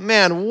 Oh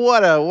man,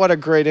 what a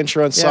great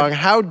intro and song!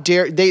 How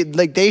dare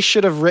they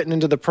should have written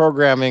into the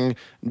programming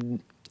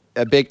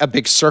a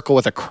big circle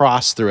with a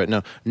cross through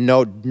it.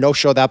 No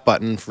show that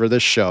button for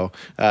this show.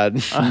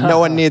 No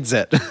one needs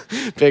it.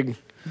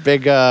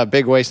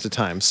 big waste of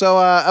time. So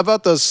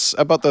about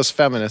those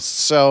feminists.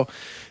 So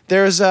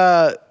there's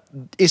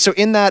so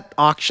in that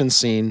auction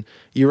scene,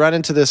 you run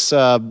into this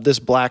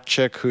black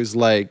chick who's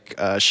like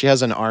she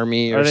has an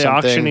army or something.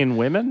 Are they auctioning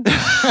women?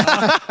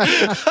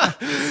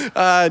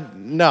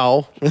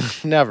 No,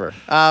 never.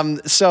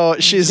 So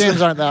she's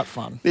games aren't that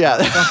fun. Yeah.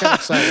 Don't get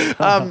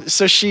excited.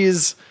 So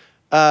she's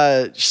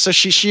so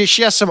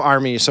she has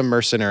some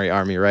mercenary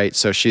army, right?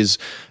 So she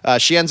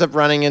ends up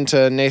running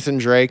into Nathan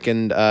Drake,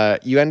 and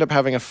you end up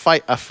having a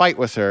fight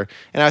with her.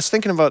 And I was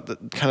thinking about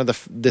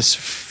this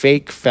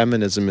fake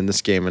feminism in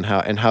this game and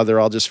how they're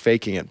all just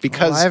faking it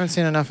because I haven't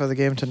seen enough of the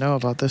game to know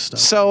about this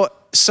stuff.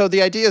 So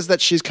the idea is that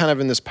she's kind of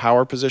in this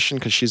power position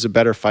because she's a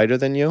better fighter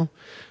than you.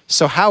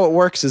 So how it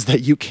works is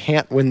that you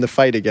can't win the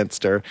fight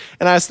against her.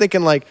 And I was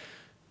thinking like,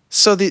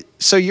 so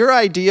your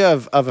idea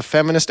of a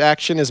feminist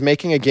action is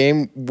making a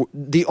game.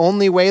 The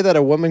only way that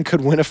a woman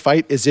could win a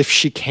fight is if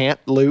she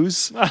can't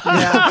lose.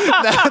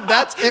 Yeah.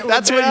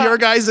 that's what your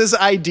guys'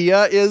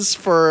 idea is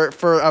for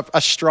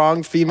a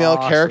strong female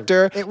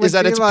character. Is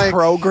that it's like,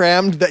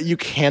 programmed that you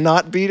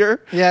cannot beat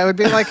her. Yeah, it would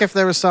be like if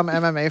there was some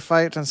MMA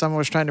fight and someone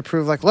was trying to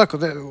prove like, look,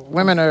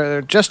 women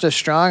are just as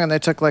strong, and they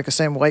took like the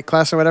same weight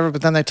class or whatever,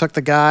 but then they took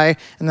the guy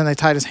and then they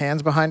tied his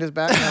hands behind his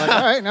back. And they're like,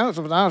 all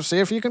right, now see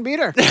if you can beat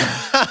her.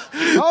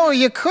 Oh,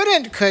 you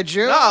couldn't, could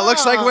you? No, it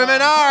looks like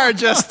women are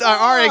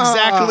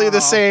exactly the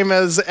same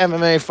as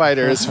MMA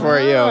fighters for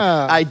you.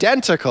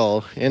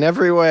 Identical in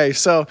every way.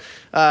 So,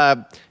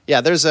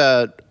 there's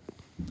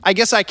I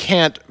guess I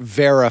can't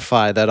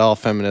verify that all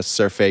feminists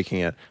are faking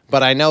it,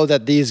 but I know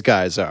that these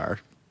guys are.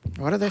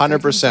 What are they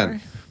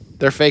 100%.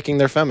 They're faking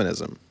their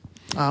feminism.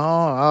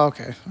 Oh,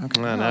 okay.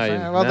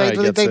 Well, they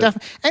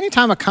definitely.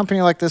 Anytime a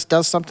company like this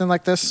does something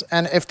like this,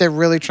 and if they're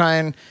really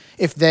trying,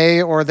 if they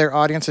or their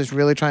audience is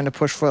really trying to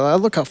push for,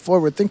 look how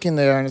forward thinking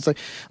they are, and it's like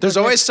there's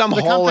always some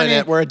hole in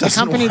it where it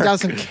doesn't work. The company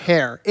doesn't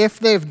care if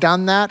they've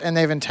done that and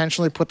they've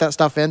intentionally put that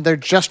stuff in. They're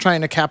just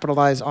trying to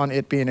capitalize on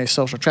it being a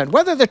social trend,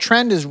 whether the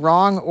trend is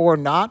wrong or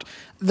not.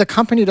 The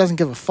company doesn't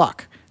give a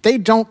fuck. They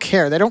don't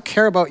care. They don't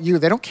care about you.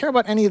 They don't care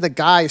about any of the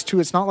guys, too.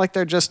 It's not like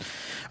they're just,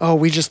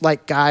 we just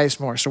like guys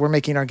more, so we're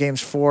making our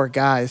games for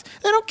guys.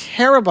 They don't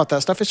care about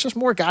that stuff. It's just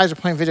more guys are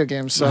playing video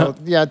games. So,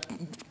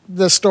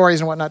 the stories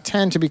and whatnot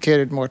tend to be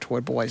catered more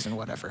toward boys and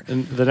whatever.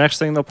 And the next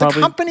thing they'll probably...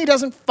 The company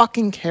doesn't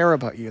fucking care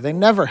about you. They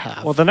never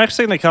have. Well, the next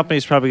thing the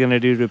company's probably going to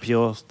do to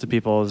appeal to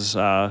people is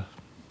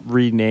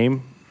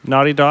rename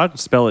Naughty Dog,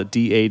 spell it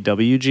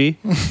D-A-W-G.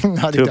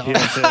 Naughty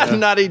Dog.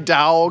 Naughty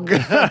Dog.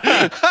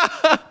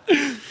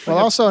 Well,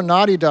 also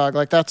Naughty Dog,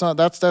 like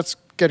that's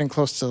getting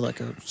close to like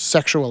a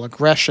sexual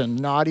aggression.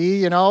 Naughty,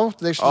 you know,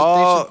 they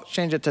should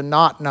change it to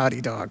not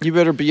Naughty Dog. You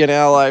better be an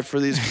ally for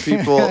these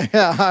people.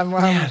 Yeah,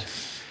 I'm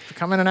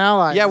becoming an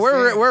ally. Yeah,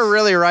 we're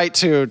really right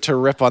to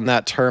rip on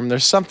that term.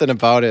 There's something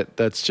about it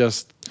that's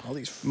just all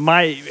these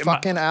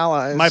fucking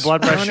allies. My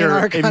blood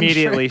pressure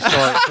immediately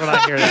soars when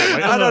I hear that.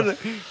 Like, I don't know.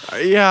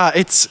 Yeah,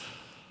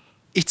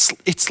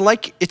 it's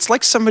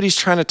like somebody's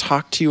trying to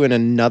talk to you in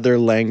another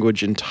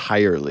language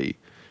entirely.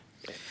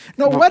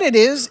 No, what it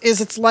is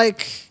it's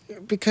like,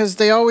 because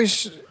they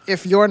always,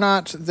 if you're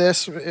not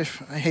this,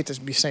 I hate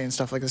to be saying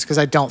stuff like this because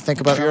I don't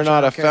think about it. If you're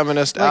not a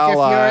feminist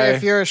ally.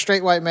 If you're a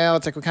straight white male,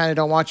 it's like we kind of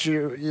don't want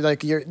you,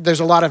 there's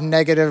a lot of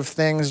negative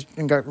things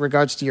in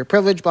regards to your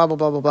privilege, blah, blah,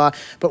 blah, blah, blah,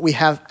 but we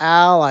have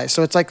allies.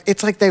 So it's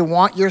like they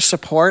want your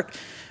support,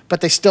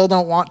 but they still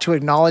don't want to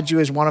acknowledge you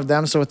as one of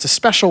them. So it's a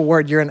special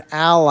word. You're an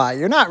ally.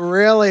 You're not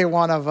really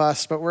one of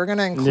us, but we're going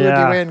to include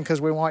you in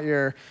because we want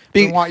your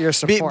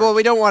support. Well,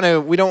 we don't want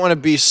to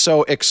be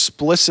so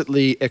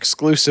explicitly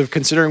exclusive,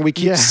 considering we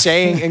keep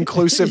saying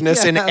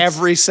inclusiveness in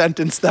every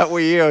sentence that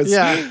we use.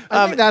 Yeah,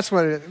 I think that's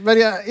what it is. But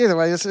yeah, either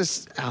way,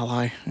 it's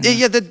ally.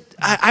 Yeah,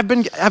 I've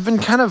been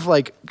kind of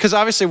like, because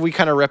obviously we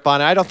kind of rip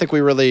on it. I don't think we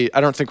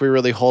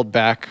really hold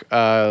back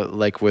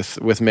like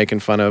with making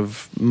fun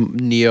of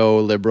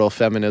neoliberal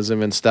feminism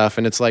and stuff.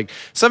 And it's like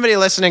somebody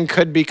listening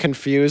could be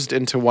confused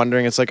into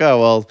wondering, it's like, oh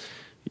well,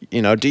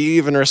 you know, do you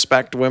even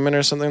respect women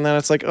or something? Then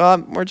it's like,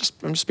 I'm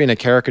just being a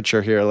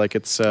caricature here. Like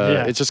it's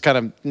just kind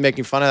of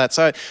making fun of that.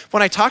 So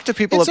when I talk to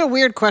people, it's a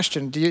weird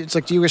question. Do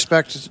you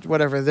respect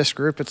whatever this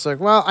group? It's like,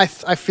 well, I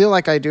feel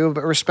like I do,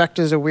 but respect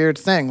is a weird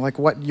thing. Like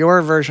what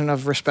your version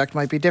of respect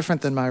might be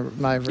different than my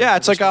version. Yeah,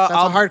 it's like that's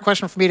a hard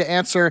question for me to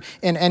answer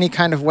in any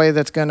kind of way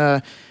that's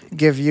gonna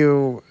give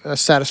you a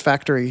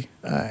satisfactory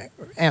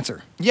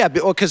answer. Yeah,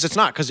 because it's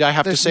not, because I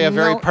have to say a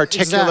very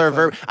particular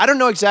verb. I don't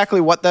know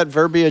exactly what that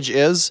verbiage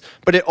is,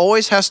 but it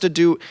always has to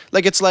do,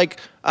 like, it's like,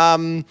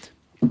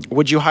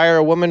 would you hire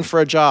a woman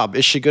for a job?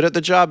 Is she good at the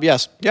job?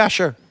 Yes. Yeah,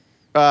 sure.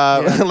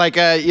 Like,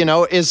 you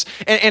know, and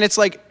it's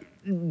like,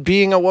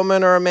 being a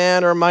woman or a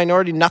man or a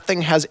minority,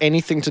 nothing has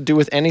anything to do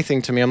with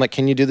anything to me. I'm like,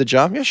 can you do the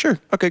job? Yeah, sure.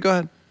 Okay, go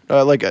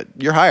ahead.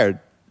 You're hired.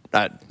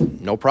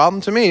 No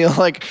problem to me.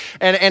 Like,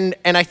 and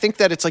I think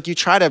that it's like you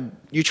try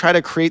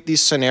to create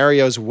these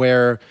scenarios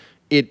where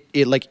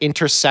it like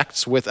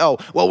intersects with, oh,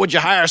 well, would you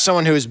hire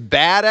someone who's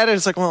bad at it?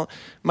 It's like, well,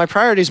 my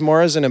priority is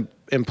more as an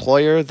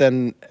employer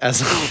than as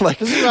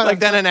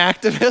than an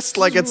activist.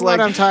 Like, it's like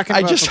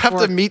I just have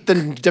to meet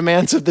the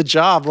demands of the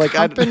job. Like,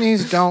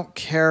 companies don't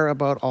care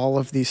about all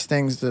of these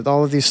things, that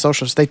all of these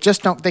socials. They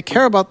just don't. They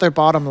care about their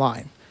bottom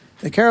line.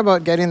 They care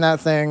about getting that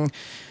thing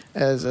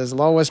as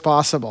low as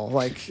possible.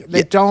 Like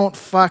they don't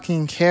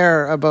fucking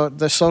care about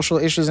the social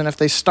issues, and if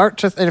they start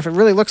to, and if it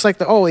really looks like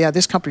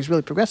this company's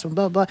really progressive,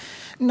 blah blah.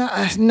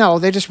 No,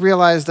 they just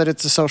realize that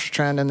it's a social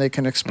trend and they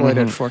can exploit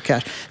it for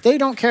cash. They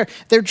don't care.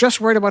 They're just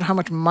worried about how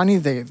much money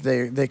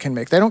they can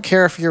make. They don't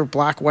care if you're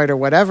black, white, or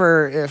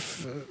whatever.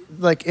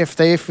 If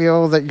they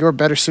feel that you're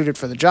better suited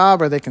for the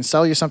job or they can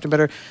sell you something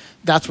better,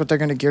 that's what they're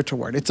going to gear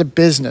toward. It's a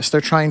business.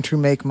 They're trying to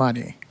make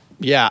money.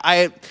 Yeah,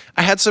 I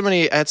had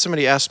somebody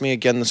ask me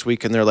again this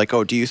week, and they're like,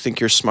 "Oh, do you think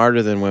you're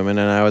smarter than women?"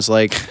 And I was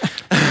like,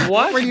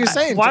 "What were you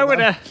saying?" Why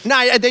would I?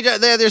 No,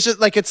 there's just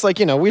like it's like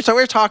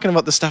we're talking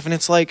about this stuff, and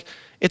it's like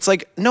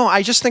no,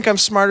 I just think I'm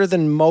smarter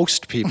than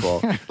most people.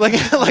 It's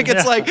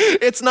like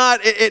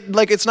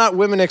it's not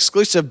women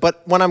exclusive.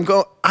 But when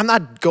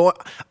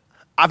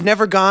I've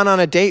never gone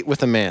on a date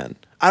with a man.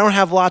 I don't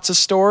have lots of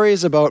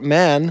stories about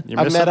men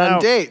I've met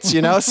on dates, So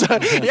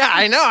yeah,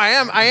 I know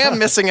I am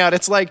missing out.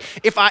 It's like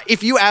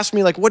if you ask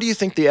me like, what do you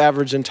think the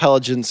average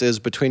intelligence is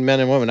between men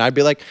and women? I'd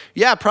be like,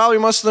 yeah, probably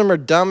most of them are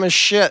dumb as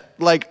shit,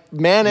 like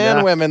men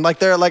and women. Like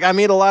they're like, I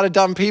meet a lot of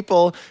dumb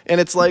people,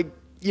 and it's like,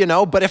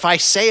 but if I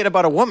say it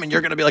about a woman,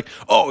 you're going to be like,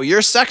 oh,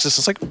 you're sexist.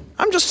 It's like,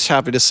 I'm just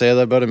happy to say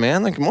that about a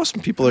man. Like most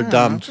people are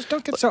dumb. Just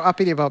don't get so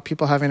uppity about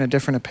people having a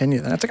different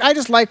opinion. It's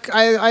like,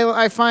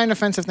 I find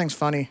offensive things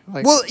funny.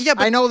 Like, well, yeah,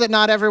 but I know that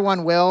not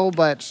everyone will,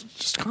 but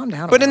just calm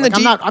down. But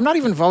I'm not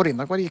even voting.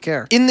 Like, what do you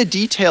care? In the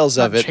details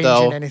of it,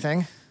 though.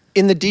 Anything.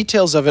 In the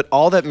details of it,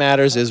 all that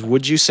matters is,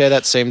 would you say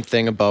that same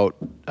thing about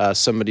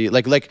somebody?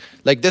 Like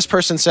this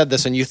person said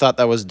this and you thought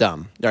that was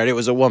dumb. Right? It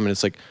was a woman.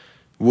 It's like,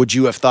 would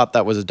you have thought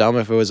that was dumb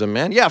if it was a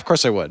man? Yeah, of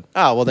course I would.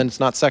 Oh, well, then it's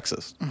not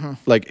sexist.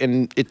 Like,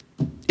 and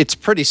it's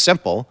pretty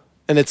simple.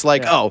 And it's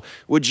like,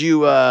 would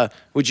you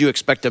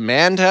expect a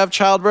man to have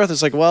childbirth?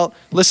 It's like, well,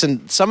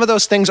 listen, some of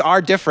those things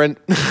are different.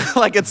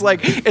 It's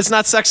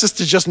not sexist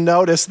to just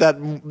notice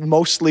that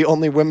mostly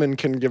only women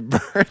can give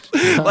birth.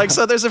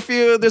 So there's a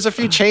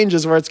few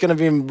changes where it's going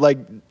to be like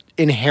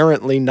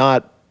inherently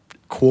not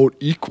quote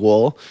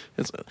equal.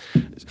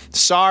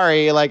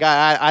 Sorry,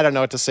 I don't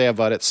know what to say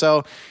about it.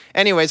 So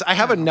anyways, I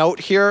have a note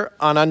here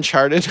on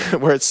Uncharted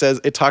where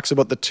it talks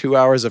about the 2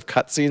 hours of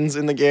cutscenes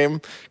in the game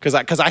because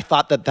I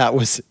thought that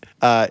was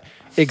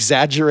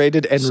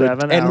exaggerated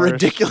and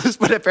ridiculous,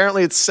 but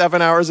apparently it's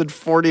 7 hours and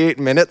 48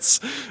 minutes,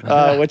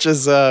 which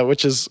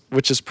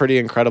is pretty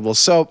incredible.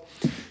 So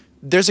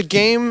there's a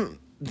game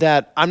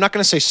that I'm not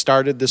going to say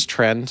started this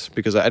trend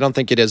because I don't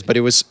think it is, but it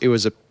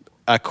was a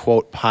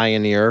quote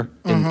pioneer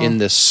in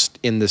this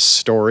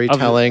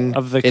storytelling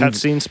of the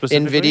cutscene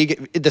specifically.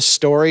 The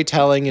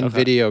storytelling in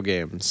video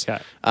games.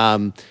 Okay.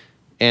 And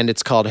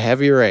it's called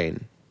Heavy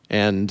Rain.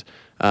 And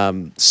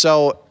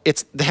so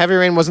the Heavy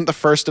Rain wasn't the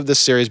first of this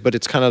series, but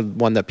it's kind of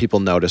one that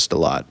people noticed a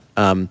lot.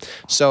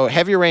 So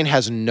Heavy Rain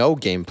has no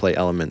gameplay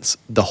elements.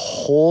 The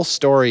whole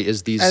story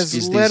is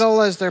these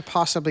little as there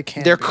possibly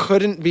can. There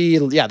couldn't be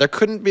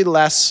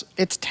less.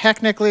 There's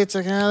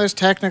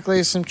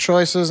technically some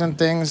choices and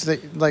things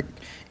that like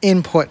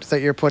input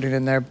that you're putting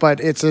in there, but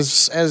it's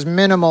as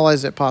minimal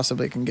as it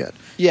possibly can get.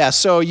 Yeah,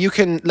 so you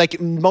can the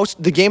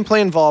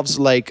gameplay involves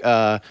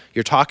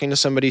you're talking to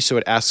somebody, so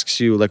it asks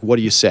you like, what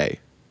do you say?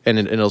 And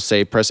it'll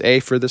say, press A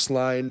for this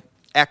line,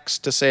 X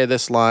to say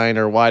this line,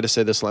 or Y to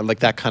say this line, like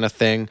that kind of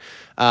thing.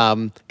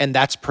 And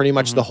that's pretty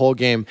much the whole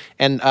game.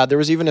 And there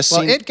was even a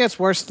scene... Well, it gets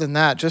worse than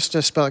that, just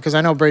to spell it, because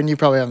I know, Braden, you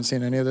probably haven't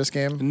seen any of this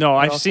game. No,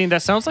 I've seen...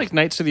 That sounds like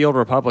Knights of the Old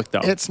Republic, though.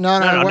 It's not...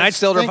 No, Knights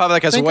of the Old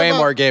Republic has way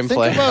more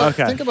gameplay.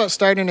 Think about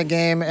starting a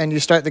game, and you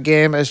start the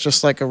game as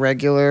just like a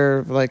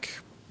regular,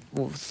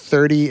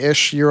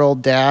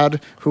 30-ish-year-old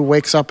dad who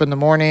wakes up in the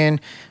morning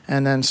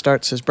and then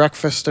starts his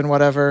breakfast and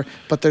whatever,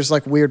 but there's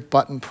weird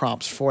button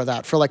prompts for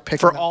that, for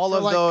picking all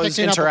of those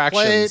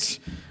interactions,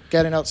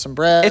 getting out some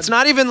bread. It's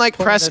not even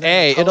press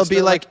A. It'll be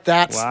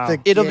that's the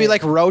it'll game.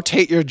 be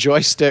rotate your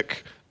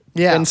joystick.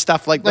 Yeah. And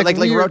stuff like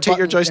rotate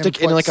your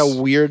joystick in a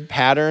weird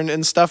pattern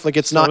and stuff.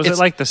 It's not. Was it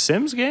like the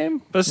Sims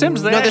game? The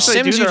Sims, they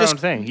actually do their own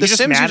thing. You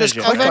just manage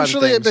it.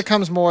 Eventually, it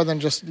becomes more than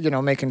just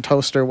making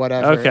toast or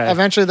whatever. Okay.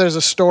 Eventually, there's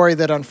a story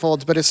that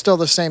unfolds, but it's still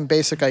the same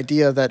basic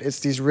idea that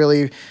it's these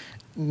really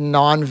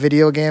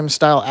non-video game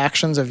style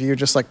actions of you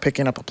just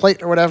picking up a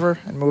plate or whatever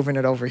and moving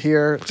it over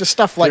here, just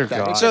stuff like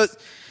that. God. So.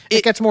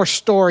 It gets more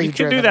story. You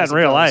can do that in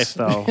real life,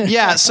 though.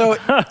 Yeah, so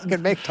you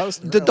can make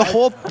toast. The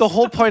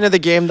whole point of the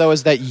game, though,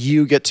 is that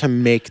you get to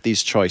make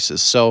these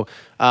choices. So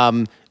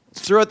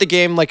throughout the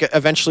game,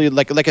 eventually,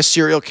 a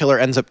serial killer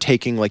ends up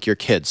taking your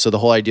kids. So the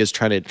whole idea is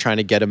trying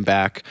to get him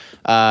back.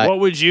 What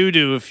would you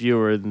do if you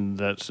were in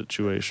that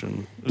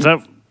situation? Is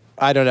that?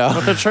 I don't know.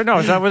 Is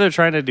that what they're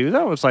trying to do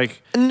though? It's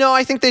no.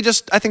 I think they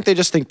just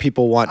think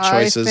people want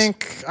choices.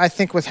 I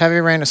think with Heavy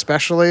Rain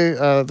especially,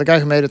 the guy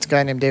who made it's a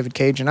guy named David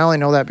Cage, and I only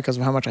know that because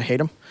of how much I hate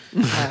him.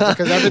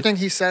 Because everything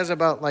he says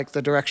about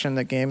the direction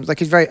that games,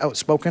 he's very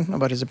outspoken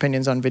about his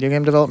opinions on video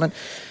game development.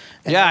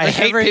 And I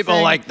hate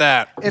people like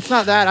that. It's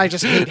not that. I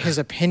just hate his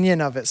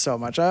opinion of it so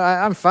much.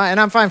 I'm fine, and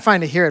I'm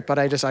fine to hear it, but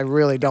I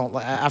really don't.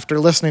 After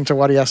listening to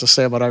what he has to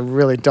say about it, I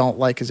really don't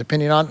like his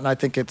opinion on it, and I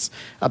think it's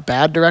a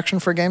bad direction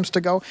for games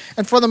to go.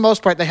 And for the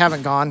most part, they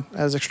haven't gone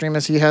as extreme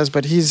as he has,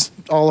 but he's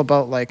all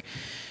about like,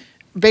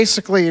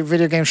 basically,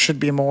 video games should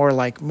be more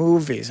like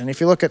movies. And if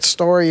you look at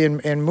story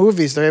in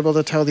movies, they're able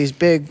to tell these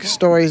big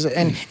stories.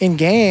 And in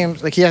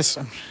games, like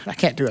I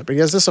can't do it, but he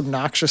has this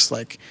obnoxious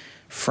like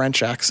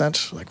French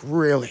accent, like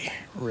really,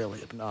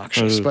 really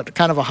obnoxious, but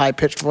kind of a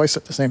high-pitched voice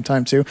at the same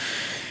time too.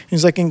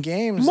 He's like, in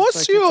games,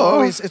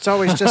 it's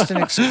always just an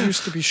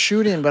excuse to be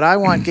shooting, but I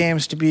want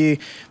games to be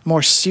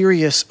more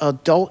serious,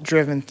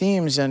 adult-driven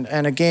themes, and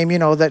a game,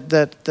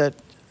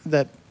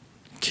 that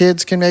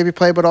kids can maybe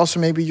play, but also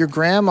maybe your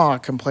grandma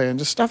can play, and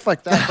just stuff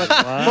like that.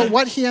 But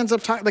what he ends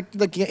up talking,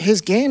 like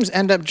his games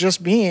end up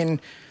just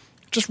being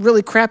just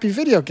really crappy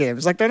video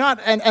games. Like they're not,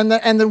 and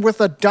then with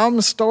a dumb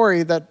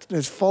story that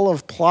is full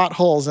of plot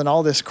holes and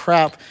all this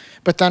crap,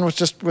 but then with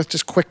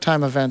just quick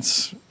time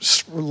events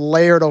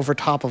layered over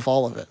top of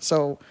all of it.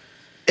 So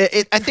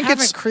I think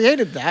it's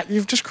created that.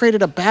 You've just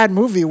created a bad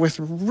movie with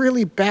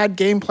really bad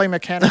gameplay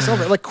mechanics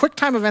over it. Like quick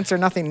time events are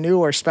nothing new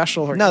or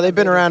special. No, they've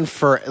been around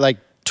for like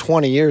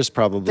 20 years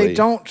probably.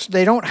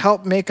 They don't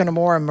help making a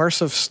more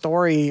immersive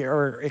story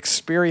or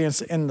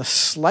experience in the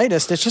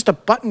slightest. It's just a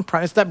button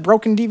press. It's that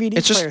broken DVD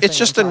player. It's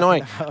just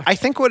annoying. I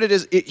think what it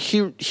is,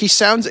 he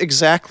sounds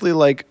exactly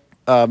like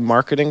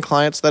marketing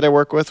clients that I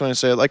work with when I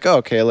say like, oh,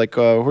 okay, like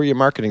who are you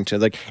marketing to?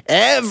 Like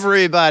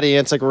everybody.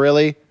 And it's like,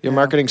 really? You're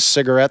marketing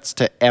cigarettes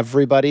to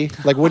everybody?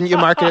 Like, wouldn't you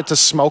market it to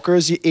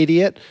smokers, you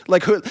idiot?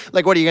 Like, what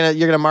are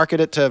you're gonna market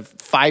it to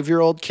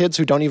 5-year-old kids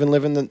who don't even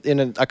live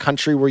in a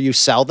country where you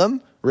sell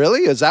them?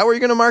 Really? Is that where you're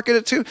going to market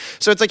it to?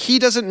 So it's like he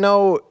doesn't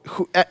know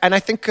who, and I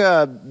think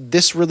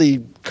this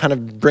really kind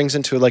of brings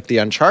into like the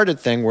Uncharted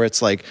thing where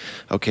it's like,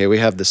 okay, we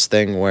have this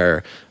thing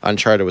where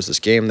Uncharted was this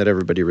game that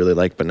everybody really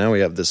liked, but now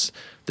we have this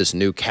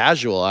new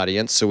casual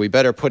audience, so we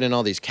better put in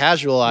all these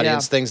casual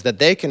audience things that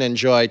they can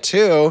enjoy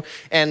too.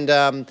 And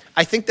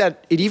I think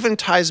that it even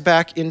ties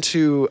back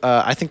into,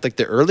 I think like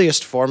the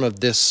earliest form of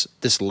this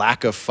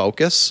lack of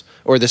focus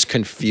or this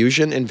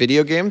confusion in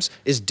video games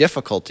is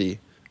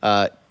difficulty.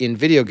 In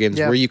video games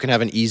where you can have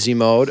an easy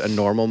mode, a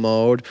normal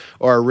mode,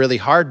 or a really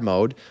hard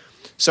mode.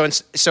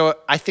 So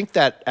I think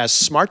that as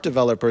smart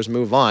developers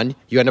move on,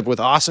 you end up with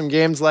awesome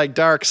games like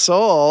Dark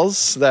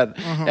Souls that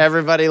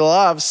everybody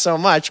loves so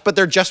much, but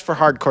they're just for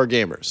hardcore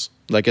gamers.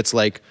 Like it's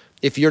like,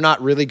 if you're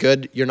not really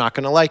good, you're not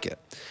going to like it.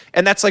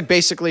 And that's like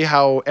basically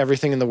how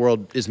everything in the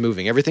world is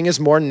moving. Everything is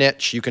more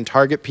niche. You can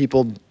target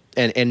people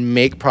and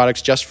make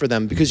products just for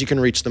them because you can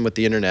reach them with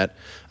the internet,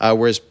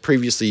 whereas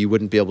previously you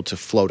wouldn't be able to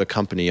float a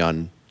company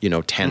on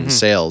 10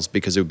 sales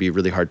because it would be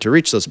really hard to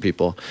reach those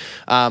people.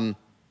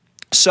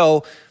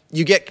 So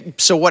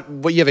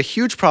what you have a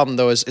huge problem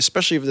though is,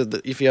 especially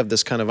if you have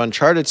this kind of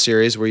Uncharted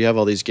series where you have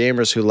all these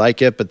gamers who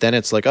like it, but then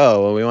it's like,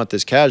 oh, well, we want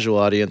this casual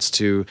audience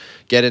to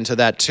get into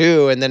that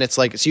too, and then it's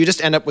like, so you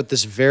just end up with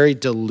this very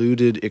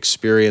diluted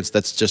experience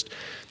that's just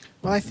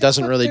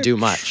doesn't really do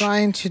much.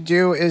 Trying to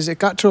do is, it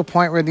got to a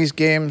point where these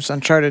games,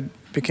 Uncharted,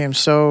 became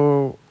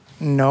so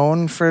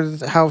known for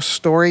how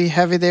story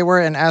heavy they were,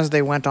 and as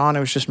they went on,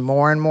 it was just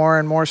more and more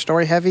and more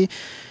story heavy.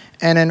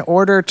 And in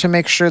order to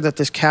make sure that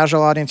this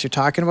casual audience you're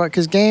talking about,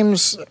 because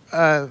games,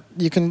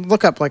 you can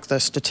look up like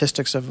the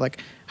statistics of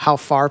like how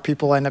far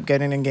people end up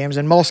getting in games,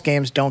 and most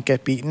games don't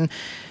get beaten.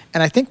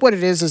 And I think what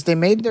it is they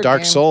made their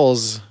Dark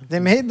Souls. They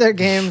made their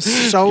games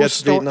so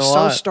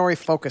story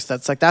focused.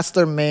 That's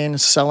their main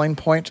selling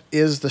point,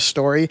 is the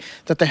story,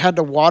 that they had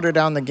to water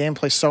down the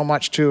gameplay so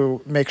much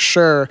to make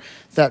sure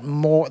that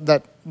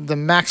the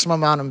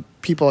maximum amount of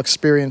people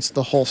experience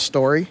the whole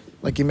story.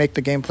 Like you make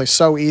the gameplay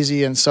so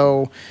easy and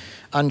so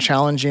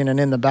unchallenging and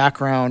in the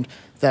background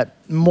that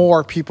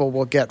more people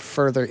will get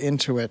further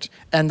into it,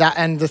 and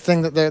the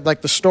thing that they're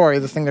like, the story,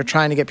 the thing they're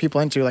trying to get people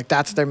into, like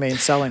that's their main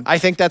selling. I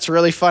think that's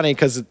really funny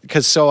because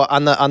so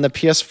on the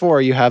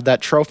PS4 you have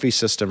that trophy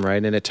system,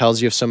 right? And it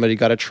tells you if somebody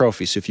got a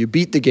trophy. So if you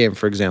beat the game,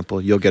 for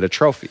example, you'll get a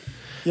trophy.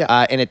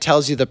 Yeah. And it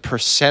tells you the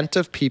percent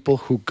of people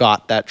who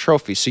got that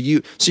trophy. So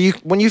you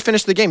when you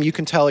finish the game, you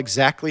can tell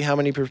exactly how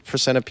many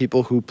percent of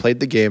people who played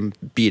the game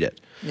beat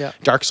it. Yeah.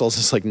 Dark Souls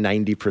is like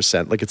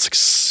 90%. Like it's like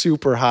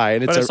super high,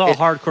 and it's all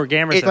hardcore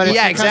gamers.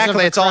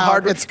 Exactly. It's all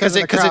hard because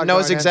it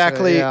knows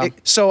exactly.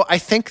 So I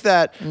think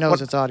that it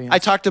knows its audience. I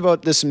talked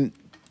about this.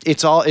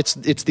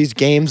 It's these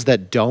games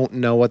that don't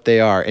know what they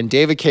are, and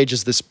David Cage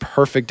is this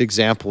perfect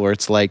example where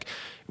it's like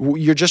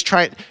you're just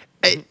trying.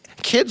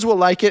 Kids will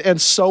like it, and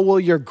so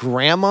will your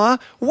grandma.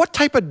 What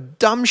type of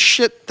dumb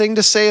shit thing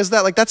to say is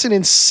that? Like that's an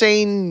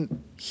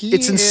insane.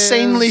 It's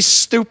insanely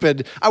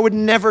stupid. I would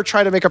never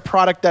try to make a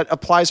product that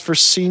applies for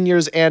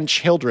seniors and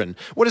children.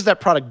 What is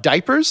that product?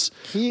 Diapers?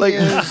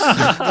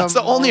 That's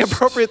the only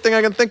appropriate thing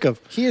I can think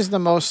of. He is the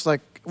most like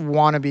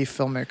wannabe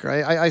filmmaker.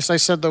 I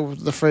said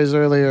the phrase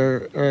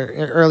earlier or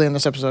early in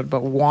this episode,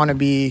 but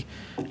wannabe.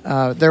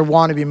 They're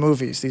wannabe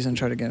movies. These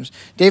Uncharted games.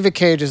 David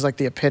Cage is like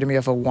the epitome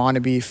of a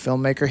wannabe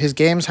filmmaker. His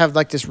games have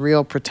like this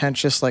real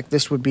pretentious, like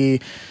this would be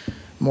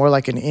more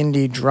like an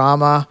indie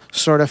drama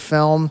sort of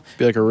film.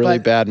 Be like a really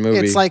bad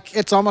movie.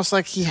 It's almost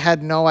like he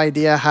had no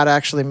idea how to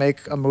actually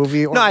make a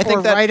movie or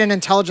write an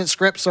intelligent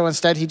script. So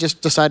instead, he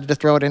just decided to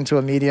throw it into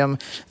a medium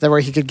that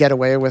where he could get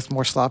away with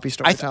more sloppy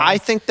storytelling. I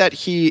think that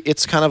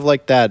it's kind of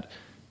like that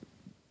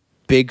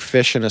big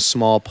fish in a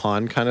small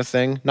pond kind of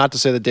thing. Not to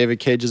say that David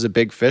Cage is a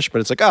big fish,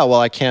 but it's like, oh, well,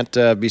 I can't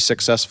be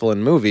successful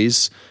in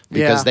movies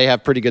because they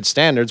have pretty good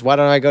standards. Why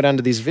don't I go down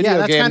to these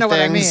video game things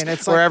what I mean.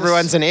 It's where like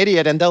everyone's an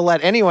idiot and they'll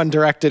let anyone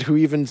direct it who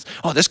even,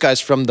 this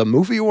guy's from the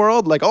movie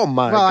world? Like, oh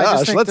my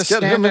gosh, let's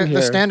get him in here.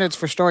 The standards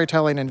for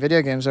storytelling in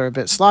video games are a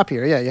bit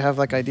sloppier. Yeah, you have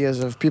like ideas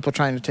of people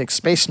trying to take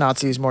space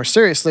Nazis more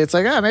seriously. It's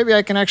like, maybe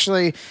I can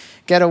actually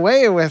get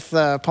away with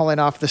pulling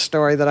off the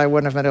story that I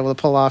wouldn't have been able to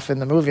pull off in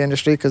the movie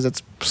industry because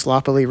it's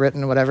sloppily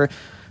written, whatever.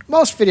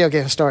 Most video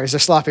game stories are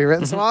sloppy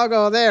written, so I'll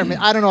go there. I mean,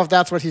 I don't know if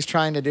that's what he's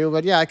trying to do,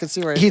 but yeah, I could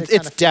see where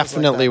it's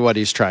definitely what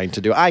he's trying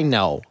to do. I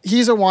know.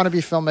 He's a wannabe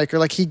filmmaker.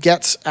 Like, he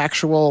gets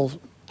actual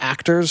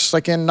actors,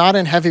 like not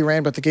in Heavy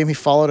Rain, but the game he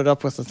followed it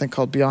up with a thing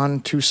called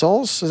Beyond Two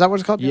Souls. Is that what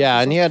it's called? Yeah,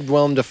 and he had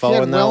Willem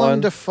Dafoe in that one.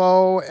 Willem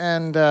Dafoe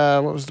and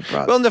what was the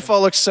brother? Willem Dafoe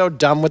looks so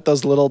dumb with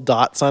those little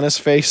dots on his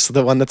face,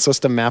 the one that's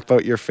supposed to map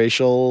out your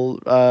facial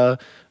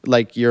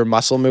like your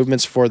muscle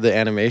movements for the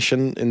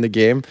animation in the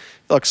game.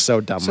 It looks so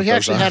dumb. So he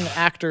actually had an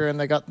actor, and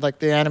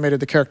they animated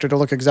the character to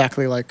look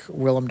exactly like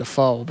Willem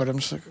Dafoe. But I'm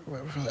just like,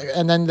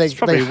 and then it's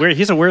probably weird.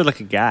 He's a weird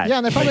looking guy. Yeah,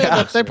 and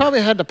they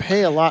probably had to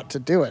pay a lot to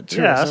do it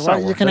too. Yeah, so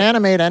you can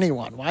animate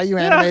anyone. Why are you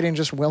animating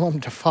just Willem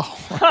Dafoe?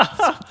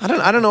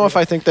 I don't know if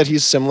I think that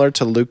he's similar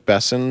to Luc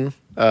Besson.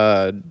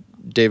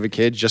 David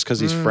Cage just because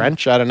he's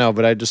French. I don't know,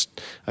 but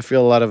I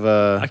feel a lot of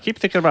I keep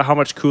thinking about how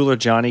much cooler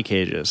Johnny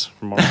Cage is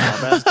from Mortal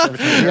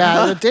Kombat.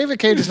 Yeah, David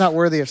Cage is not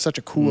worthy of such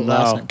a cool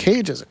last name.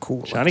 Cage is a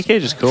cool Johnny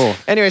Cage is cool.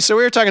 Anyway, so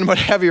we were talking about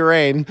Heavy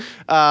Rain,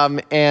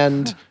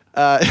 and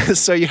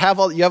so you have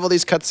all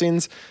these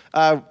cutscenes.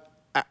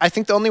 I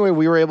think the only way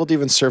we were able to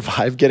even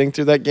survive getting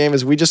through that game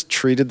is we just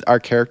treated our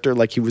character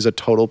like he was a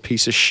total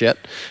piece of shit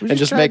and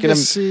just making him.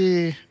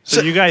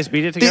 So you guys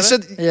beat it together?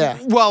 Yeah.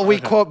 Well,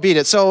 we quote beat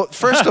it. So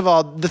first of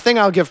all, the thing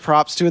I'll give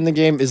props to in the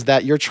game is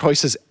that your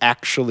choices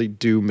actually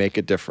do make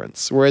a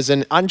difference. Whereas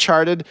in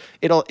Uncharted,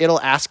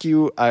 it'll ask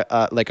you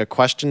like a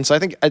question. So I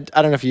think I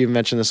don't know if you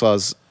mentioned this while I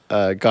was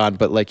gone,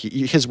 but like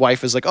his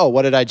wife is like, "Oh,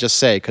 what did I just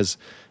say?" Because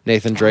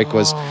Nathan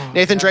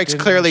Drake's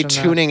clearly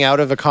tuning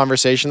out of a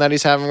conversation that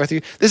he's having with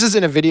you. This is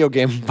in a video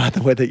game, by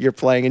the way, that you're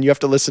playing, and you have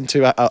to listen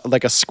to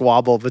like a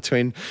squabble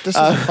between. This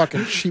is a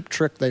fucking cheap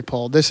trick they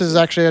pulled. This is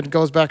actually, it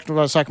goes back to what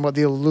I was talking about,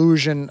 the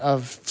illusion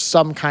of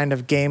some kind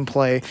of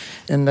gameplay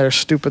in their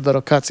stupid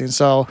little cutscene.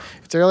 So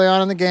it's early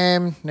on in the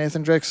game.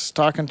 Nathan Drake's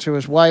talking to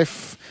his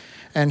wife,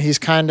 and he's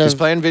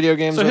playing video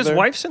games. So with his her.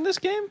 wife's in this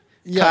game?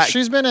 Yeah,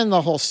 she's been in the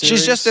whole series.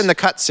 She's just in the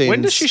cutscenes.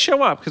 When does she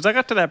show up? Because I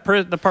got to the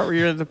part where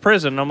you're in the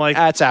prison. I'm like,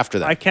 it's after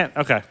that. I can't.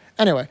 Okay.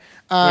 Anyway,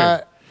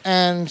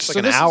 and it's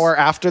like an hour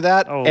after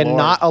that, and Lord.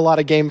 not a lot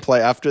of gameplay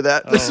after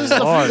that. This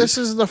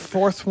is the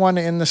fourth one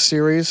in the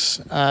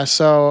series.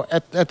 So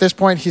at this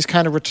point, he's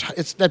kind of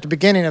it's at the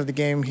beginning of the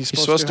game. He's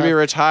supposed to be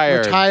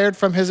retired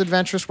from his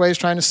adventurous ways,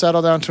 trying to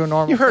settle down to a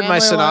normal. You heard my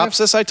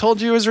synopsis. Life. I told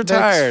you he was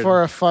retired. That's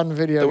for a fun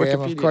video game,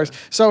 of course.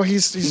 So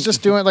he's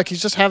just doing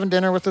he's just having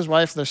dinner with his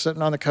wife. They're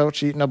sitting on the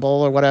couch eating a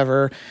bowl or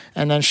whatever,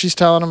 and then she's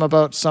telling him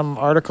about some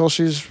article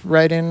she's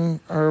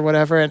writing or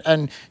whatever,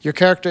 and your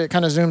character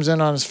kind of zooms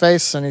in on his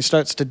face, and he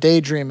starts to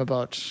daydream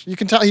about. You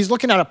can tell he's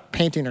looking at a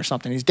painting or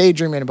something. He's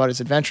daydreaming about his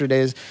adventure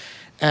days,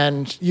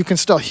 and you can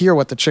still hear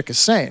what the chick is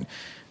saying,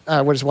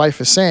 what his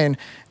wife is saying.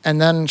 And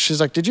then she's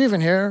like, "Did you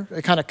even hear?"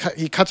 It kind of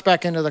he cuts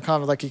back into the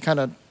comment, like he kind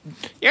of.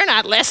 You're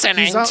not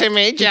listening to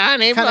me,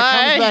 Johnny. Kind of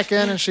comes back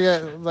in, and she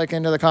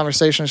into the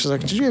conversation. She's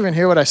like, "Did you even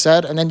hear what I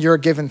said?" And then you're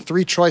given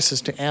 3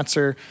 choices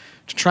to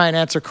try and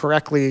answer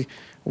correctly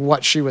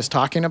what she was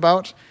talking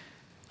about.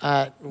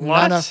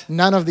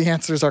 None of the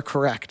answers are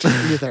correct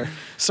either.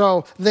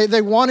 So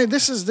they wanted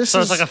this is it's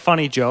like a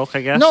funny joke,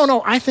 I guess.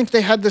 No, I think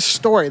they had this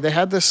story.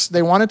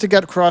 They wanted to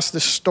get across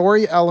this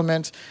story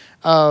element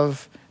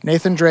of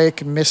Nathan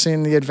Drake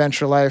missing the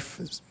adventure life.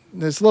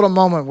 This little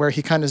moment where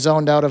he kind of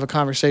zoned out of a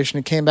conversation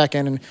and came back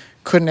in and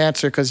couldn't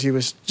answer because he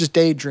was just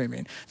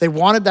daydreaming. They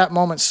wanted that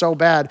moment so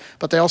bad,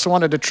 but they also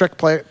wanted to trick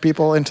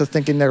people into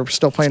thinking they were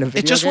still playing a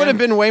video game. It just would have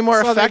been way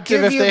more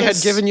effective if they had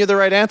given you the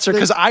right answer,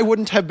 because I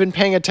wouldn't have been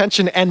paying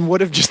attention and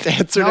would have just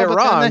answered it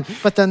wrong.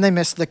 But then they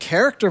missed the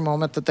character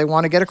moment that they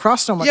want to get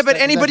across so much. Yeah, but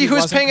anybody who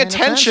was paying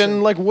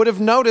attention would have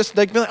noticed.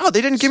 They'd be like, "Oh,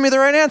 they didn't give me the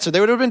right answer." They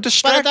would have been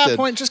distracted. But at that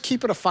point, just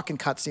keep it a fucking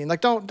cutscene.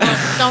 Like,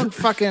 don't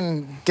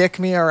fucking dick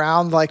me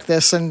around like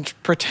this and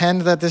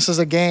pretend that this is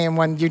a game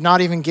when you're not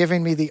even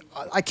giving me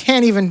I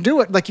can't even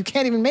do it. Like, you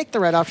can't even make the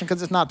right option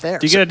because it's not there.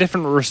 Do you get a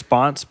different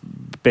response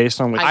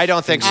based on what I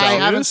don't think so. I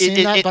haven't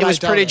seen that, but it was I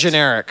doubt pretty it.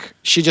 generic.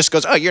 She just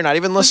goes, "Oh, you're not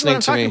even listening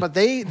That's what to I'm me."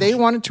 talking about. They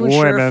wanted to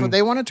ensure Women.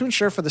 they wanted to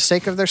ensure for the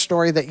sake of their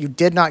story that you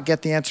did not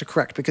get the answer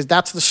correct, because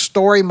that's the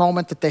story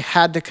moment that they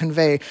had to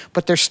convey.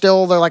 But they're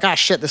like, ah,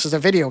 shit, this is a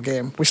video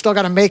game. We still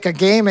got to make a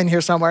game in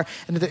here somewhere,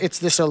 and it's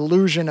this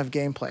illusion of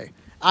gameplay.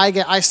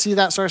 I see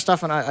that sort of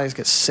stuff, and I just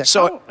get sick.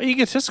 So How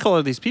egotistical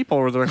are these people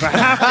where they're like, I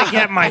have to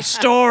get my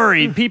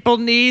story. People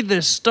need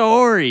this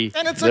story.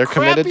 and it's they're a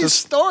crappy committed to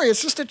story.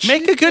 It's just a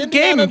Make cheap a good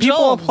game Indiana and people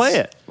will Jones. play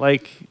it.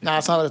 Like, No,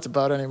 that's not what it's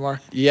about anymore.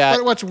 Yeah.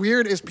 But what's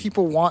weird is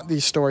people want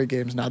these story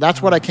games now.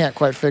 That's what I can't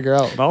quite figure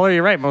out. Muller,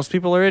 you're right. Most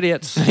people are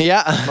idiots.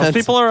 yeah, Most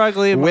people are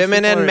ugly. And most women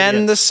people and are men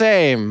idiots. the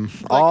same,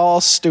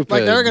 all stupid.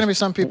 Like there are going to be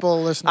some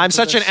people listening. I'm to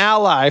such an this.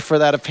 ally for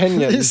that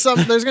opinion. There's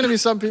going to be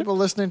some people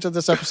listening to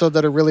this episode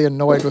that are really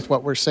annoyed with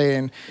what we're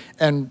saying,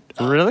 and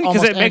Really? 'Cause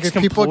almost it makes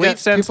angry. People complete get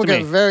sense people to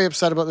get me. very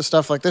upset about this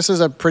stuff. Like this is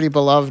a pretty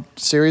beloved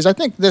series. I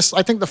think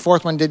the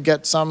fourth one did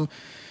get some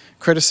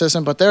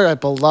criticism, but they're a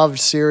beloved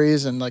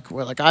series, and like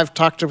I've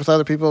talked with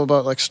other people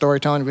about like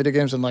storytelling video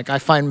games, and like I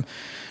find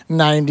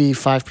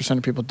 95%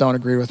 of people don't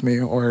agree with me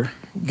or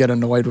get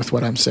annoyed with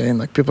what I'm saying.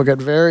 Like people get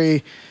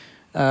very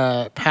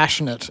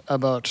passionate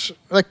about,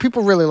 like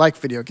people really like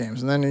video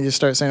games, and then you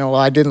start saying, "Oh, well,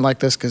 I didn't like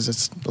this because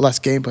it's less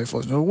gameplay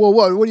focused." Well,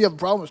 what do you have a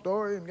problem with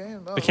story and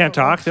games? They can't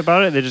talk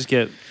about it. They just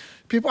get.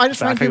 I just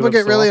find Back people against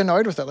get the really wall.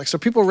 annoyed with it. Like, so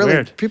people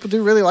Weird.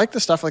 do really like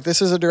this stuff. Like,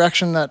 this is a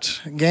direction that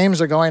games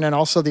are going, and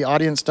also the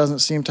audience doesn't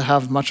seem to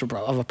have much of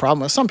a problem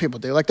with. Some people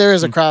do. Like, there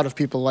is a crowd of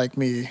people like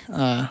me,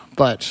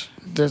 but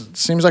it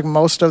seems like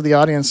most of the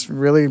audience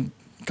really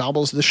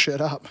gobbles this shit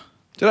up.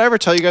 Did I ever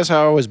tell you guys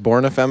how I was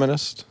born a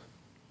feminist?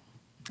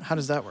 How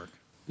does that work?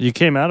 You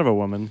came out of a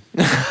woman.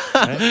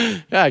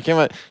 Yeah, I came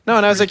out. No,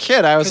 when I was a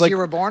kid, I was Because like, you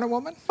were born a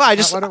woman? well, I Is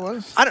just, that what it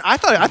was?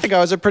 I think I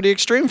was a pretty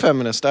extreme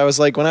feminist. I was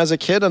like, when I was a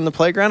kid on the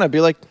playground, I'd be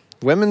like,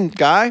 women,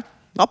 guy,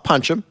 I'll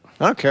punch him.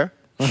 I don't care.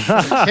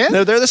 Kid?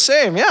 They're the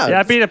same. Yeah. Yeah,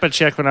 I beat up a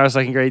chick when I was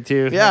like in grade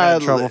 2. Yeah, I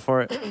got in trouble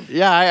for it.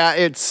 Yeah,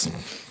 it's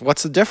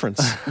what's the difference?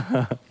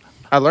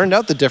 I learned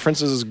out the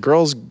difference is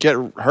girls get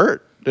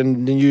hurt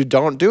and you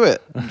don't do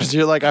it. 'Cause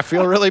you're like, I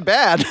feel really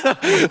bad.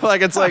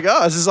 Like it's like,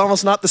 oh, this is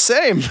almost not the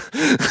same.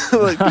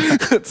 Like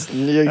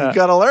you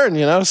gotta learn,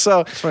 you know. So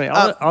It's funny.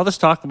 All this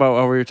talk about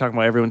we were talking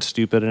about everyone's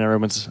stupid and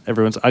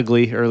everyone's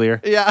ugly earlier.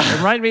 Yeah. It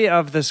reminded me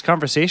of this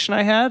conversation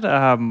I had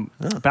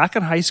back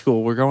in high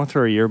school. We're going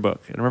through our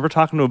yearbook, and I remember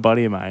talking to a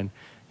buddy of mine.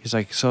 He's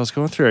like, "So I was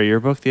going through our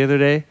yearbook the other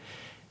day,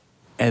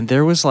 and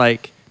there was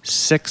like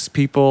 6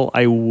 people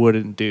I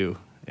wouldn't do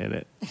in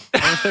it."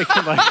 I'm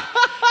thinking like,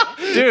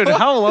 dude,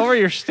 how low are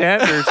your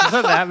standards? There's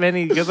not that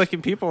many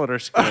good-looking people at our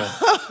school.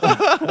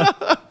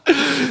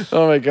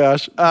 Oh my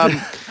gosh.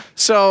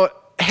 So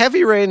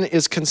Heavy Rain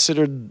is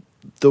considered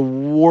the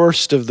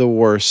worst of the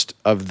worst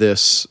of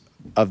this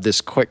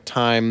quick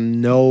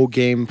time, no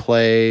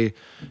gameplay,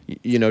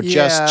 Yeah.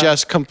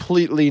 just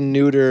completely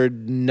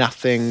neutered,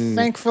 nothing.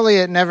 Thankfully,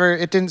 it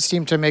didn't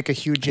seem to make a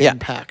huge Yeah.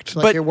 impact.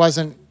 Like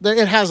But-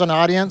 it has an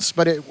audience,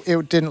 but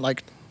it didn't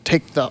like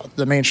take the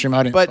mainstream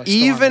audience. But by storm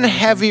even or anything.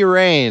 Heavy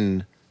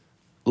Rain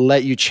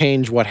let you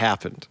change what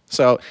happened.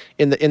 So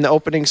in the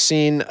opening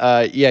scene,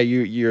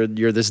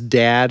 you're this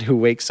dad who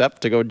wakes up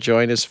to go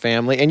join his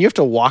family, and you have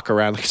to walk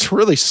around. Like it's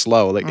really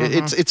slow. Like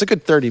it's a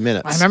good 30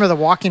 minutes. I remember the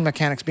walking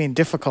mechanics being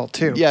difficult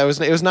too. Yeah, it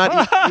was not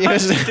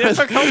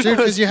difficult. Dude,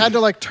 because you had to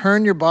like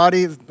turn your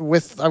body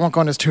with, I won't go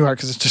into this too hard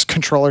because it's just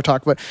controller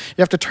talk, but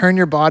you have to turn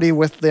your body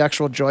with the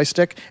actual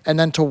joystick, and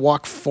then to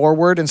walk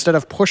forward, instead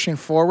of pushing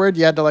forward,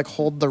 you had to like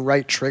hold the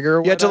right trigger.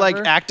 Or You had to like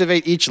whatever.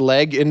 activate each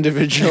leg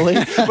individually,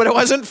 but it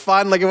wasn't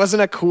fun. Like it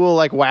wasn't a cool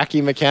like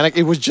wacky mechanic.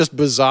 It was just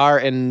bizarre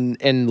and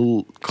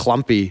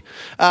clumpy.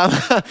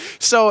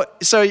 So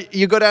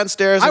you go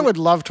downstairs. I and- would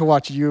love to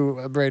watch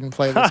you, Braden,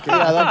 play this game.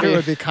 I think it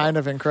would be kind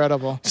of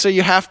incredible. So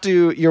you have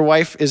to. Your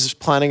wife is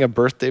planning a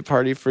birthday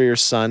party for your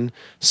son.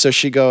 So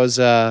she goes,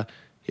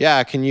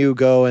 "Yeah, can you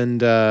go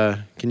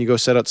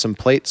set out some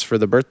plates for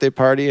the birthday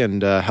party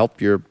and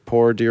help your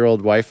poor dear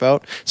old wife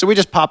out?" So we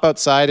just pop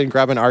outside and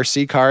grab an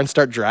RC car and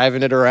start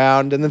driving it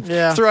around, and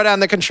then throw down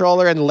the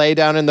controller and lay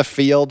down in the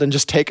field and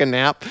just take a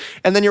nap.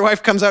 And then your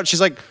wife comes out.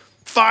 She's like,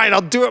 "Fine,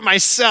 I'll do it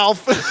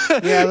myself."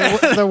 Yeah,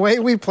 the way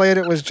we played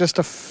it was just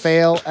a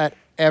fail at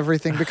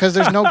everything because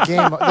there's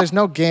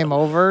no game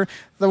over.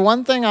 The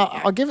one thing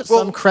I'll give it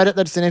some credit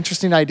that it's an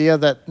interesting idea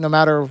that no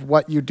matter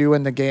what you do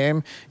in the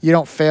game, you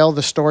don't fail.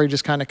 The story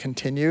just kind of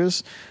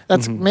continues.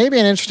 That's maybe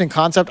an interesting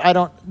concept. They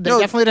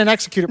definitely didn't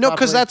execute it No,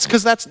 properly.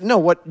 because that's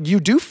what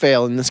you do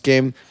fail in this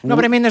game. No,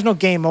 but I mean, there's no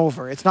game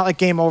over. It's not like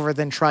game over,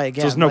 then try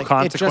again. there's no Like, it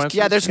just consequences?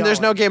 Yeah, keeps there's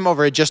no going. game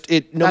over. No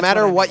That's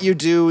matter what I what mean. you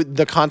do,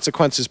 the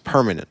consequence is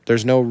permanent.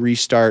 There's no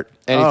restart,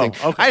 anything.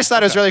 Oh, okay, I just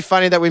thought it was really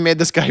funny that we made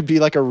this guy be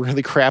like a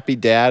really crappy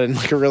dad and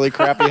like a really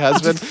crappy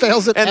husband.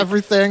 Fails at And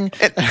everything.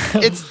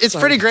 it's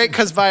pretty great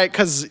because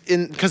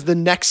the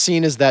next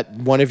scene is that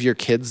one of your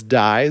kids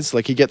dies.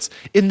 Like he gets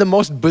in the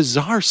most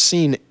bizarre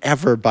scene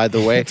ever. By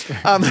the way,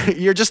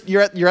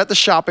 you're at the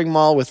shopping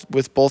mall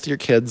with both your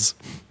kids.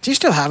 Do you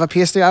still have a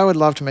PSD? I would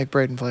love to make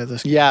Braden play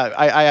this game.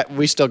 Yeah,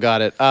 we still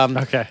got it.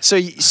 Okay. So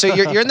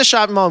you're in the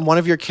shopping mall and one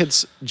of your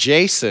kids,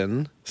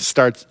 Jason,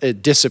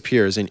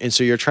 disappears and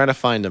so you're trying to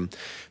find him.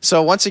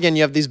 So once again,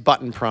 you have these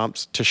button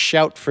prompts to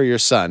shout for your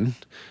son.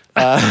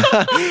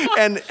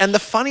 And the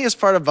funniest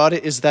part about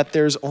it is that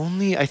there's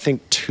only, I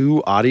think,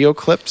 2 audio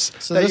clips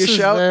so that this you is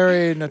shout.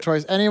 Very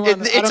notorious.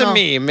 Anyone? It's a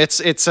meme.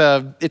 It's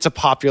a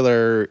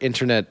popular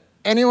internet.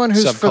 Anyone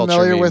who's subculture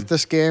familiar meme. with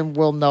this game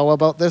will know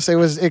about this.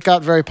 It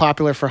got very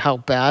popular for how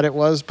bad it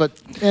was, but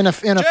in a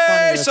funny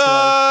way.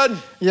 Jason.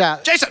 Yeah,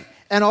 Jason.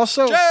 And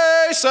also,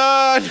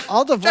 Jason.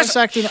 all the voice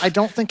acting, I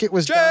don't think it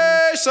was Jason.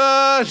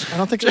 done. I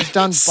don't think it was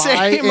done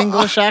by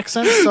English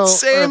accents. So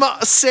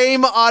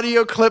same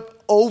audio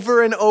clip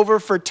over and over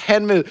for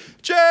 10 minutes.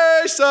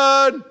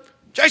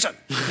 Jason.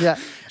 Yeah.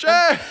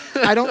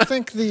 I don't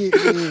think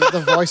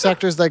the voice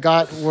actors they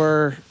got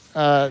were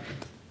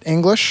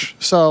English,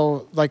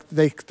 so like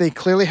they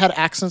clearly had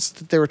accents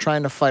that they were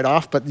trying to fight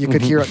off, but you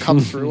could hear it come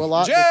through a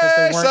lot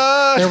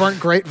because they weren't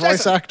great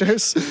voice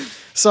actors.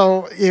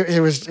 So it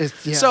was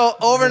So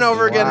over and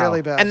over again,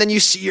 really bad. and then you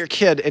see your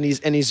kid, and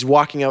he's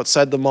walking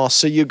outside the mall.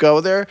 So you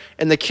go there,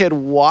 and the kid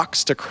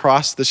walks to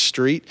cross the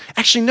street.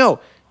 Actually,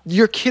 no,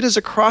 your kid is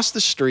across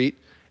the street,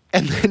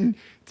 and then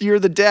you're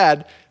the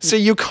dad. So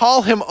you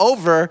call him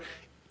over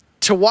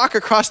to walk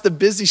across the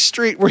busy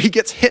street where he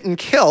gets hit and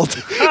killed.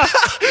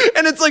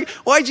 And it's like,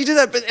 why'd you do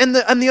that? But and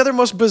the other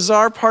most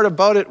bizarre part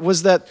about it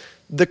was that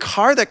the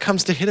car that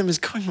comes to hit him is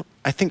going,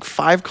 I think,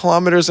 5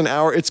 kilometers an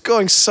hour. It's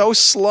going so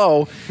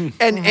slow,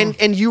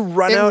 and you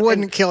run out. It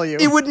wouldn't kill you.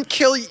 It wouldn't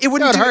kill you. It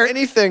wouldn't do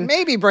anything.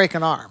 Maybe break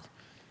an arm.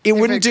 It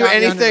wouldn't do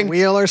anything.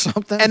 Wheel or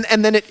something.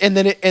 And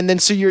then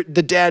so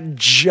the dad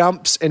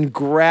jumps and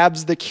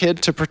grabs the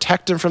kid to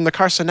protect him from the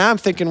car. So now I'm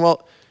thinking,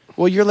 well,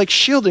 you're like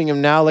shielding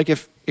him now. Like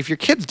if your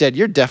kid's dead,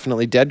 you're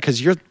definitely dead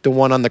because you're the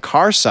one on the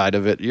car side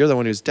of it. You're the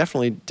one who's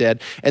definitely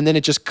dead. And then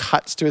it just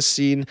cuts to a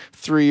scene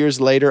 3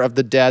 years later of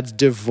the dad's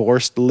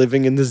divorced,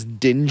 living in this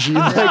dingy,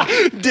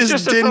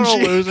 this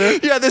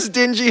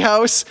dingy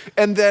house.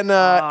 And then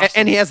awesome.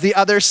 and he has the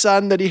other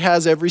son that he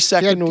has every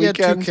second weekend.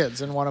 He had 2 kids,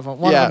 and one of them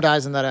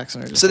dies in that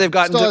accident. So they've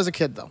gotten still as a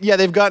kid though. Yeah,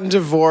 they've gotten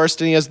divorced,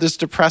 and he has this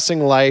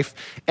depressing life,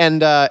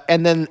 and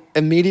then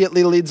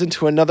immediately leads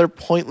into another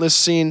pointless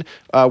scene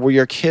where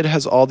your kid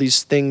has all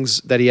these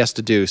things that he has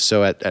to do.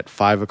 So at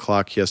 5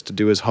 o'clock he has to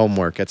do his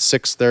homework. At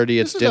 6:30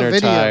 it's dinner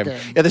time.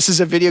 Yeah, this is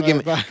a video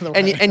game,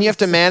 and you have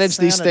to manage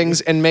these things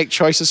and make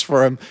choices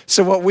for him.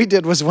 So what we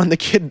did was when the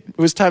kid it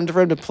was time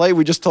for him to play,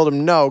 we just told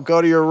him no,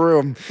 go to your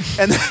room,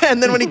 and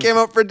then when he came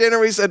out for dinner,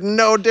 we said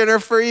no dinner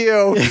for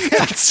you.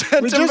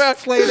 We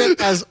just played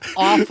it as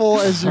awful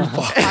as you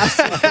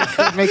possibly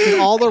could, making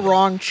all the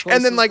wrong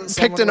choices. And then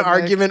picked an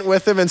argument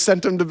with him and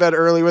sent him to bed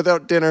early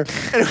without dinner.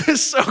 And it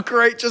was so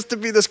great just to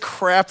be this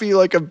crappy,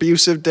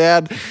 abusive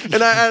dad.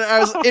 And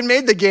it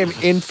made the game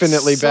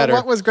infinitely better. So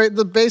what was great,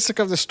 the basic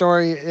of the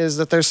story is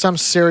that there's some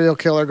serial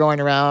killer going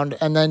around,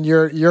 and then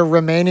your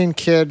remaining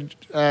kid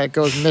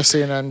goes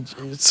missing, and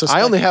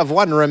I only have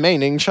one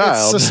remaining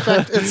child.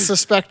 It's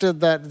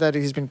suspected that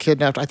he's been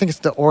kidnapped. I think it's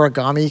the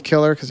origami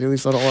killer because he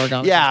leaves little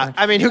origami. Yeah,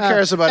 I mean, who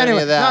cares about any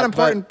of that? Not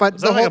important, but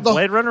is that like a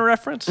Blade Runner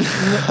reference?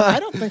 I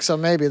don't think so.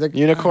 Maybe the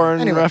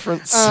unicorn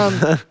reference.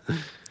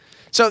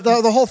 So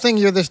the whole thing,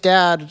 you're this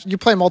dad, you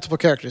play multiple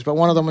characters, but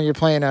one of them when you're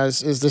playing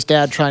as is this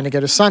dad trying to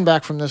get his son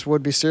back from this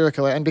would-be serial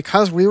killer. And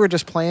because we were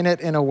just playing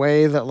it in a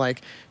way that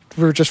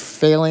we were just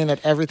failing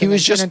at everything. He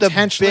was just the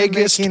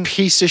biggest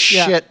piece of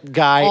shit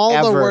guy all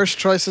ever. All the worst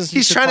choices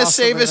He's trying to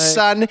save his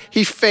son.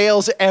 He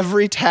fails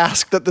every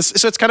task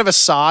so it's kind of a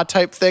Saw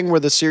type thing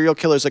where the serial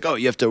killer's like, oh,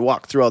 you have to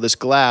walk through all this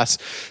glass.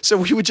 So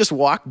we would just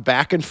walk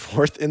back and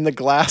forth in the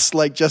glass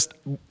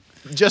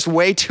just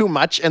way too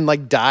much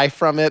and die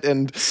from it,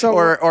 and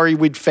or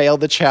we'd fail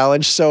the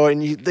challenge. So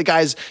he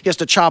has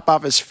to chop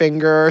off his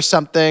finger or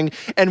something,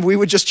 and we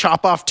would just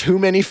chop off too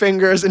many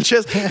fingers, and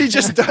he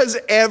just does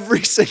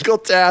every single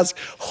task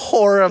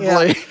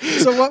horribly. Yeah.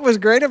 So what was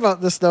great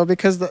about this though,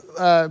 because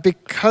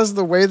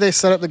the way they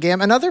set up the game,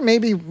 another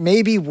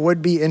maybe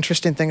would be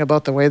interesting thing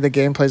about the way the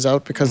game plays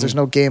out, because there's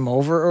no game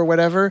over or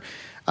whatever.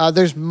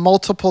 There's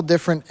multiple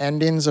different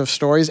endings of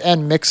stories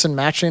and mix and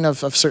matching of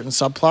certain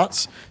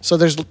subplots. So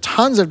there's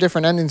tons of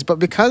different endings, but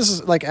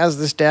because as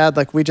this dad,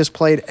 we just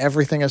played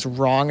everything as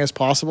wrong as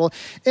possible.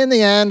 In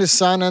the end, his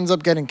son ends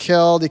up getting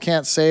killed. He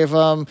can't save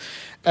him.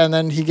 And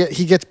then he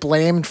gets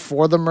blamed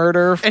for the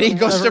murder. And he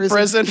goes to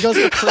prison. He goes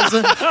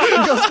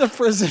to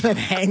prison and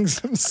hangs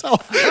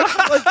himself.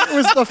 It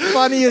was the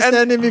funniest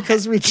ending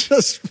because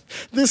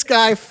this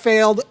guy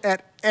failed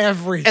at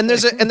everything. And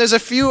there's a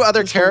few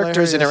other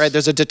characters in it, right?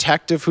 There's a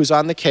detective who's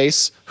on the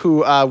case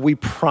who we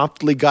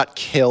promptly got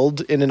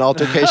killed in an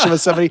altercation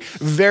with somebody.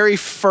 Very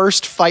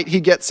first fight he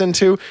gets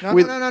into.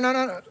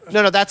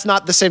 No, that's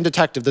not the same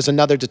detective. There's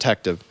another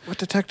detective. What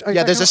detective?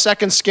 Yeah, there's a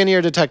second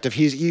skinnier detective.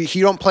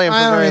 You don't play him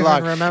for very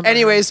long. Remember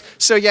Anyways,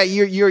 so yeah,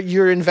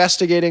 you're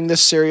investigating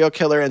this serial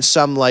killer, and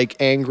some like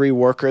angry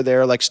worker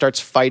there like starts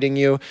fighting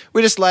you.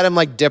 We just let him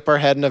like dip our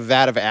head in a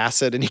vat of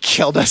acid, and he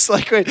killed us.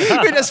 Like we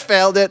just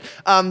failed it.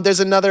 There's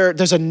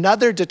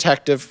another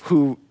detective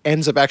who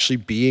ends up actually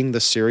being the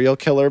serial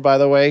killer. By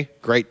the way,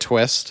 great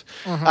twist.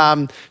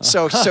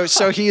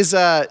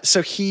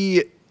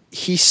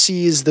 He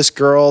sees this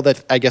girl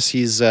that I guess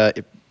she's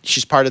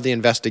part of the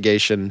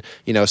investigation,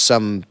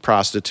 some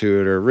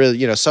prostitute or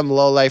really, some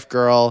low-life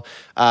girl,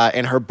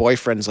 and her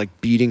boyfriend's like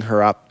beating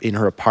her up in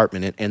her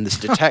apartment, and this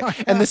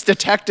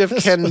detective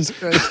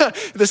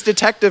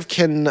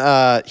can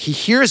he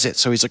hears it,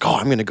 so he's like, oh,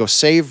 I'm gonna go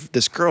save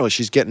this girl.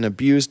 She's getting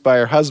abused by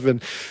her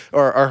husband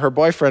or her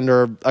boyfriend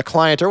or a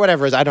client or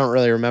whatever it is. I don't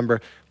really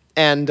remember.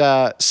 And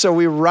so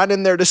we run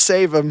in there to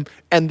save him,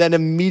 and then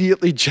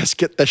immediately just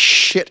get the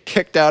shit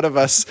kicked out of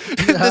us.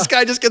 Yeah. This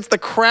guy just gets the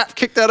crap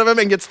kicked out of him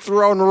and gets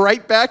thrown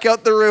right back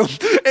out the room.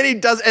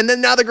 And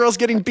then now the girl's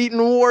getting beaten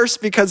worse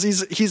because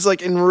he's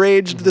like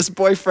enraged this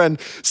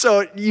boyfriend.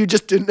 So you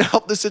just didn't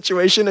help the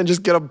situation and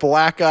just get a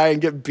black eye and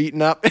get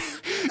beaten up.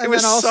 It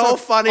was so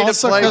funny to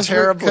play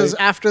terribly. Because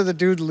after the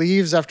dude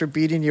leaves after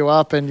beating you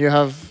up, and you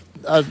have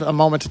a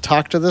moment to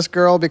talk to this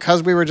girl,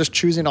 because we were just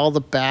choosing all the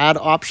bad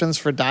options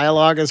for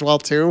dialogue as well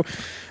too.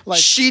 Like,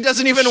 she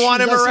doesn't even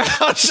want him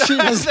around. She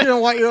doesn't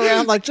even want you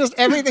around. Like, just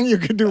everything you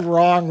could do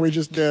wrong, we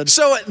just did.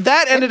 So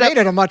that made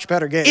it a much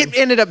better game. It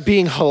ended up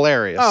being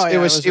hilarious. Oh,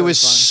 yeah, it was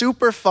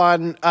super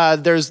fun.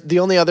 There's the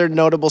only other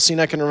notable scene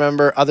I can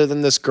remember, other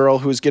than this girl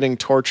who's getting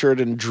tortured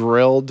and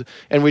drilled,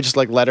 and we just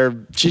like let her.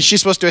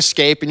 She's supposed to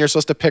escape, and you're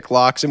supposed to pick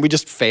locks, and we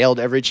just failed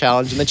every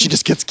challenge, and then she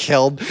just gets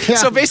killed. Yeah.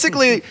 So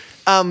basically.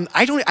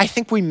 I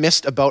think we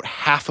missed about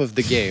half of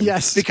the game.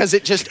 Yes. Because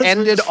it just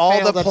ended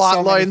all the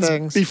plot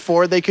lines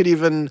before they could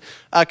even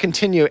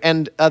continue.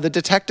 And the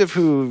detective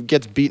who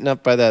gets beaten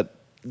up by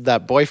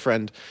that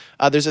boyfriend,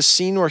 there's a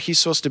scene where he's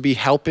supposed to be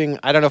helping,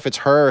 I don't know if it's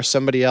her or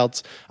somebody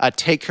else,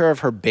 take care of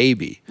her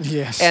baby.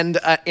 Yes.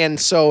 And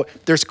so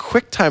there's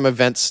QuickTime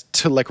events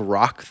to like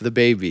rock the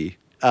baby.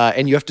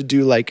 And you have to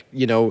do like,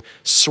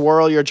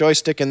 swirl your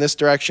joystick in this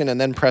direction and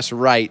then press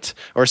right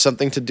or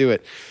something to do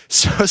it.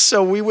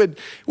 So we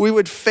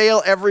would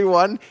fail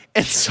everyone.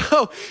 And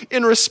so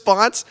in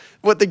response,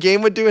 what the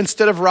game would do,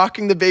 instead of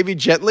rocking the baby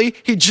gently,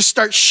 he'd just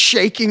start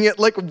shaking it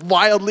like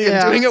wildly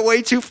and doing it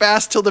way too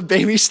fast till the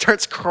baby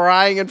starts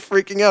crying and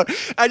freaking out.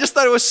 I just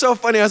thought it was so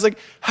funny. I was like,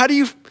 how do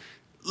you,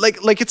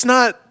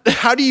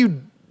 how do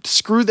you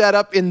screw that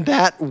up in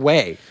that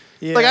way?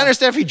 Yeah. Like, I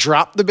understand if he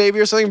dropped the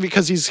baby or something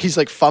because he's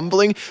like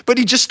fumbling, but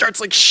he just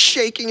starts like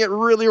shaking it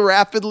really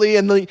rapidly,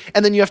 and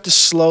then you have to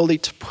slowly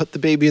to put the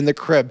baby in the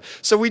crib.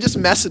 So we just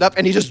mess it up,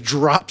 and he just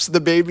drops the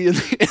baby in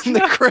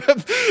the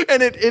crib,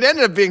 and it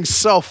ended up being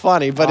so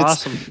funny. But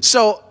awesome. It's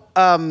so.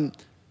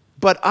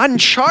 But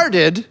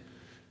Uncharted,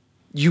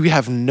 you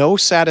have no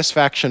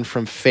satisfaction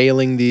from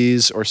failing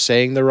these or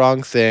saying the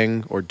wrong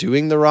thing or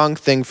doing the wrong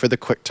thing for the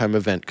QuickTime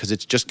event, because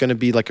it's just going to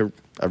be like a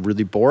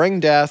really boring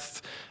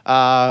death.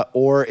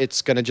 Or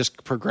it's going to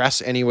just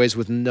progress anyways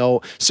with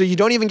no... So you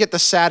don't even get the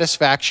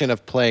satisfaction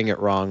of playing it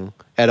wrong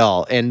at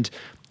all. And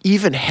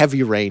even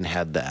Heavy Rain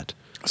had that.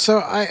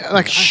 So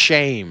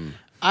Shame.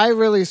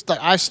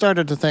 I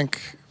started to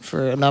think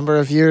for a number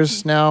of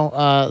years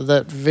now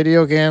that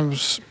video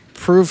games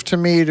proved to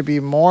me to be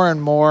more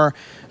and more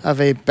of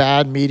a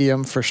bad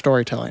medium for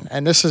storytelling,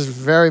 and this is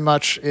very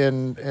much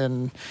against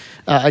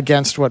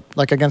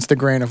the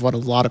grain of what a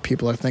lot of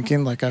people are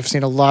thinking. Like, I've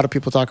seen a lot of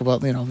people talk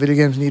about, video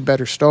games need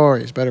better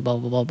stories, better blah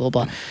blah blah blah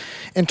blah.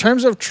 In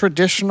terms of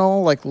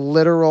traditional, like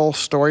literal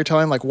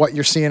storytelling, like what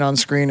you're seeing on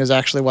screen is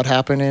actually what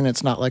happening.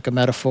 It's not like a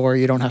metaphor.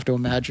 You don't have to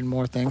imagine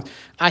more things.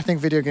 I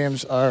think video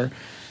games are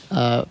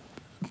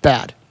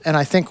bad, and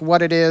I think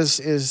what it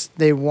is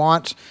they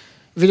want.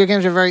 Video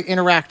games are very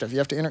interactive. You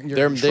have to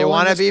they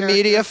want to be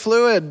media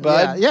fluid,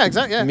 bud. Yeah,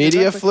 exactly. Yeah,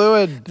 media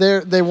fluid.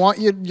 They want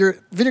you. Your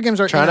video games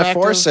are trying to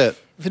force it.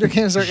 Video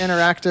games are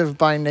interactive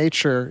by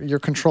nature. You're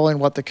controlling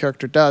what the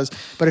character does.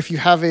 But if you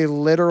have a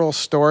literal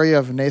story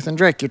of Nathan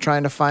Drake, you're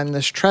trying to find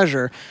this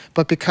treasure.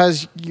 But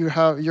because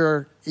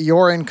you're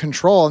in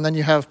control, and then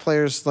you have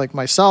players like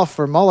myself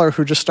or Muller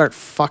who just start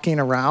fucking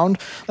around.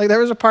 Like, there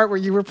was a part where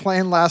you were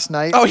playing last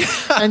night. Oh, yeah.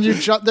 And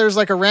there's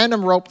like a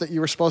random rope that you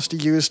were supposed to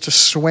use to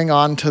swing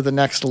on to the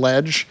next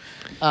ledge.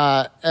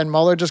 And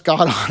Muller just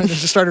got on and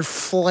just started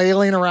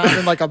flailing around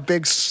in like a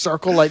big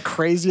circle like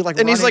crazy.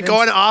 And he's like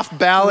going off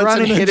balance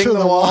and hitting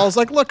the walls.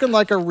 Like looking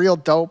like a real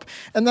dope.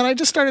 And then I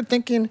just started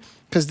thinking,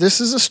 because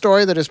this is a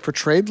story that is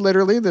portrayed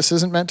literally. This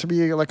isn't meant to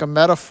be like a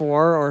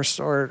metaphor or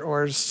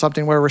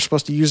something where we're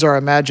supposed to use our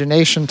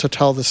imagination to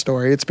tell the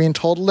story. It's being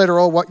told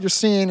literal. What you're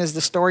seeing is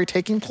the story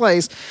taking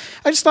place.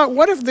 I just thought,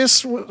 what if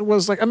this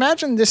was like,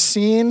 imagine this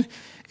scene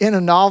in a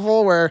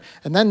novel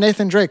and then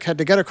Nathan Drake had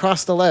to get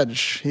across the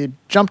ledge. He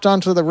jumped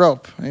onto the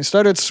rope and he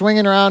started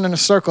swinging around in a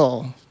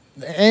circle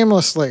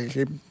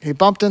aimlessly. He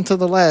bumped into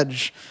the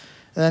ledge.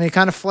 And then he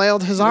kind of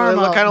flailed his arm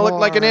out. Kind of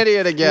looked like an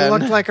idiot again. He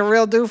looked like a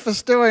real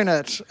doofus doing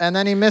it. And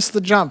then he missed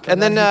the jump.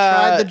 And then he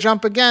tried the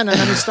jump again. And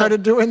then he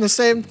started doing the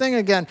same thing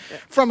again.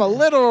 From a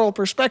literal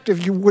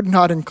perspective, you would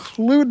not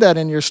include that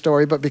in your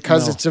story. But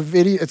because it's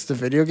the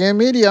video game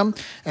medium,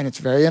 and it's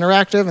very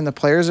interactive, and the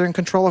players are in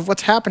control of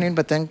what's happening,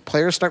 but then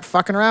players start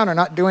fucking around or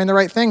not doing the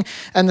right thing.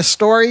 And the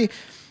story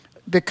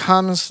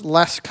becomes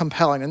less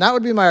compelling. And that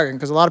would be my argument,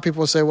 because a lot of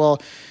people will say,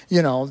 well,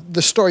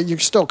 the story, you're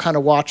still kind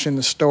of watching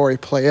the story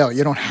play out.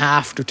 You don't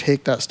have to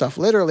take that stuff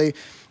literally,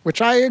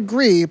 which I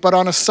agree, but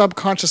on a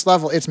subconscious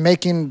level, it's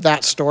making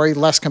that story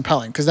less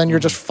compelling, because then you're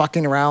just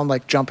fucking around,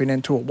 like jumping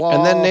into a wall.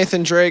 And then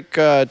Nathan Drake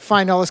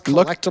find all this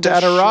looked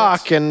at a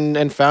rock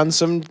and found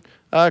some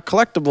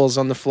collectibles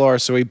on the floor.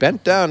 So he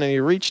bent down and he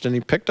reached and he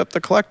picked up the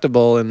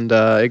collectible and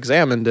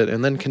examined it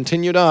and then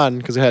continued on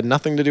because it had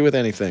nothing to do with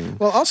anything.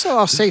 Well, also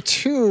I'll say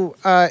too,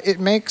 it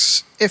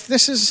makes, if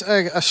this is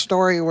a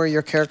story where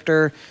your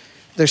character,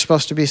 there's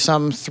supposed to be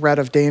some threat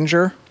of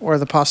danger or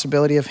the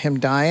possibility of him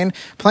dying,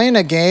 playing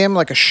a game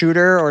like a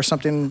shooter or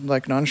something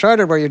like an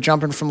Uncharted where you're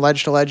jumping from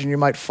ledge to ledge and you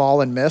might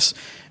fall and miss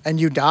and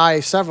you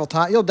die several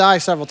times. You'll die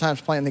several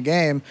times playing the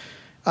game.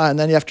 And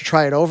then you have to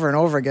try it over and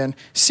over again.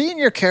 Seeing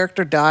your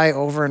character die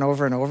over and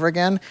over and over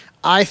again,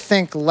 I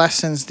think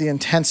lessens the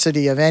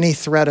intensity of any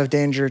threat of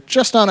danger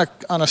just on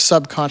a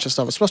subconscious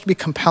level. It's supposed to be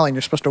compelling.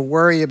 You're supposed to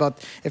worry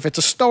about, if it's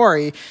a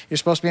story, you're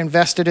supposed to be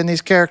invested in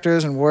these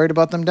characters and worried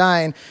about them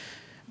dying.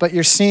 But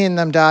you're seeing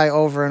them die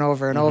over and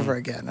over and over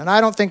again. And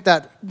I don't think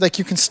that, like,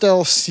 you can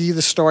still see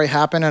the story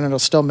happen and it'll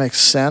still make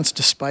sense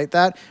despite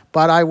that.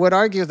 But I would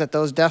argue that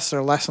those deaths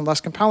are less and less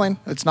compelling.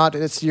 The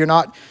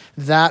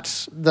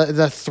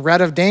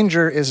threat of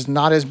danger is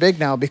not as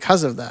big now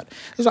because of that.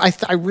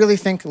 I really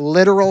think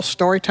literal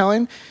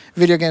storytelling,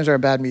 video games are a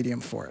bad medium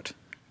for it.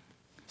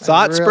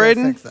 Thoughts,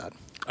 Braden?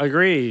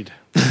 Agreed.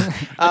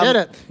 I did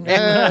it.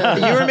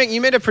 And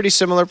you made a pretty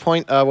similar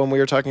point when we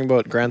were talking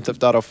about Grand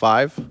Theft Auto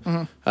 5.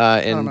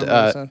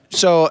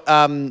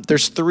 Mm-hmm.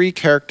 There's 3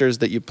 characters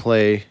that you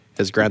play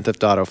as Grand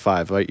Theft Auto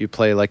 5. Right? You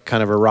play like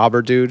kind of a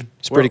robber dude.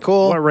 It's pretty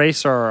cool. What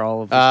race are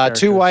all of these characters?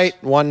 2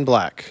 white, 1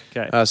 black.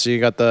 Okay. So you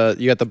got the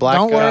black.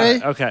 Don't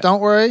worry. Okay. Don't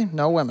worry.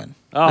 No women.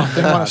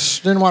 Oh,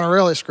 didn't want to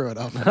really screw it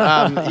up.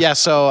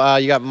 So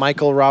you got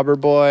Michael Robber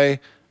Boy,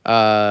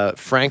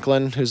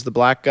 Franklin, who's the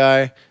black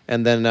guy,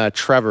 and then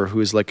Trevor,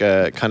 who's like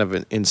a kind of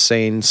an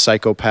insane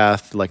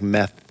psychopath, like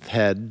meth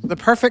head. The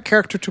perfect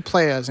character to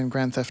play as in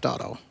Grand Theft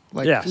Auto.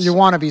 Like, yes. You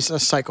want to be a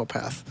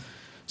psychopath.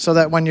 So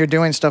that when you're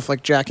doing stuff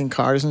like jacking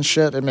cars and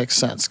shit, it makes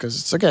sense. Because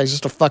it's okay, he's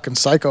just a fucking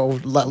psycho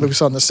let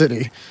loose on the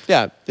city.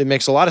 Yeah, it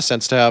makes a lot of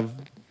sense to have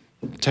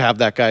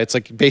that guy. It's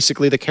like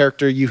basically the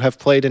character you have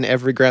played in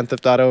every Grand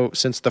Theft Auto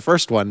since the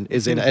first one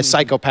is in a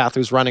psychopath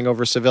who's running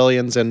over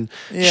civilians and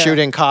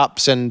shooting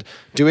cops and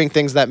doing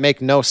things that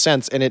make no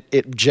sense, and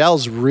it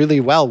gels really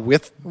well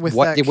with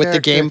the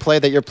gameplay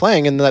that you're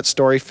playing, and that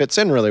story fits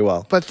in really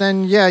well. But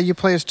then you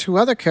play as 2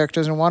 other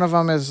characters, and one of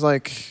them is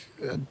like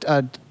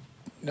a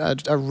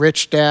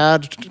rich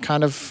dad,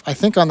 kind of, I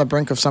think, on the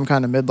brink of some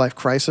kind of midlife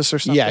crisis or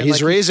something. Yeah,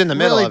 he's raised in the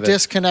middle of it. Really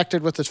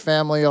disconnected with his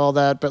family, all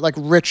that, but like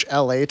rich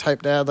LA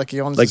type dad, like he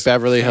owns like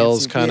Beverly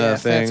Hills kind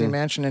of thing, fancy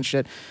mansion and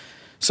shit.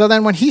 So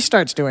then when he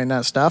starts doing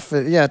that stuff,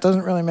 it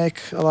doesn't really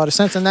make a lot of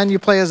sense. And then you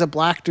play as a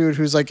black dude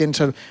who's like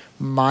into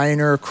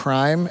minor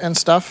crime and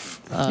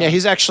stuff.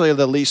 He's actually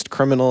the least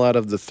criminal out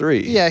of the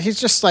 3. Yeah, he's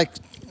just like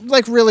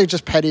really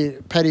just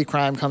petty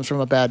crime, comes from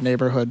a bad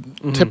neighborhood,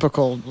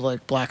 typical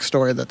like black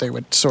story that they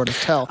would sort of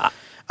tell.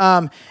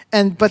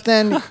 But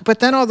then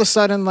all of a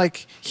sudden,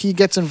 like, he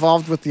gets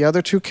involved with the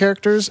other 2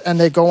 characters, and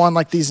they go on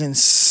like these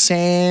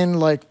insane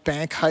like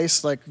bank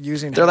heists, like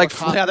using they're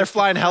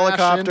flying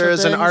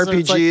helicopters and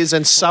RPGs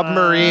and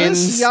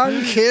submarines. This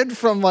young kid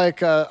from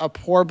like a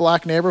poor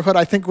black neighborhood,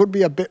 I think, would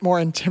be a bit more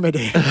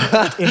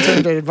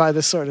intimidated by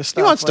this sort of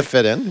stuff. He wants to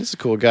fit in. He's a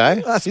cool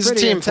guy. He's a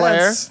team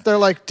player. They're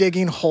like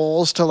digging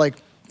holes to like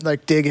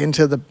dig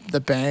into the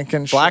bank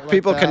and black shit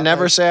people like that. can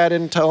never say I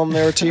didn't tell them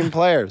they were team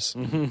players.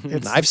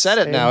 I've said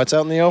it now. It's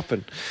out in the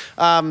open.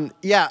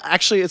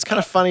 Actually, it's kind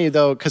of funny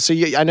though, because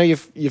I know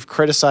you've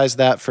criticized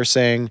that for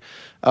saying,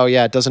 oh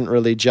yeah, it doesn't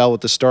really gel with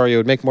the story. It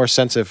would make more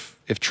sense if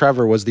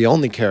Trevor was the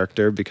only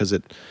character, because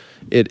it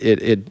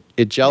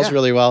gels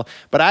really well.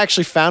 But I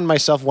actually found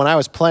myself, when I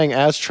was playing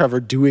as Trevor,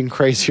 doing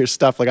crazier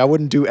stuff. Like, I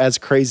wouldn't do as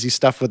crazy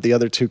stuff with the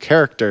other 2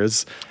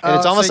 characters. And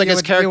it's almost like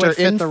his character would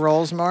fit the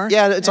roles more.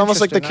 Yeah, it's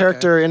almost like the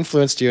character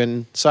influenced you,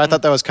 and so I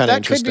thought that was kind of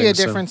interesting. That could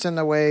be a difference in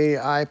the way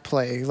I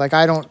play. Like,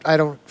 I don't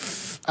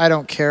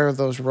care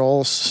those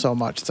roles so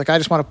much. It's like I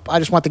just want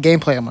the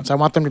gameplay elements. I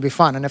want them to be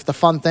fun. And if the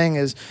fun thing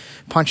is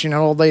punching an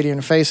old lady in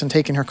the face and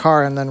taking her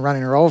car and then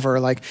running her over,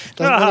 like it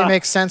doesn't really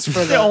make sense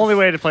for the only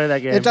way to play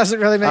that game. It doesn't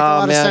really make a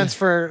lot of sense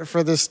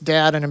for this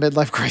dad in a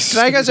midlife crisis.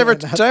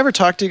 Did I ever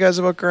talk to you guys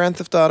about Grand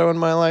Theft Auto in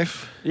my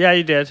life? Yeah,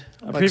 you did.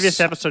 A previous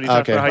episode, you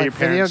talked about how your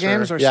parents video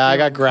games are. or I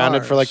got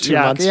grounded for like 2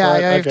 months.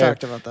 Yeah, you've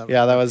talked about that.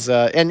 Yeah, that was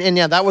and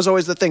yeah, that was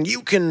always the thing.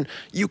 You can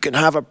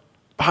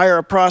hire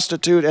a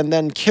prostitute and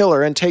then kill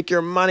her and take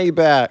your money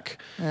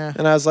back. Yeah.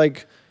 And I was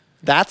like,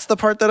 that's the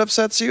part that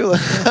upsets you?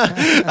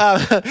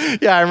 Yeah,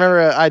 I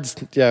remember.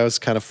 It was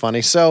kind of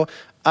funny. So,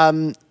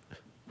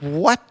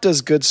 what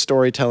does good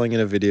storytelling in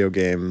a video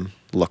game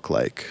look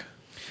like?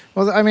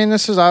 Well, I mean,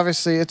 this is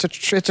obviously it's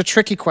a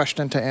tricky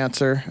question to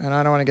answer, and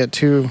I don't want to get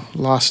too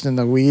lost in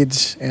the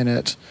weeds in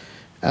it.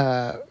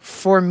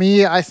 For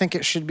me, I think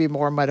it should be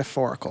more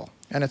metaphorical,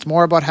 and it's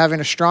more about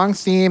having a strong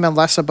theme and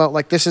less about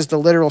like this is the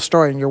literal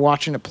story, and you're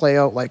watching it play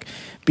out like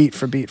beat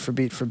for beat for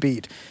beat for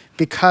beat,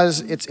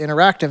 because it's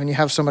interactive and you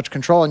have so much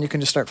control, and you can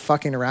just start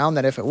fucking around.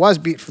 That if it was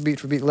beat for beat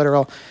for beat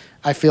literal,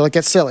 I feel it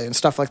gets silly and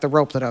stuff like the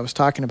rope that I was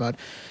talking about.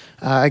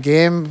 A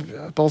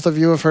game, both of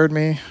you have heard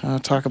me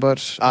talk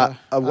about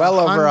well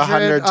over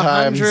 100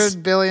 times.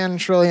 100 billion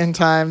trillion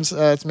times.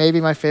 It's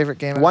maybe my favorite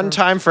game One ever.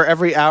 time for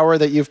every hour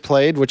that you've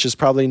played, which is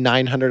probably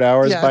 900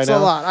 hours by now. Yeah, it's a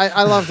lot.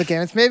 I love the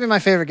game. It's maybe my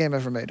favorite game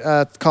ever made.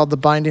 It's called The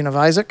Binding of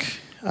Isaac.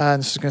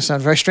 This is going to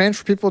sound very strange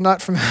for people not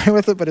familiar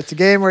with it, but it's a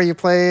game where you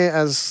play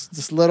as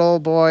this little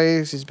boy.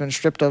 He's been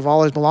stripped of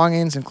all his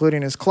belongings,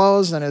 including his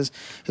clothes, and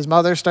his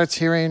mother starts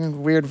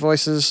hearing weird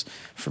voices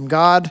from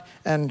God,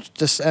 and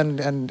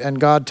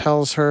God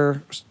tells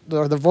her,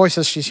 or the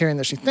voices she's hearing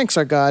that she thinks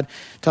are God,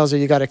 tells her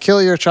you got to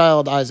kill your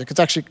child Isaac. It's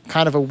actually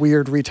kind of a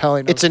weird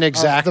retelling. It's an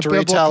exact of the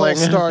retelling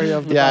story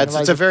of the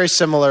it's a very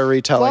similar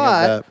retelling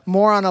but of that.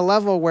 More on a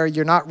level where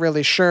you're not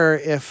really sure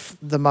if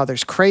the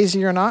mother's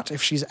crazy or not,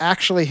 if she's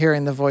actually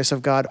hearing the voice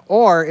of God,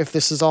 or if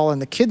this is all in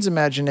the kid's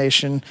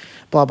imagination,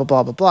 blah, blah,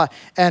 blah, blah, blah.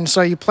 And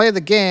so you play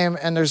the game,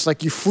 and there's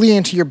like, you flee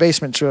into your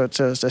basement to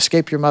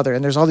escape your mother,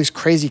 and there's all these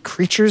crazy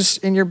creatures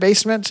in your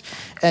basement,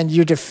 and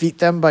you defeat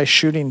them by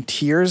shooting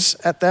tears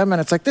at them.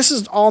 And it's like, this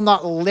is all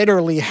not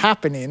literally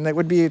happening. That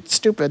would be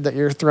stupid that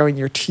you're throwing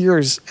your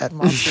tears at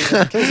monsters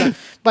and kills them.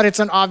 But it's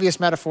an obvious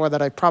metaphor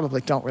that I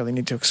probably don't really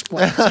need to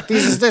explain. It's like,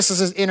 this is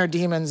his inner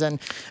demons, and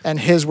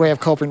his way of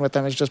coping with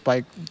them is just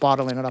by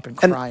bottling it up and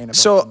crying about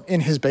them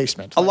in his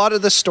basement. A lot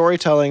of the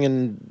storytelling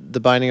in The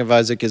Binding of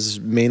Isaac is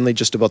mainly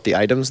just about the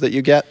items that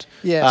you get.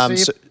 Yeah, so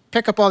you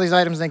pick up all these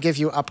items and they give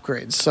you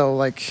upgrades. So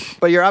like,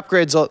 but your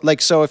upgrades,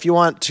 like, so if you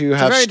want to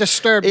have, it's a very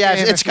disturbed. Yeah,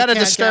 game it's kind of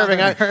disturbing.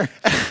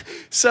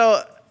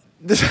 So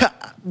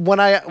when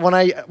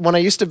I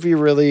used to be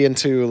really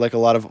into like a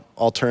lot of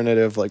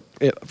alternative like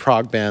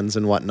prog bands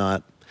and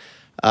whatnot,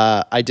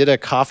 I did a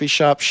coffee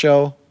shop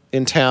show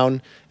in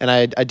town, and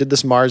I did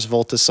this Mars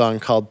Volta song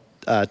called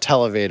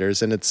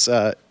Televators, and it's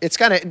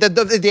kind of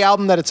the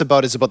album that it's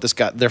about is about this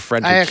guy, their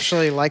friend. I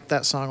actually like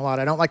that song a lot.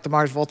 I don't like the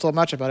Mars Volta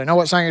much, but I know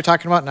what song you're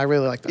talking about, and I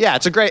really like that. Yeah,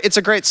 it's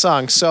a great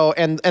song. So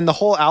and the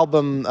whole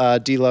album,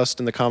 Delost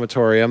in the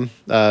Comatorium,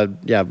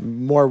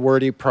 more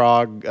wordy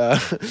prog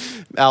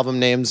album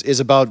names,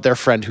 is about their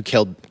friend who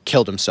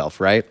killed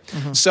himself, right?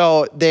 Mm-hmm.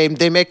 So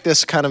they make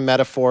this kind of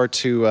metaphor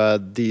to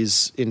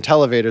these in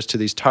Televators to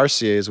these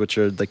tarsiers, which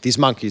are like these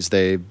monkeys.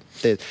 They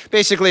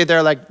basically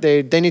they're like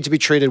they need to be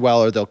treated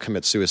well or they'll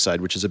commit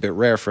suicide, which is a bit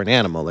rare for an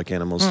animal. Like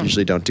animals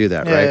usually don't do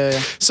that, right? Yeah.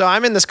 So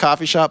I'm in this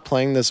coffee shop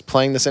playing this,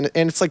 and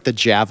it's like the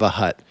Java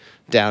Hut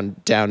down.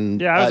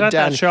 Yeah, I was at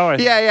that show.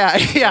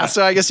 Yeah.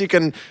 So I guess you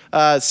can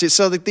see.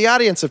 So the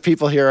audience of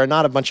people here are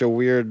not a bunch of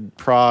weird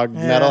prog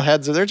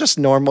metalheads. They're just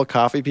normal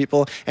coffee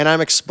people, and I'm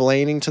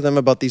explaining to them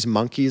about these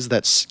monkeys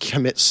that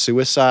commit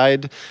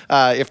suicide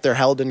if they're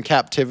held in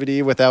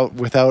captivity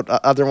without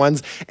other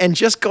ones, and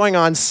just going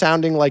on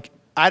sounding like.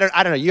 I don't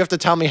know. You have to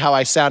tell me how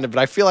I sounded, but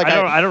I feel like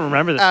I don't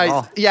remember this at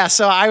all. Yeah,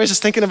 so I was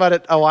just thinking about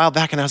it a while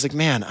back, and I was like,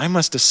 man, I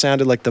must have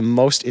sounded like the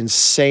most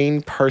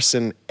insane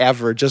person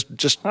ever,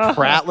 just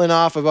prattling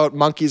off about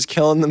monkeys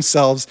killing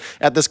themselves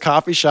at this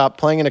coffee shop,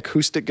 playing an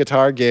acoustic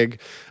guitar gig.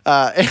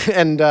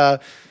 What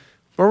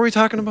were we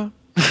talking about?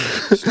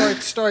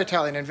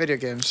 Storytelling in video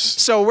games.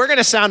 So we're going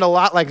to sound a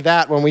lot like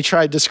that when we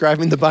try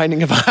describing The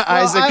Binding of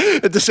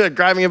Isaac,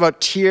 describing about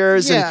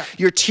tears, and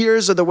your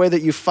tears are the way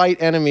that you fight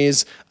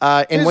enemies.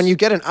 And when you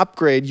get an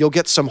upgrade, you'll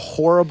get some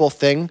horrible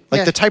thing,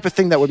 like the type of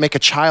thing that would make a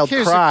child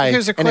cry.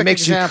 Here's a quick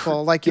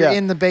example. Like you're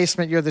in the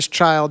basement, you're this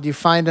child, you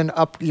find an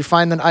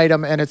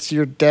item, and it's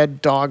your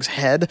dead dog's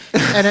head,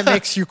 and it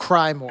makes you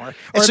cry more,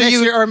 or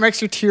it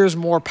makes your tears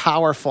more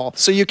powerful.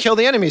 So you kill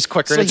the enemies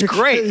quicker, and it's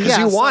great because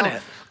you want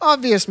it.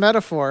 Obvious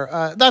metaphor.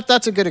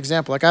 That's a good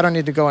example. Like I don't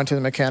need to go into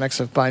the mechanics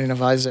of Binding of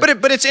Isaac.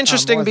 But it's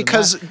interesting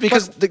because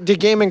the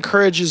game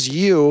encourages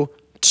you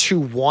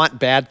to want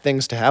bad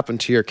things to happen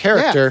to your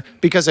character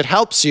because it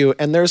helps you,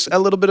 and there's a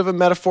little bit of a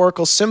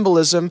metaphorical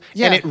symbolism,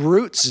 and it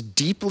roots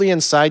deeply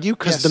inside you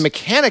because the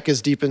mechanic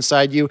is deep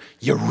inside you.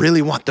 You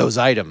really want those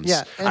items.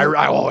 Yeah,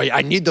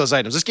 I need those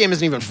items. This game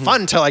isn't even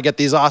fun until I get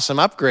these awesome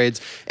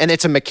upgrades, and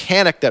it's a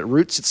mechanic that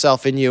roots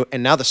itself in you,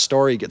 and now the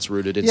story gets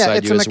rooted inside you as well.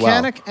 Yeah, it's a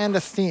mechanic and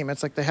a theme.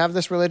 It's like they have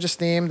this religious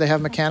theme, they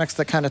have mechanics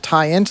that kind of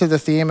tie into the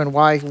theme and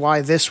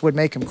why this would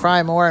make him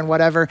cry more and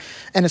whatever,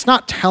 and it's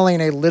not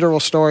telling a literal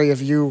story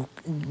of you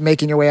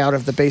making your way out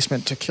of the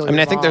basement to kill your mom.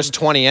 I think there's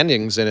 20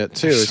 endings in it,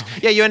 too.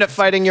 Yeah, you end up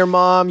fighting your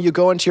mom. You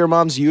go into your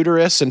mom's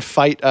uterus and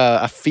fight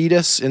a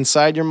fetus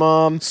inside your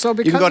mom. So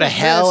you can go to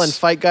hell and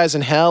fight guys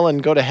in hell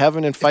and go to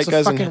heaven and fight guys in hell.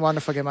 It's a fucking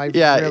wonderful game. I really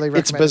recommend it.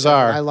 It's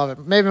bizarre. I love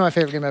it. Maybe my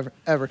favorite game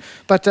ever.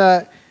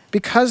 But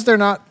because they're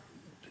not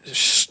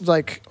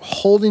like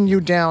holding you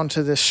down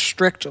to this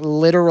strict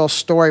literal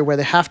story where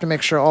they have to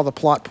make sure all the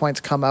plot points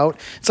come out.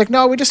 It's like,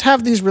 no, we just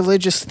have these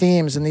religious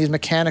themes and these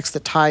mechanics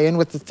that tie in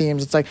with the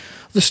themes. It's like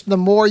the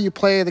more you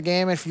play the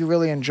game, if you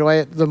really enjoy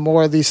it, the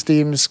more these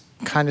themes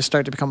kind of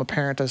start to become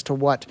apparent as to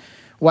what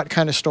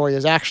kind of story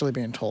is actually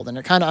being told. And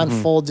it kind of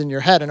unfolds in your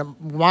head. And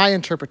my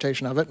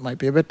interpretation of it might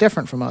be a bit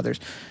different from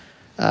others.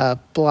 Blah,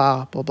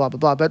 blah, blah, blah,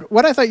 blah. But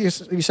what I thought you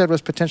said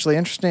was potentially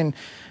interesting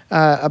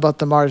about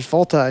the Mars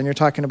Volta, and you're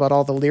talking about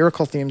all the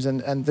lyrical themes,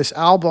 and this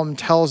album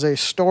tells a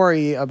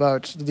story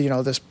about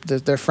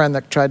their friend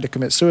that tried to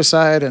commit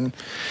suicide and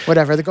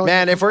whatever.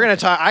 Man, if we're gonna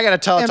talk, I gotta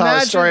tell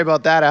a story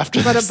about that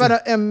after.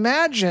 But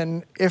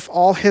imagine if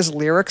all his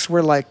lyrics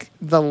were like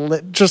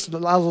just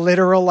a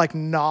literal like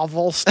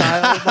novel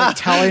style like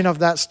telling of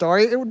that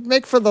story. It would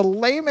make for the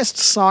lamest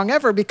song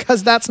ever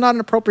because that's not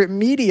an appropriate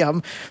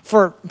medium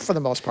for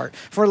the most part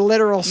for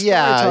literal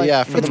storytelling.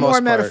 Yeah, for the most part. It's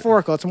more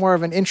metaphorical. It's more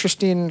of an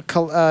interesting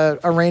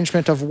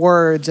arrangement of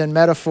words and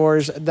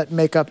metaphors that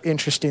make up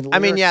interesting lyrics. I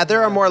mean,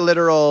 there are more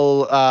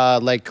literal,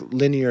 like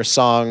linear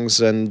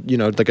songs and,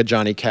 like a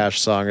Johnny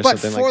Cash song or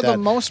something like that. For the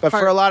most part. But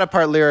for a lot of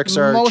part, lyrics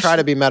try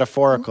to be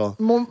metaphorical.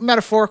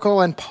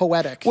 Metaphorical and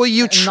poetic. Well,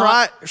 you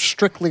try. Not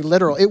strictly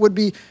literal. It would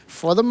be,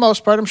 for the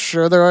most part, I'm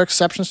sure there are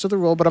exceptions to the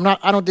rule, but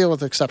I don't deal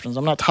with exceptions.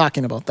 I'm not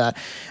talking about that.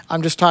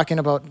 I'm just talking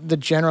about the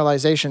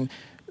generalization.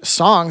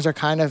 Songs are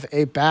kind of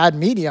a bad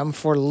medium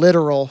for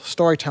literal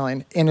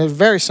storytelling in a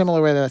very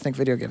similar way that I think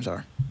video games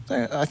are.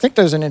 I think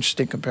there's an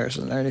interesting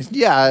comparison there.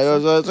 Yeah,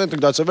 I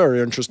think that's a very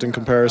interesting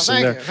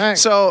comparison there. Thank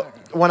you. So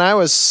when I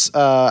was,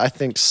 I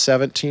think,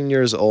 17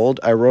 years old,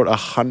 I wrote a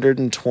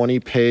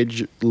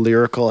 120-page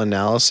lyrical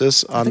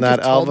analysis on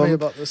that album. Told me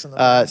about this in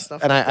the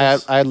stuff. And I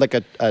had like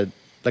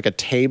a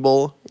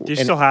table. Do you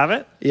still have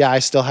it? Yeah, I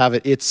still have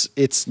it.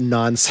 It's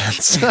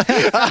nonsense.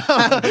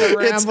 The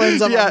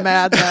ramblings of a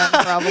madman,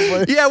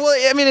 probably. Yeah,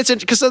 well, I mean, it's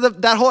because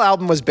that whole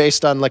album was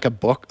based on like a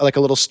book, like a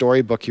little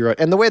storybook he wrote.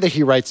 And the way that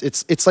he writes,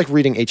 it's like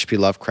reading H.P.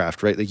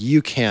 Lovecraft, right? Like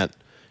you can't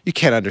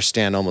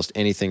understand almost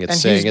anything it's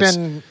saying. And he's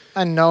been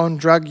a known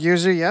drug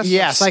user, yes?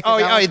 Yes.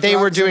 They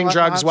were doing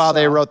drugs while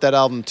they wrote that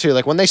album, too.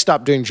 Like, when they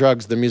stopped doing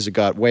drugs, the music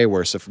got way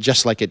worse,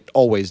 just like it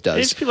always does.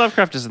 H.P.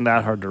 Lovecraft isn't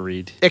that hard to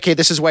read. Okay,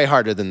 this is way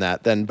harder than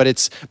that, then. But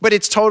it's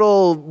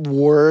total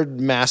word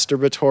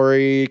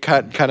masturbatory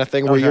kind of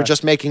thing, where you're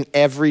just making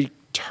every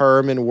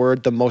term and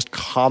word the most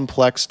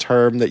complex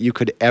term that you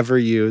could ever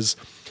use.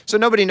 So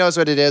nobody knows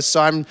what it is.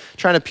 So I'm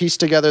trying to piece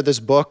together this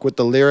book with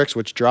the lyrics,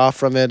 which draw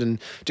from it, and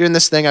doing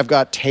this thing. I've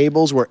got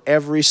tables where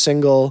every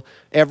single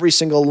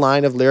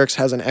line of lyrics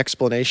has an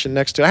explanation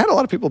next to it. I had a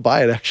lot of people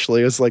buy it.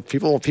 Actually, it was like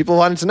people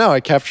wanted to know.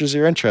 It captures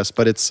your interest,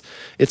 but it's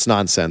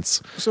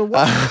nonsense. So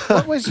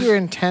what was your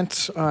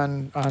intent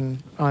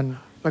on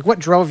like what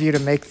drove you to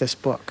make this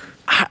book?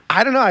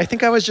 I don't know. I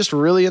think I was just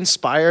really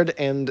inspired,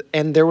 and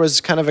there was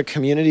kind of a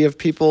community of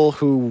people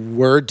who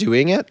were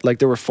doing it. Like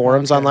there were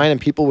forums online, and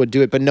people would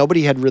do it, but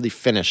nobody had really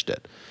finished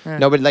it. Yeah.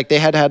 Nobody, like they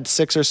had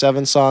 6 or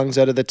 7 songs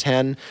out of the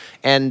 10,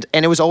 and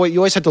it was always, you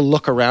always had to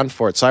look around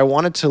for it. So I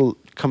wanted to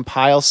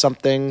compile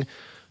something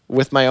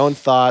with my own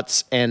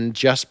thoughts and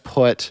just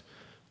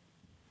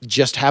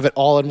have it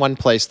all in one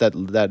place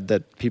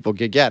that people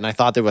could get. And I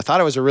thought it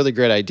was a really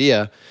great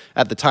idea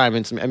at the time.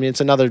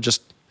 It's another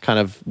just kind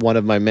of one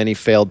of my many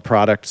failed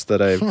products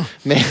that I've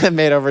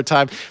made over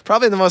time.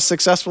 Probably the most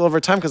successful over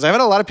time because I've had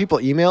a lot of people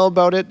email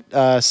about it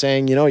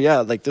saying,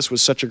 like this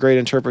was such a great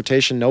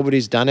interpretation.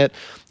 Nobody's done it.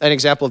 An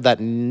example of that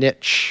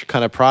niche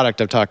kind of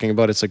product I'm talking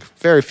about, it's like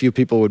very few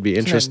people would be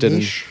interested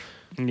in.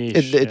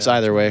 It's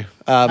either way.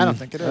 I don't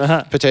think it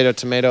is. Potato,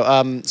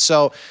 tomato.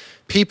 So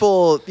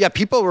people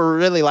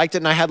really liked it,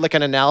 and I had like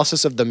an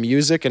analysis of the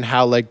music and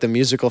how like the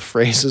musical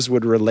phrases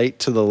would relate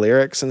to the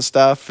lyrics and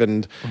stuff,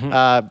 and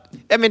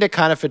it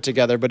kind of fit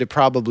together, but it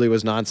probably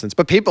was nonsense.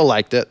 But people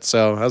liked it,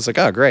 so I was like,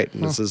 oh, great.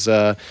 This is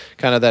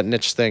kind of that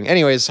niche thing.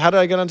 Anyways, how did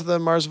I get onto the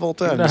Mars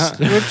Volta?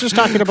 We're just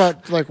talking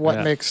about like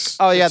what makes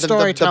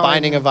the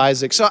Binding of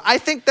Isaac. So I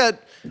think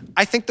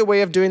the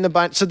way of doing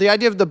so the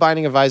idea of the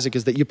Binding of Isaac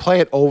is that you play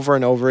it over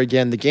and over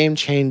again. The game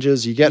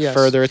changes. You get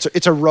further. It's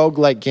a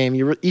roguelike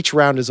game. Each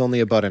round is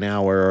only about an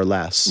hour or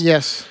less.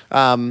 Yes.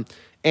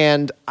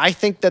 And I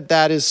think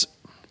that is...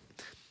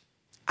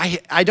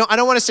 I don't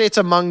want to say it's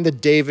among the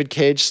David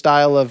Cage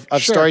style of Sure.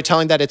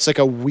 storytelling, that it's like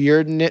a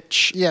weird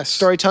niche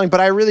storytelling, but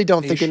I really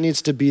don't think it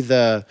needs to be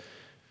the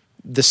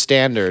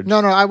standard. No,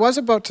 I was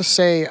about to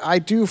say I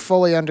do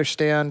fully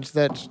understand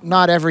that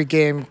not every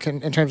game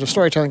can, in terms of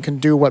storytelling, can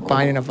do what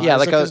Binding of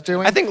Isaac is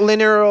doing. I think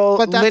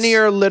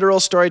linear, literal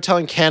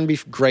storytelling can be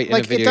great in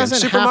a video game. It doesn't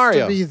Super have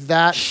Mario. to be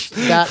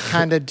that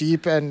kind of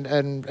deep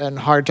and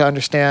hard to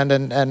understand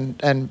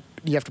and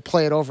you have to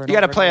play it over and You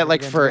over. got to play it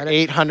like for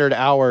 800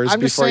 hours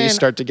before you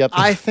start to get.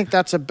 I think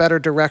that's a better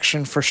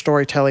direction for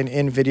storytelling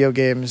in video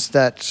games.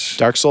 That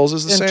Dark Souls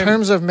is the same. In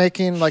terms of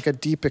making like a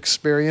deep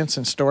experience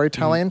in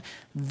storytelling,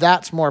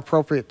 that's more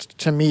appropriate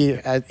to me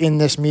in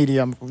this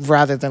medium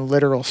rather than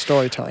literal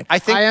storytelling.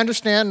 I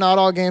understand not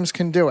all games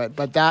can do it,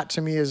 but that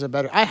to me is a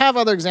better. I have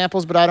other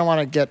examples, but I don't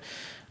want to get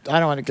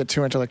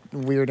too into like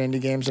weird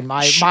indie games and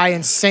my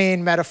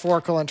insane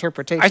metaphorical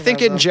interpretation. I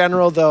think in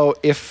general, though,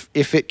 if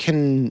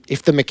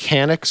the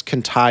mechanics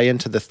can tie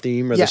into the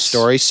theme or the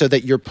story, so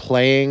that you're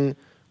playing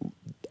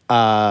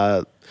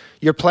a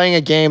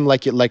game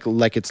like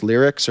it's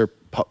lyrics or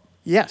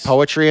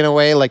poetry in a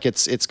way, like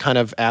it's kind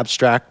of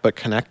abstract but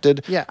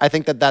connected. Yeah. I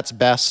think that's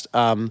best.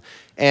 But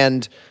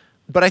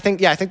I think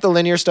the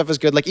linear stuff is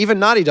good. Like even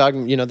Naughty Dog,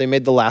 they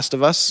made The Last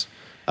of Us.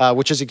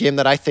 Which is a game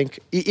that I think,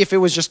 if it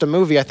was just a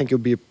movie, I think it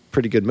would be a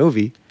pretty good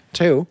movie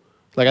too.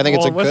 Like I think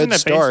it's a good story. Wasn't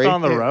it based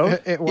on The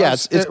Road? It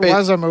was. It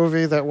was a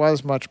movie that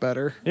was much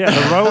better. Yeah,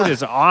 The Road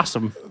is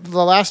awesome.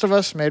 The Last of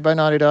Us, made by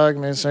Naughty Dog,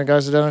 made the same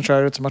guys that did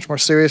Uncharted. It's a much more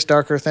serious,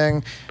 darker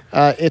thing.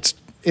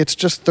 It's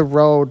just The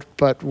Road,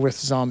 but with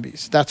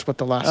zombies. That's what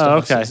The Last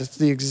of Us is. It's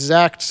the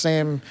exact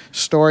same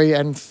story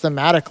and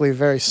thematically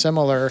very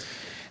similar.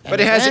 But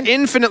it has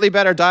infinitely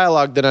better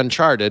dialogue than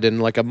Uncharted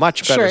and like a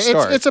much better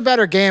story. It's a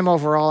better game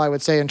overall, I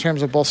would say, in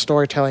terms of both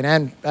storytelling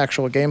and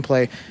actual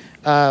gameplay.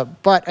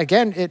 But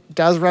again, it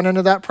does run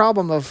into that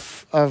problem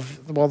of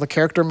the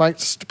character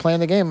playing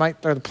the game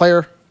or the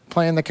player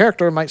playing the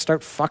character might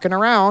start fucking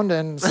around,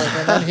 and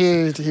then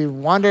he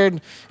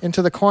wandered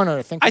into the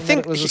corner thinking that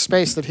it was a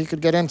space that he could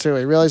get into.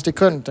 He realized he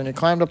couldn't, and he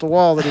climbed up the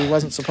wall that he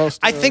wasn't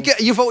supposed to. I think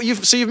you've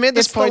made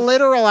this point. It's the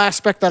literal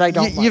aspect that I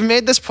don't like. You've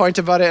made this point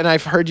about it, and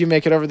I've heard you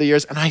make it over the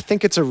years, and I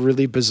think it's a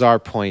really bizarre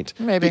point.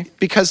 Maybe.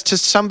 Because to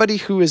somebody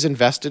who is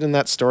invested in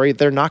that story,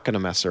 they're not going to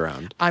mess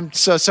around.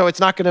 So it's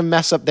not going to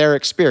mess up their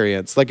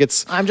experience.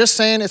 I'm just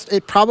saying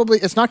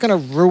it's not going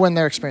to ruin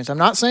their experience. I'm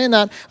not saying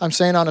that. I'm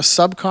saying on a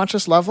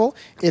subconscious level,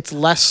 it's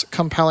less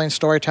compelling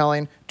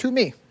storytelling to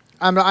me.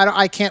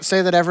 I can't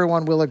say that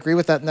everyone will agree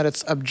with that and that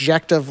it's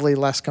objectively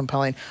less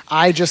compelling.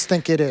 I just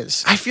think it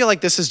is. I feel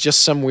like this is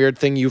just some weird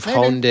thing you've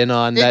honed in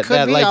on that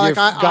you've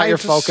got your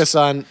focus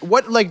on.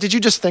 What, did you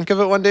just think of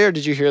it one day or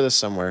did you hear this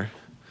somewhere?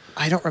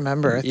 I don't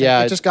remember. I think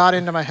it just got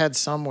into my head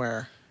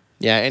somewhere.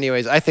 Yeah,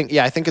 anyways, I think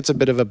it's a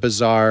bit of a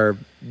bizarre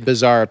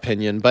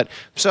opinion. But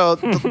so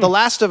The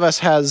Last of Us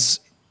has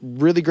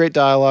really great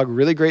dialogue,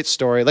 really great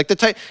story.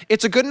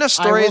 It's a good enough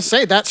story. I will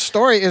say that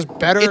story is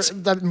better.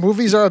 The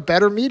movies are a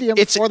better medium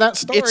for that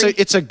story.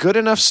 It's a good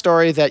enough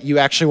story that you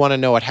actually want to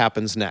know what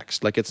happens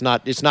next. Like it's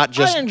not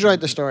just. I enjoyed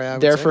the story. I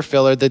would there say. for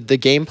filler. The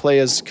gameplay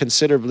is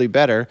considerably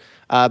better,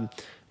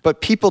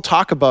 but people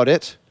talk about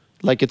it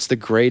like it's the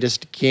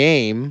greatest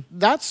game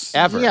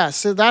ever. Yeah,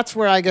 so that's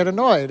where I get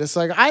annoyed. It's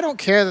like, I don't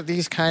care that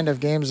these kind of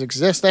games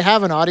exist. They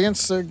have an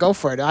audience, so go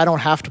for it. I don't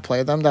have to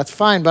play them. That's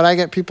fine. But I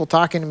get people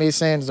talking to me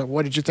saying,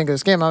 what did you think of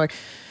this game? I'm like,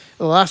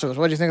 The Last of Us.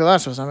 What did you think of The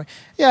Last of Us? I'm like,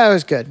 yeah, it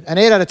was good. An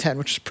 8 out of 10,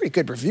 which is a pretty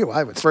good review,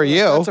 I would say. For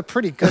you. That's a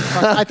pretty good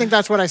I think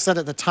that's what I said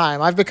at the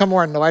time. I've become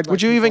more annoyed.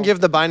 Would you even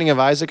give The Binding of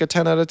Isaac a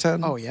 10 out of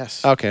 10? Oh,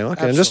 yes. Okay.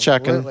 I'm just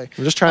checking. I'm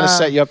just trying to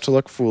set you up to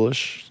look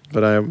foolish,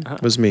 but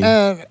it was me.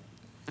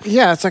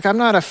 Yeah, it's like I'm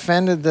not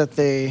offended that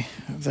they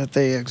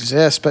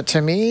exist, but to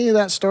me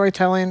that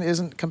storytelling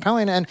isn't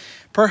compelling. And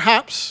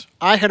perhaps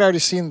I had already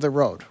seen The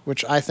Road,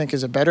 which I think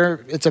is a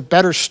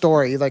better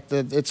story.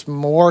 It's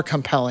more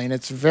compelling.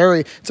 It's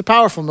a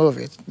powerful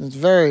movie.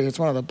 It's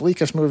one of the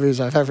bleakest movies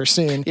I've ever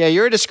seen. Yeah,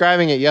 you were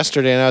describing it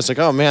yesterday, and I was like,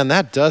 oh man,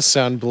 that does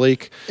sound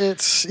bleak. You're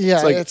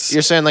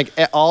saying like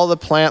all the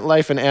plant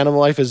life and animal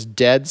life is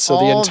dead, so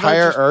the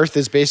entire Earth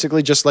is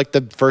basically just like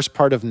the first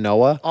part of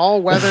Noah. All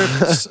weather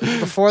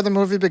before the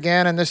movie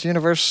began in this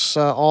universe,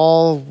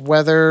 all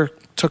weather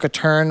took a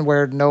turn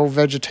where no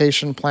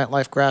vegetation, plant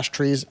life, grass,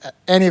 trees,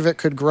 any of it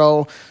could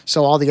grow.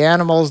 So all the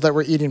animals that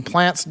were eating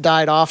plants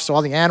died off. So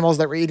all the animals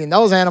that were eating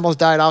those animals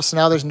died off. So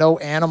now there's no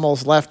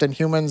animals left, and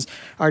humans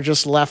are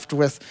just left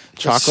with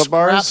chocolate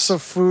bars, scraps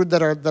of food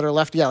that are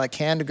left, like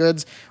canned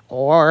goods,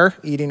 or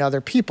eating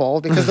other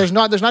people, because there's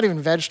not even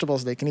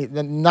vegetables they can eat.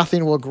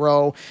 Nothing will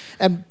grow,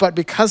 but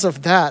because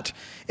of that,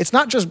 it's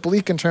not just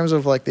bleak in terms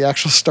of like the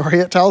actual story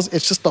it tells.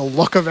 It's just the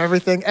look of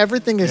everything.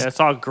 Everything is it's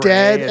all gray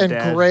dead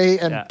and gray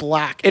and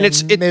black and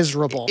it's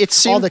miserable.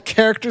 All the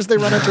characters they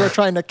run into are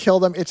trying to kill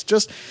them. It's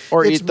just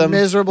eat them.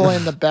 Miserable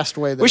in the best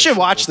way. We should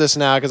watch this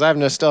now because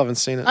I still haven't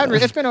seen it.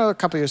 It's been a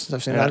couple years since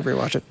I've seen it. I'd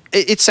rewatch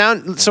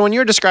it. So when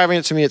you're describing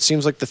it to me, it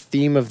seems like the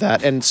theme of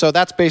that, and so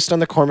that's based on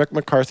the Cormac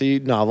McCarthy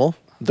novel,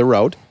 The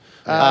Road.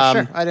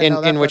 Sure. I didn't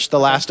know that, in which The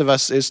Last of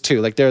Us is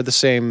too. Like they're the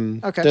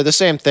same. Okay. They're the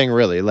same thing,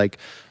 really. Like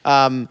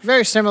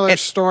very similar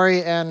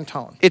story and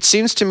tone. it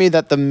seems to me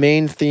that the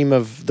main theme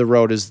of The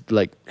Road is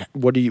like,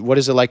 what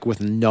is it like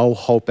with no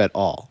hope at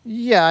all?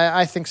 Yeah,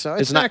 I think so.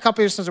 It's been a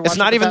couple years since I watched it. It's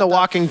not even The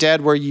Walking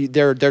Dead where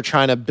they're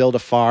trying to build a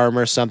farm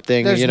or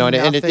something. There's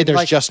there's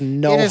like, just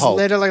no hope. It is hope.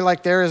 literally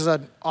like there is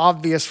an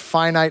obvious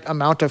finite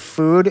amount of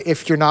food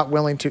if you're not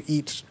willing to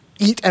eat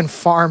and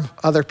farm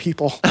other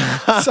people.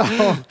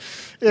 So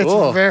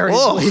it's very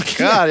bleak.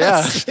 God,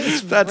 yes, yeah.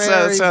 It's That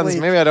very sounds.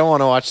 bleak. Maybe I don't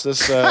want to watch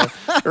this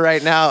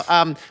right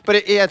now. But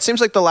it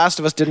seems like The Last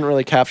of Us didn't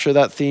really capture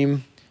that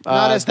theme.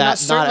 Certainly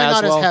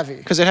not as heavy.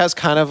 Because it has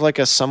kind of like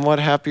a somewhat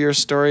happier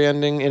story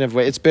ending in a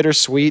way. It's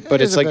bittersweet,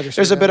 but it's like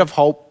there's a bit of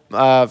hope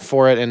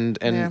for it, and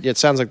it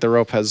sounds like the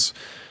rope has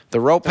the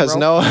rope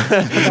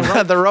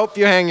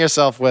you hang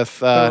yourself with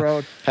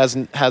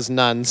has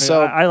none.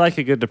 So I like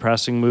a good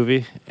depressing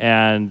movie,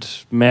 and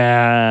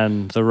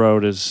man, The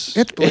Road is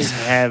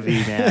heavy,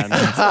 man.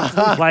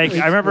 Like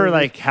I remember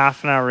like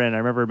half an hour in, I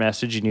remember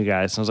messaging you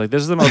guys, and I was like,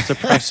 "This is the most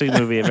depressing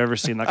movie I've ever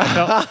seen." Like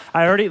I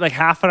already like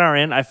half an hour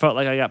in, I felt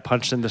like I got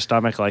punched in the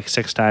stomach like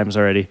 6 times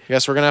already.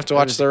 Guess we're gonna have to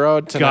watch The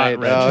Road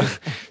tonight.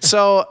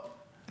 So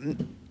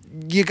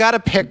you got to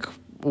pick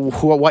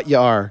what you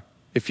are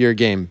if you're a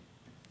game.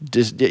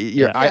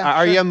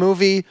 Are you a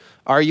movie?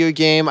 Are you a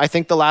game? I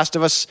think The Last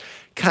of Us,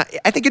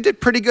 I think it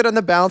did pretty good on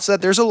the balance of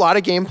that. There's a lot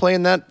of gameplay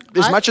in that,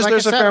 much as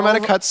there's a fair amount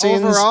of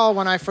cutscenes. Overall,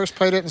 when I first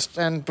played it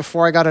and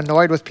before I got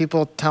annoyed with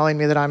people telling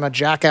me that I'm a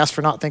jackass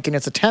for not thinking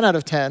it's a 10 out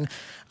of 10,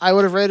 I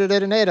would have rated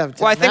it an 8 out of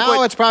 10.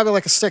 Well, it's probably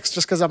like a 6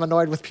 just because I'm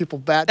annoyed with people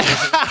bad.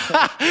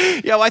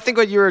 Yeah, well, I think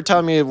what you were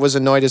telling me was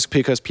annoyed is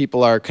because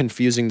people are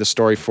confusing the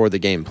story for the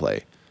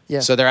gameplay. Yeah.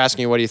 So they're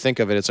asking you, what do you think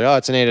of it? It's like, oh,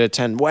 it's an 8 out of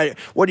 10. What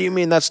do you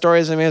mean that story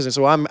is amazing?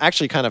 So I'm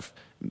actually kind of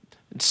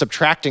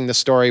subtracting the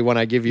story when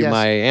I give you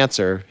my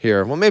answer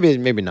here. Well,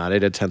 maybe not. 8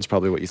 out of 10 is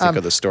probably what you think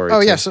of the story.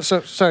 Oh, too. Yeah.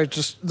 So sorry.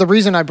 Just the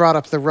reason I brought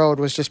up The Road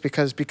was just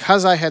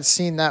because I had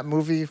seen that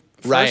movie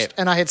first,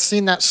 and I had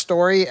seen that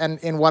story and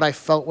in what I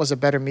felt was a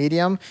better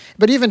medium.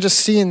 But even just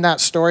seeing that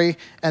story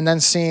and then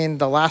seeing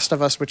The Last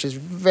of Us, which is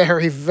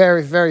very,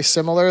 very, very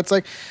similar, it's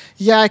like,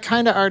 yeah, I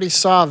kind of already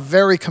saw a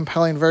very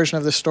compelling version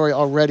of the story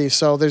already.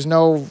 So there's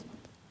no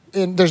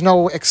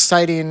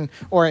exciting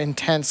or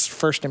intense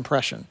first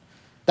impression.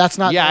 That's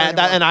not. Yeah,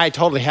 and I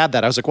totally had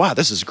that. I was like, wow,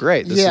 this is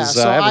great.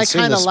 So I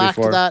kind of lacked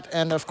that,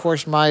 and of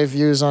course, my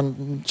views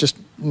on just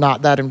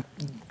not that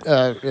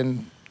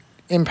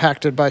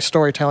impacted by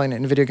storytelling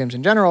in video games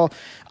in general.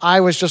 I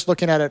was just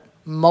looking at it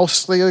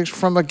mostly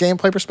from a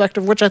gameplay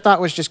perspective, which I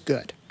thought was just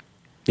good.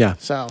 Yeah.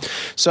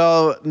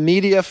 So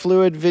media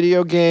fluid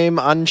video game,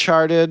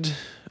 Uncharted,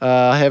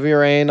 Heavy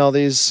Rain, all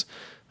these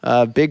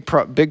big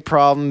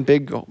problem,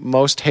 big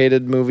most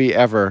hated movie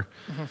ever.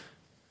 Mm-hmm.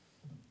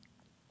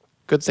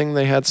 Good thing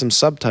they had some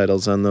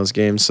subtitles on those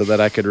games so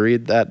that I could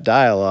read that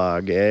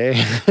dialogue, eh?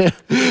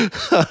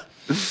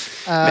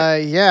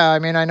 Yeah, I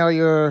mean, I know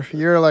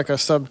you're like a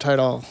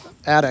subtitle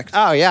addict.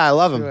 Oh yeah, I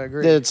love them.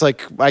 It's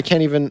like I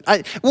can't even.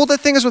 Well, the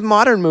thing is with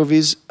modern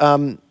movies,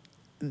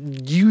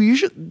 you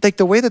usually like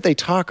the way that they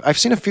talk. I've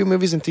seen a few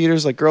movies in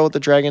theaters, like Girl with the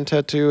Dragon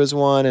Tattoo is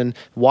one, and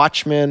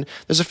Watchmen.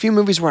 There's a few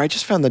movies where I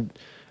just found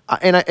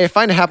I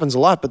find it happens a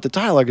lot, but the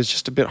dialogue is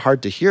just a bit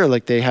hard to hear.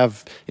 Like they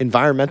have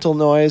environmental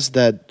noise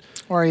that.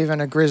 Or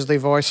even a grisly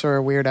voice or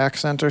a weird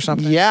accent or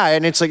something. Yeah,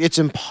 and it's like it's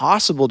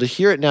impossible to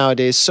hear it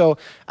nowadays. So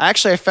I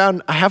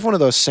have one of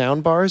those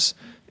sound bars,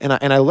 and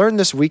I learned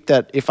this week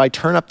that if I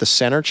turn up the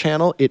center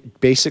channel, it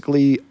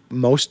basically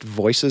most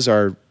voices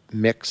are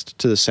mixed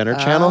to the center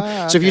channel.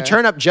 So if you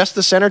turn up just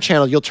the center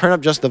channel, you'll turn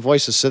up just the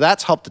voices. So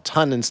that's helped a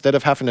ton instead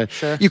of having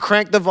to, you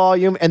crank the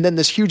volume and then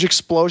this huge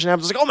explosion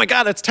happens. Like, oh my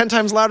God, it's 10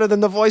 times louder than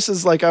the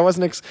voices. Like I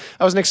wasn't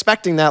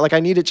expecting that. Like I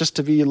need it just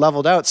to be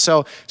leveled out.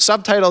 So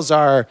subtitles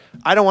I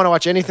don't want to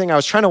watch anything. I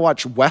was trying to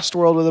watch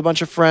Westworld with a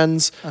bunch of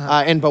friends.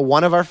 But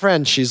one of our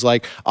friends, she's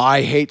like,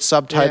 I hate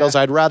subtitles.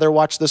 I'd rather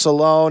watch this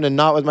alone and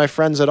not with my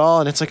friends at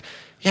all. And it's like,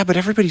 yeah, but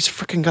everybody's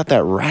freaking got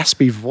that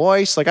raspy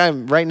voice. Like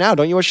I'm right now,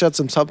 don't you wish you had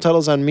some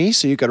subtitles on me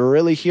so you could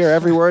really hear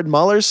every word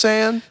Muller's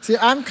saying? See,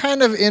 I'm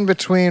kind of in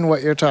between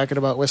what you're talking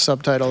about with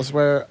subtitles,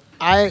 where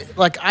I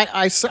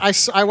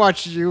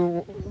watch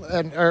you,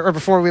 or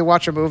before we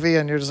watch a movie,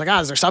 and you're just like,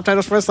 is there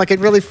subtitles for this? Like, it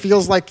really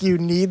feels like you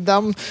need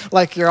them.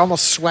 Like you're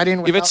almost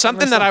sweating. If it's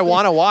something that I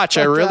want to watch,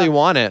 I really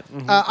want it.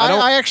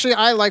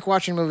 I like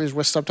watching movies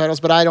with subtitles,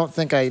 but I don't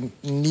think I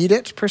need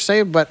it per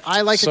se. But I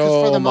like it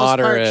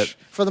because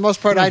for the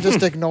most part, I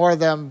just ignore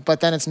them.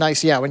 But then it's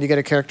nice, when you get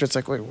a character, it's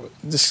like, wait,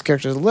 this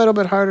character is a little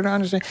bit harder to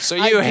understand. So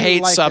you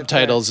hate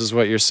subtitles, is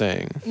what you're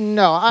saying?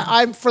 No,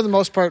 I for the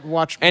most part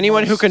watch.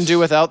 Anyone who can do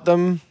without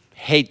them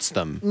hates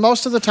them.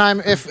 Most of the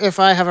time, if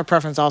I have a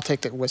preference, I'll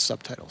take it with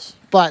subtitles.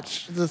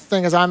 But the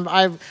thing is,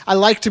 I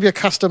like to be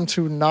accustomed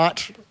to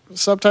not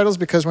subtitles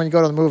because when you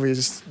go to the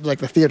movies, like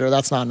the theater,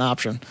 that's not an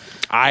option.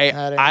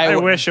 I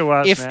wish it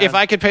was. If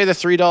I could pay the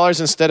 $3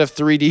 instead of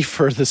 $3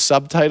 for the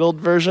subtitled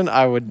version,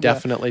 I would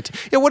definitely.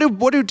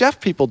 What do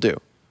deaf people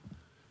do?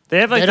 They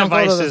have like They don't go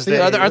to the devices.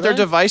 theater, Aren't there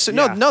devices?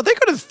 Yeah. No, they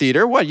go to the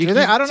theater. What? You Do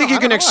they? I don't think know. you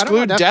can I don't know. I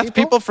don't exclude know deaf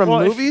people from Well,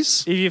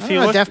 movies? If I you don't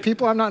know look, deaf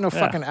people. I'm not no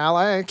fucking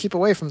ally. I keep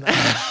away from them. the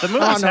I movies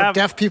don't know have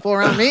deaf people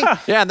around me.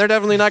 Yeah, and they're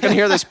definitely not going to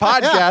hear this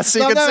podcast, so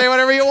you They'll can say never-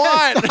 whatever you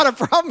want. It's not a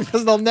problem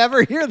because they'll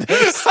never hear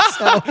this.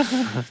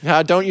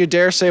 So. Don't you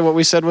dare say what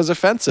we said was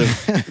offensive.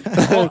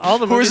 all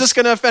the Who is movies. this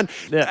going to offend?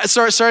 Yeah.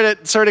 Sorry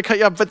to cut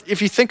you off, but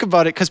if you think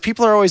about it, because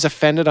people are always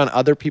offended on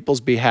other people's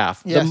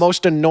behalf. The Yes.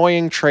 most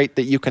annoying trait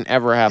that you can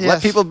ever have. Let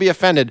Yes. people be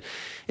offended.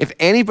 If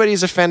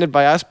anybody's offended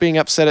by us being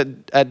upset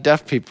at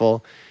deaf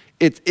people,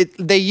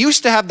 they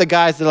used to have the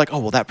guys that are like, oh,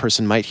 well, that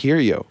person might hear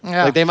you.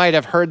 Yeah. Like they might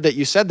have heard that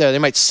you said there. They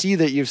might see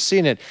that you've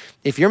seen it.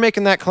 If you're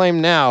making that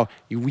claim now,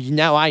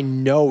 now I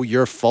know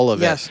you're full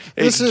of Yes.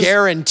 it. It's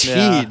guaranteed.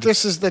 Yeah.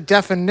 This is the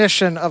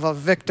definition of a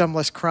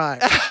victimless crime.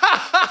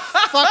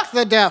 Fuck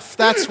the deaf.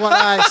 That's what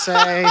I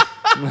say.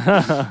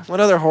 What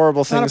other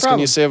horrible things can problem.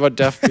 you say about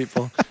deaf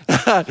people?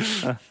 I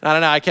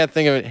don't know. I can't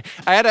think of it.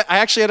 I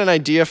actually had an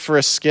idea for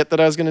a skit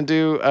that I was going to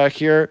do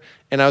here,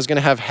 and I was going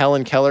to have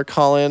Helen Keller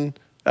call in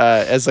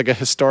as like a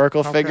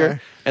historical figure,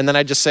 and then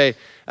I'd just say,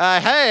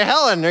 "Hey,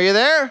 Helen, are you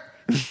there?"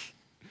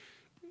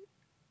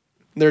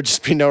 There'd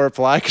just be no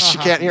reply because she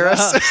can't hear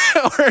us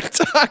or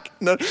talk.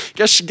 No,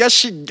 guess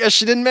she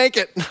didn't make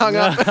it. Hung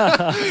up.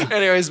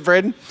 Anyways,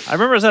 Braden, I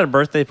remember I was at a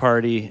birthday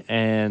party,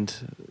 and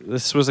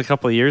this was a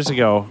couple of years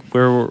ago.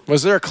 Where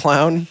was there a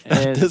clown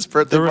at And this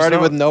birthday there was party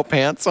no- with no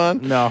pants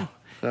on? no,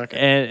 Okay.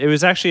 and it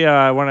was actually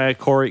one of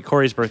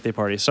Corey's birthday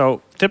parties.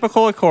 So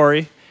typical of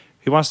Corey,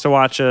 he wants to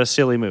watch a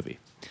silly movie.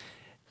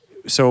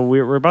 So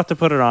we're about to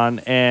put it on,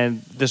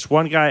 and this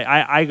one guy,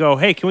 I go,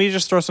 hey, can we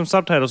just throw some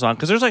subtitles on?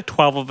 Because there's like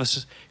 12 of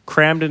us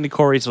crammed into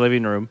Corey's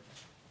living room,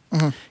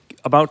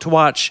 about to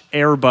watch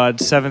Air Bud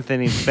 7th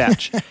Inning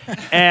Fetch.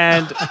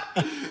 And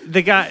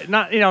the guy,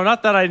 not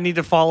that I need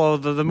to follow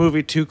the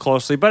movie too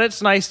closely, but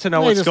it's nice to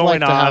know I what's just going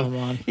like to have on.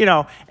 them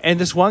on. And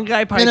this one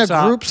guy pipes In a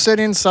up. group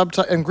sitting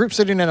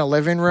in a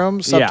living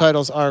room,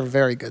 subtitles are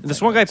very good.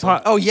 This one guy,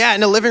 Oh yeah,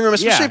 in a living room,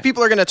 especially Yeah. if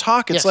people are going to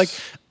talk. It's Yes. like,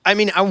 I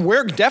mean,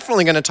 we're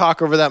definitely going to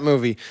talk over that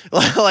movie.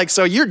 Like,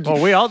 so you're.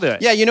 Well, we all do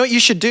it. Yeah, you know what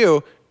you should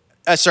do?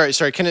 Sorry.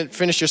 Can it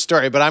finish your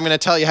story? But I'm going to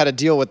tell you how to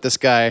deal with this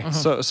guy.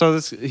 So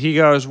he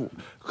goes,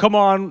 come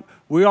on,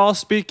 we all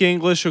speak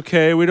English,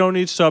 okay? We don't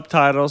need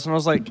subtitles. And I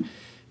was like,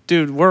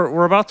 dude,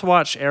 we're about to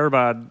watch Air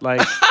Bud. Like,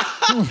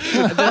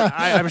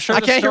 I'm sure I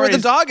can't hear what the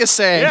story's- dog is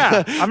saying.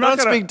 Yeah, I don't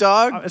speak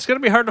dog. It's gonna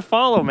be hard to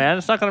follow, man.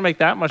 It's not gonna make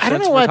that much I sense.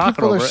 don't know if why we're talking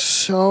people are over it.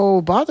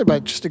 so bothered by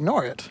it. Just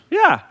ignore it.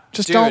 Yeah,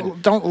 Just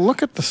Dude. don't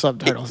look at the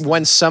subtitles.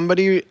 When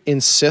somebody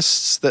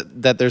insists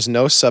that there's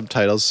no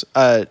subtitles,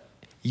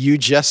 you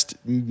just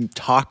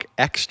talk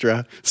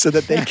extra so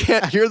that they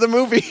can't hear the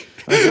movie.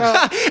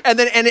 and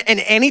then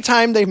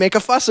anytime they make a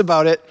fuss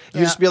about it,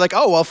 you just be like,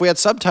 oh well, if we had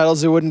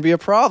subtitles, it wouldn't be a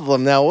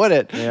problem now, would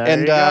it? Yeah,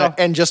 and there you go.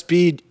 and just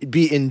be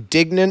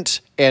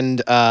indignant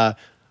and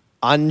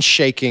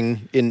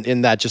unshaking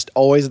in that, just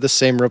always the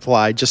same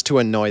reply, just to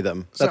annoy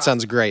them. That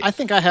sounds great. I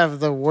think I have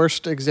the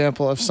worst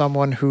example of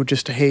someone who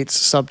just hates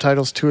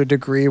subtitles to a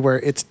degree where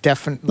it's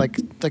definite. Like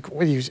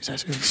what do you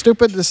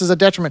stupid? This is a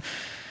detriment.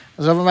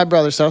 I was over at my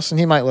brother's house, and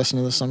he might listen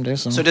to this someday.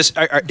 So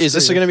Is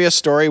this going to be a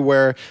story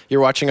where you're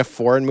watching a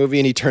foreign movie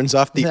and he turns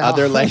off the No.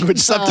 other language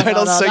No,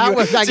 subtitles, no, so that you,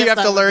 was- I so you guess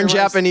have to that learn was-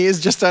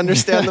 Japanese just to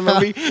understand the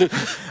movie?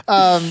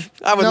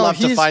 I would No, love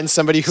to he's- find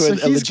somebody who so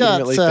he's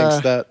legitimately got,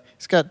 thinks that.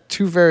 He's got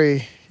two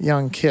very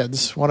young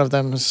kids. One of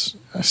them is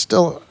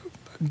still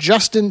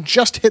just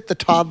hit the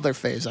toddler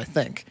phase, I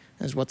think,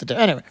 is what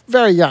anyway,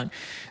 very young.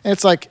 And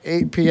it's like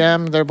 8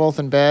 p.m. They're both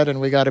in bed, and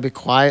we got to be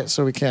quiet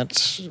so we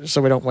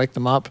don't wake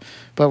them up.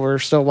 But we're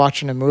still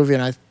watching a movie,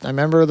 and I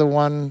remember the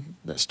one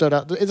that stood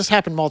out. This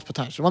happened multiple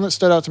times. The one that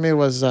stood out to me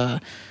was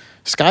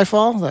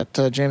Skyfall,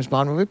 that James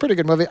Bond movie. Pretty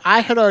good movie.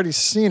 I had already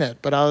seen it,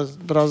 but I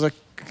was like,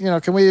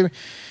 can we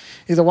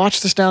either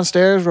watch this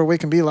downstairs where we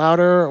can be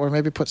louder, or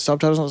maybe put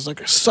subtitles? And I was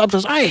like,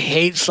 subtitles? I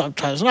hate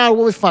subtitles. No,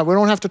 we'll be fine. We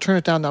don't have to turn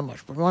it down that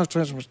much. We don't have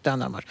to turn it down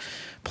that much.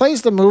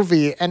 Plays the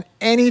movie, and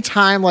any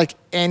time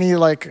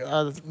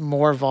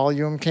more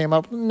volume came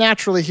up,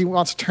 naturally he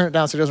wants to turn it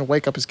down so he doesn't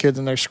wake up his kids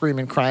and they're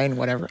screaming, crying,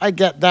 whatever. I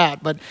get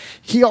that, but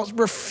he also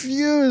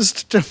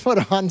refused to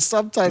put on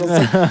subtitles.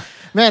 Like,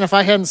 man, if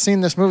I hadn't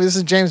seen this movie, this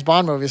is a James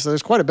Bond movie, so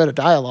there's quite a bit of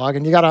dialogue,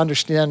 and you got to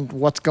understand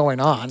what's going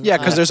on. Yeah,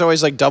 because there's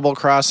always like double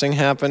crossing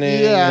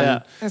happening.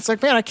 Yeah. It's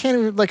like, man, I can't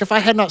even, if I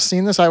had not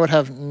seen this, I would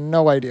have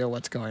no idea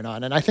what's going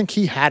on. And I think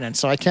he hadn't,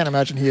 so I can't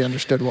imagine he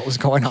understood what was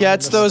going on. Yeah, in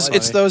it's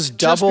this. those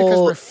Just because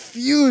double.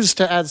 refuse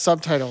to add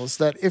subtitles,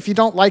 that if you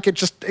don't like it,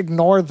 just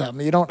ignore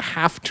them. You don't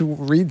have to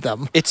read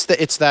them. It's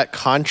that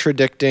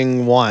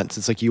contradicting wants.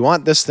 It's like you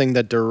want this thing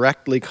that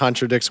directly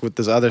contradicts with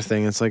this other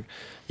thing. It's like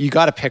you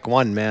got to pick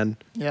one, man.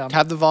 Yeah.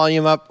 Have the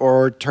volume up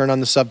or turn on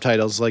the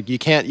subtitles. Like you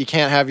can't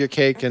have your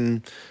cake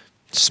and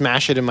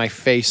smash it in my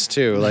face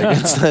too. Like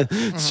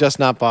it's just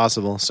not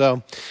possible.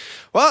 So,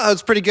 Well, that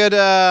was pretty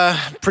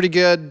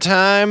good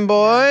time,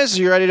 boys.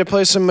 You ready to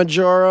play some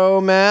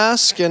Majoro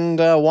Mask and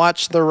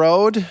watch The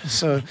Road?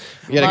 So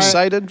you get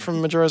excited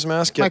from Majora's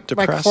Mask, get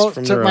depressed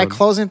from The Road. My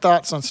closing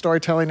thoughts on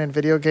storytelling in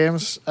video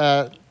games.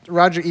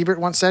 Roger Ebert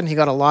once said, and he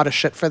got a lot of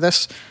shit for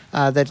this,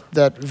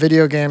 that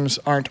video games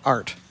aren't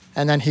art.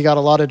 And then he got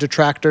a lot of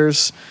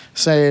detractors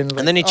saying... Like,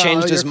 and then he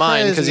changed his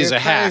mind because he's a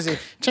hack.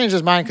 Changed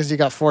his mind because he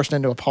got forced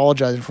into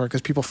apologizing for it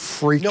because people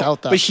freaked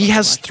out that. But he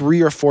has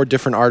 3 or 4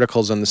 different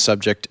articles on the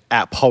subject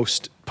at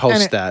post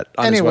that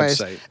on his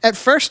website. At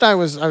first I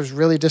was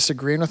really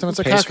disagreeing with him. It's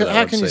like,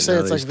 how can you say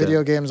it's like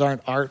video games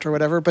aren't art or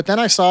whatever? But then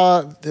I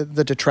saw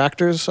the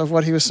detractors of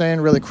what he was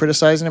saying really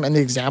criticizing him and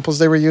the examples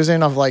they were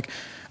using of like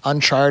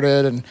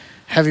Uncharted and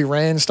Heavy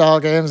Rain style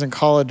games and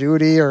Call of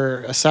Duty or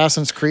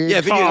Assassin's Creed.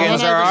 Yeah, video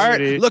games are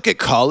art. Look at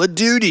Call of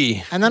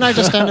Duty. And then I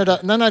just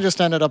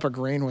ended up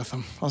agreeing with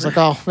him. I was like,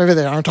 oh, maybe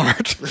they aren't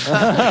art.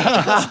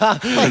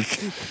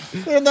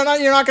 You're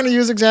not going to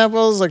use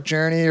examples like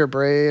Journey or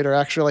Braid or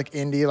actually like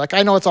indie. Like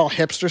I know it's all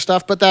hipster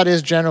stuff, but that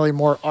is generally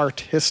more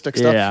artistic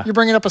stuff. Yeah. You're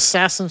bringing up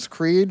Assassin's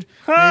Creed.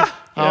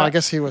 I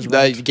guess he was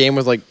right. The game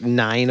with like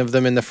 9 of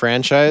them in the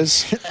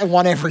franchise.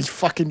 One every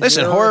fucking year,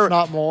 if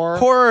not more.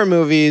 Horror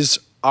movies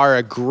are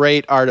a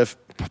great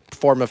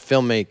form of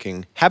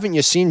filmmaking. Haven't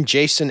you seen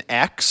Jason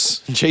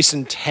X?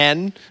 Jason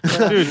 10?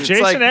 Dude,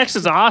 Jason X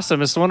is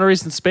awesome. It's the one where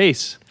he's in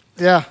space.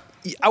 Yeah.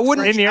 I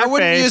wouldn't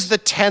use the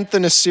 10th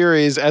in a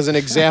series as an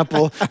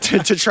example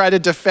to try to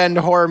defend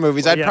horror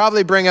movies. I'd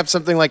probably bring up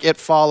something like It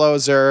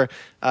Follows or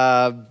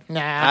I don't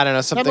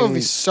know, something. That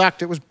movie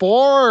sucked. It was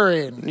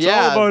boring. It's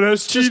all about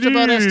STDs. Just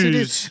about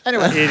STDs.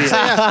 Anyway,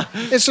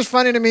 it's just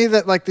funny to me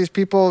that like these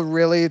people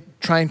really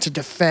trying to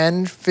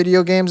defend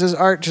video games as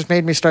art just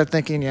made me start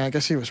thinking, I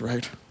guess he was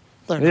right.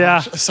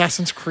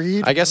 Assassin's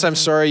Creed. I guess I'm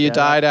sorry you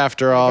died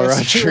after all,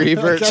 Roger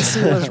Ebert. I guess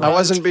he was right. I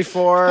wasn't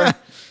before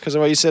because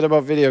of what you said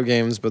about video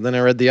games, but then I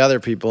read the other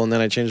people and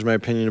then I changed my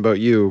opinion about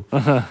you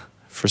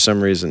for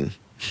some reason.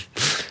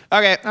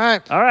 Okay.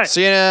 All right.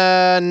 See you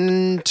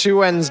in 2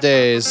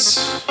 Wednesdays.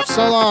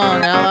 So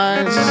long,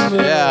 allies.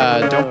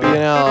 Yeah, don't be an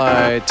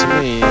ally to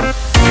me.